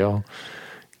video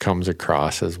comes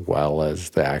across as well as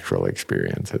the actual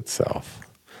experience itself.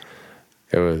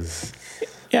 It was,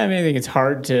 Yeah, I mean, I think it's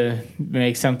hard to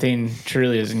make something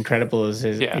truly as incredible as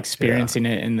experiencing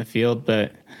it in the field,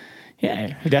 but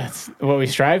yeah, that's what we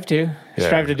strive to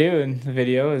do in the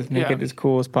video is make Yeah. it as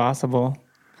cool as possible.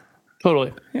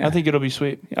 Totally. I think it'll be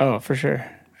sweet. Oh, for sure.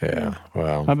 yeah,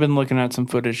 well, I've been looking at some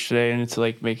footage today, and it's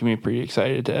making me pretty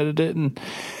excited to edit it. And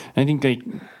I think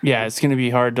it's going to be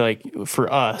hard to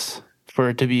for us, for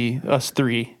it to be us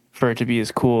three, for it to be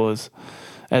as cool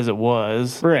as it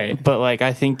was. Right. But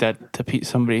I think that to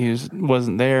somebody who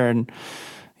wasn't there and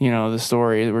the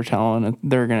story that we're telling,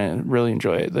 they're going to really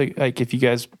enjoy it. If you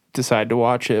guys decide to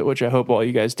watch it, which I hope all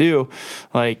you guys do,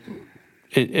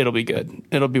 it'll be good.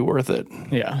 It'll be worth it.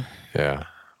 Yeah. yeah.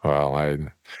 Well,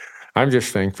 I'm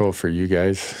just thankful for you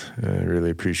guys. I really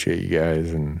appreciate you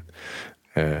guys and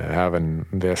having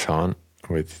this hunt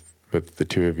with the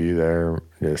two of you there.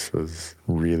 This was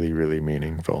really, really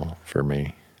meaningful for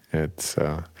me. It's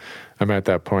I'm at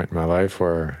that point in my life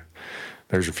where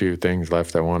there's a few things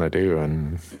left I want to do,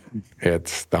 and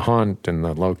it's the hunt and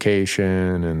the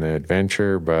location and the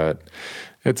adventure, but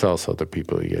it's also the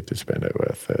people you get to spend it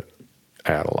with that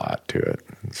add a lot to it.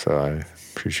 So I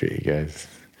appreciate you guys.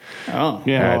 Oh,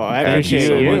 Yeah. well, I Add appreciate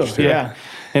so you. much to it. Yeah.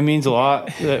 It means a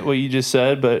lot that what you just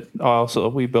said, but also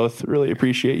we both really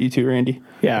appreciate you too, Randy.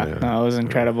 Yeah. No, it was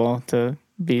incredible to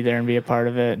be there and be a part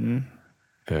of it. And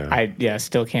Yeah. I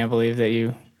still can't believe that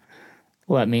you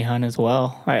let me hunt as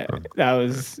well. That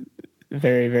was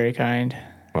very, very kind.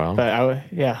 Well, But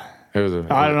it was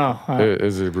I don't know.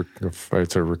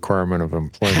 it's a requirement of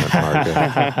employment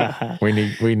market.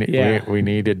 we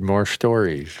needed more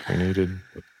stories. We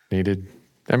needed.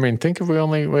 I mean, think if we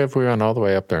went all the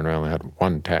way up there and we only had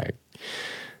one tag.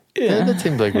 Yeah, that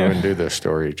seems like we wouldn't do this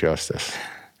story justice.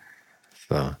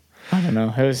 So I don't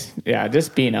know. It was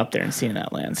just being up there and seeing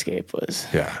that landscape was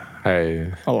yeah,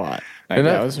 a lot. And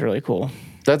That was really cool.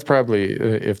 that's probably,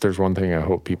 if there's one thing I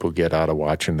hope people get out of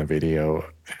watching the video,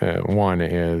 one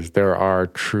is there are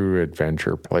true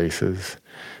adventure places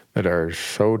that are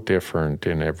so different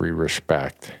in every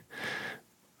respect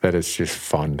that it's just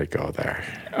fun to go there.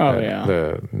 Oh, yeah.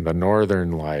 The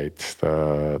northern lights,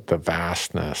 the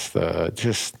vastness,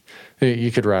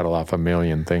 you could rattle off a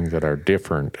million things that are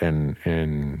different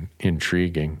and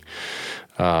intriguing.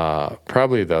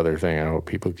 Probably the other thing I hope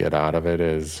people get out of it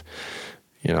is,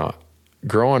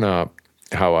 growing up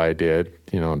how I did,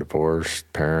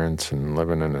 divorced parents and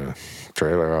living in a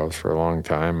trailer house for a long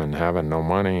time and having no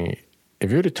money.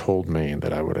 If you'd have told me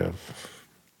that I would have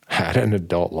had an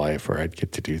adult life where I'd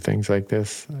get to do things like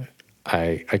this,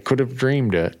 I could have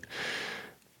dreamed it,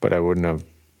 but I wouldn't have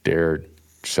dared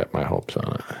set my hopes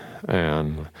on it.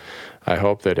 And I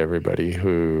hope that everybody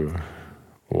who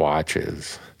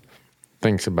watches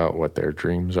thinks about what their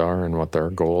dreams are and what their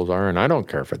goals are. And I don't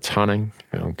care if it's hunting.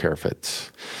 I don't care if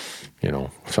it's,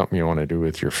 something you want to do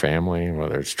with your family,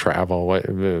 whether it's travel,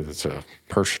 whether it's a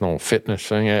personal fitness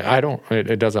thing.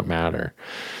 It doesn't matter.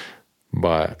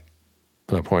 But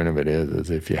the point of it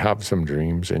is if you have some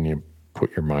dreams and you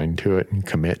put your mind to it and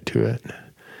commit to it,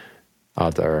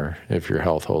 if your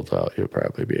health holds out, you'll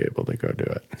probably be able to go do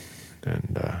it.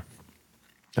 And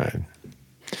I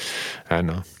don't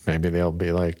know, maybe they'll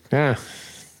be like, not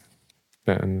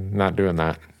doing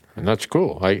that. And that's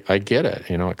cool. I get it.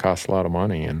 It costs a lot of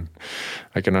money, and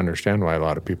I can understand why a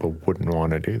lot of people wouldn't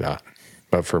want to do that.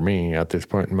 But for me, at this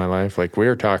point in my life, like we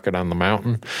were talking on the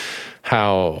mountain,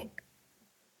 how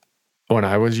when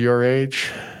I was your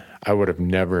age, I would have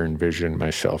never envisioned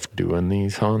myself doing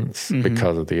these hunts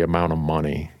because of the amount of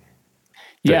money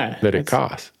that it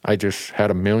costs. I just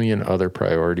had a million other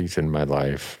priorities in my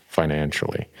life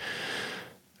financially.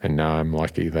 And now I'm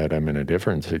lucky that I'm in a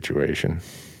different situation.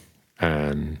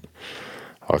 And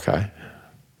okay,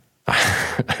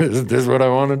 this is what I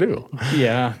want to do.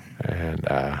 Yeah. And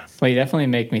well, you definitely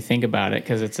make me think about it,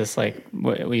 because it's just like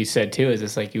what you said too, is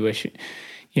it's like you wish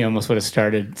you almost would have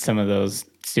started some of those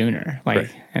sooner. Like,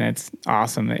 right. And it's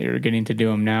awesome that you're getting to do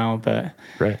them now, but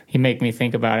right. You make me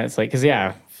think about it. It's like,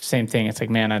 because same thing. It's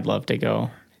like, man, I'd love to go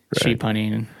sheep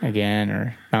hunting again,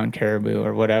 or mountain caribou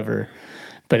or whatever.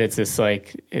 But it's just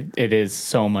like, it is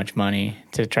so much money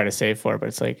to try to save for. But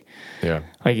it's like,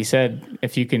 like you said,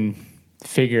 if you can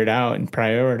figure it out and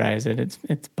prioritize it,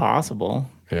 it's possible.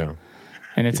 Yeah.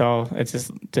 And it's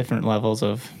just different levels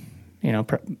of,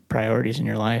 priorities in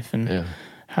your life and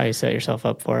how you set yourself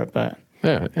up for it. But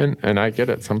yeah, and I get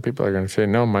it. Some people are going to say,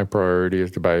 no, my priority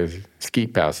is to buy ski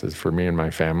passes for me and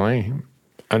my family.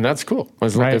 And that's cool.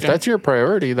 If that's your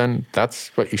priority, then that's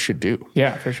what you should do.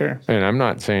 Yeah, for sure. And I'm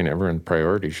not saying everyone's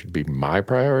priority should be my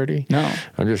priority. No.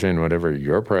 I'm just saying whatever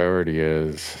your priority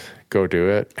is, go do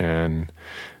it. And,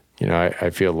 I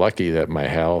feel lucky that my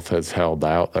health has held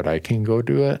out that I can go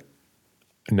do it.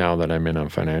 Now that I'm in a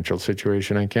financial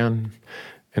situation, I can.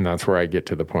 And that's where I get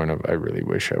to the point of I really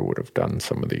wish I would have done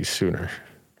some of these sooner.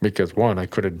 Because one, I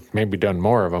could have maybe done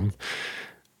more of them.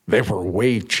 They were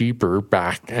way cheaper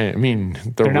back. I mean,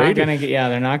 they're not going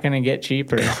to get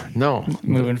cheaper. No,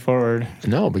 moving forward.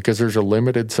 No, because there's a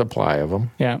limited supply of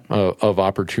them. Yeah. Of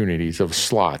opportunities, of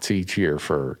slots each year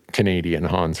for Canadian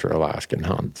hunts or Alaskan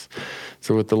hunts.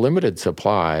 So with the limited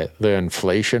supply, the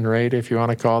inflation rate, if you want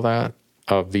to call that,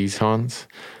 of these hunts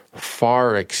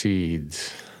far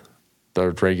exceeds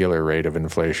the regular rate of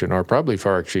inflation, or probably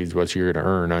far exceeds what you're going to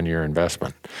earn on your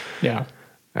investment. Yeah.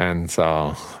 And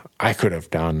so I could have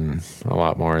done a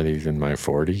lot more of these in my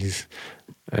 40s.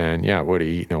 And it would have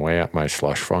eaten away at my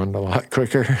slush fund a lot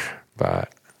quicker,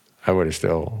 but I would have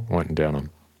still went and done them.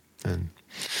 And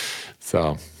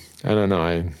so, I don't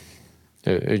know.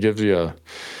 It gives you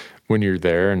when you're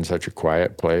there in such a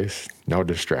quiet place, no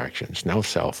distractions, no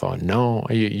cell phone. No,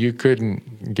 you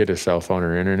couldn't get a cell phone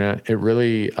or internet. It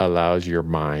really allows your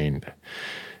mind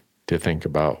to think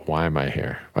about, why am I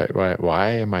here? Why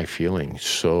am I feeling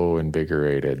so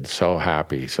invigorated, so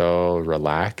happy, so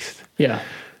relaxed? Yeah.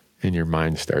 And your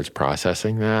mind starts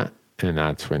processing that. And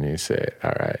that's when you say,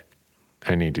 all right,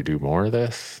 I need to do more of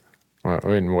this,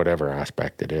 in whatever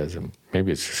aspect it is. And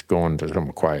maybe it's just going to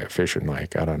some quiet fishing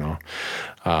lake, I don't know.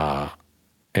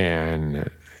 And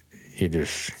you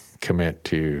just commit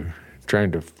to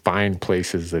trying to find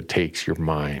places that takes your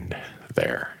mind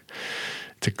there.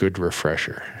 It's a good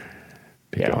refresher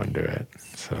to go and do it.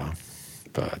 So,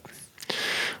 but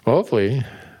hopefully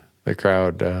the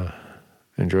crowd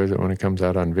enjoys it when it comes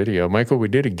out on video. Michael, we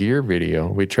did a gear video.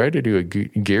 We tried to do a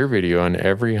gear video on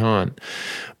every hunt,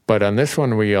 but on this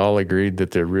one we all agreed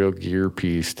that the real gear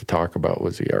piece to talk about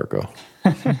was the Argo.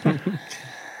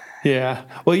 Yeah.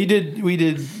 Well, we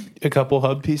did a couple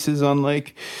hub pieces on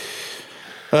like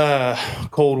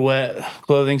cold wet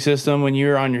clothing system when you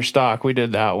were on your stock. We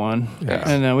did that one. Yeah.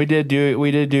 And then we did do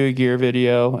a gear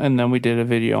video, and then we did a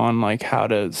video on like how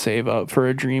to save up for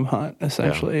a dream hunt,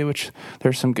 essentially, which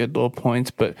there's some good little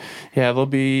points. But yeah, there'll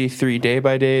be 3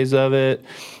 day-by-days of it.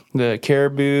 The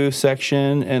caribou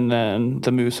section, and then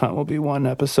the moose hunt will be one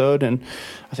episode, and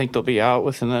I think they'll be out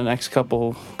within the next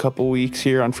couple weeks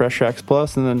here on Fresh Tracks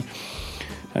Plus, and then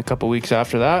a couple weeks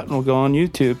after that, we'll go on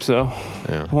YouTube. So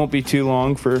Yeah. it won't be too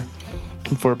long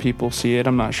before people see it.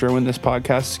 I'm not sure when this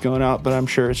podcast is going out, but I'm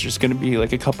sure it's just going to be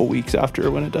like a couple weeks after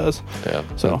when it does. Yeah.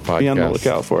 So The be on the podcast-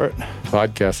 lookout for it.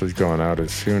 Podcast is going out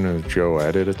as soon as Joe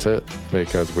edits it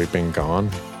because we've been gone.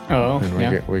 Oh,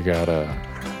 And we got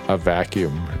a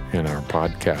vacuum in our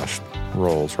podcast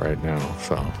roles right now.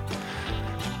 So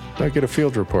I get a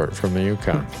field report from the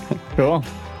Yukon. cool.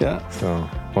 Yeah. So,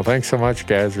 well, thanks so much,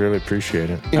 guys. Really appreciate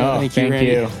it. Oh, thank thank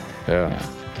Randy. you. Yeah.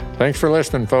 Thanks for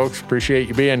listening, folks. Appreciate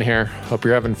you being here. Hope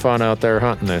you're having fun out there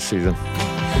hunting this season.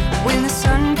 When the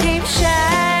sun came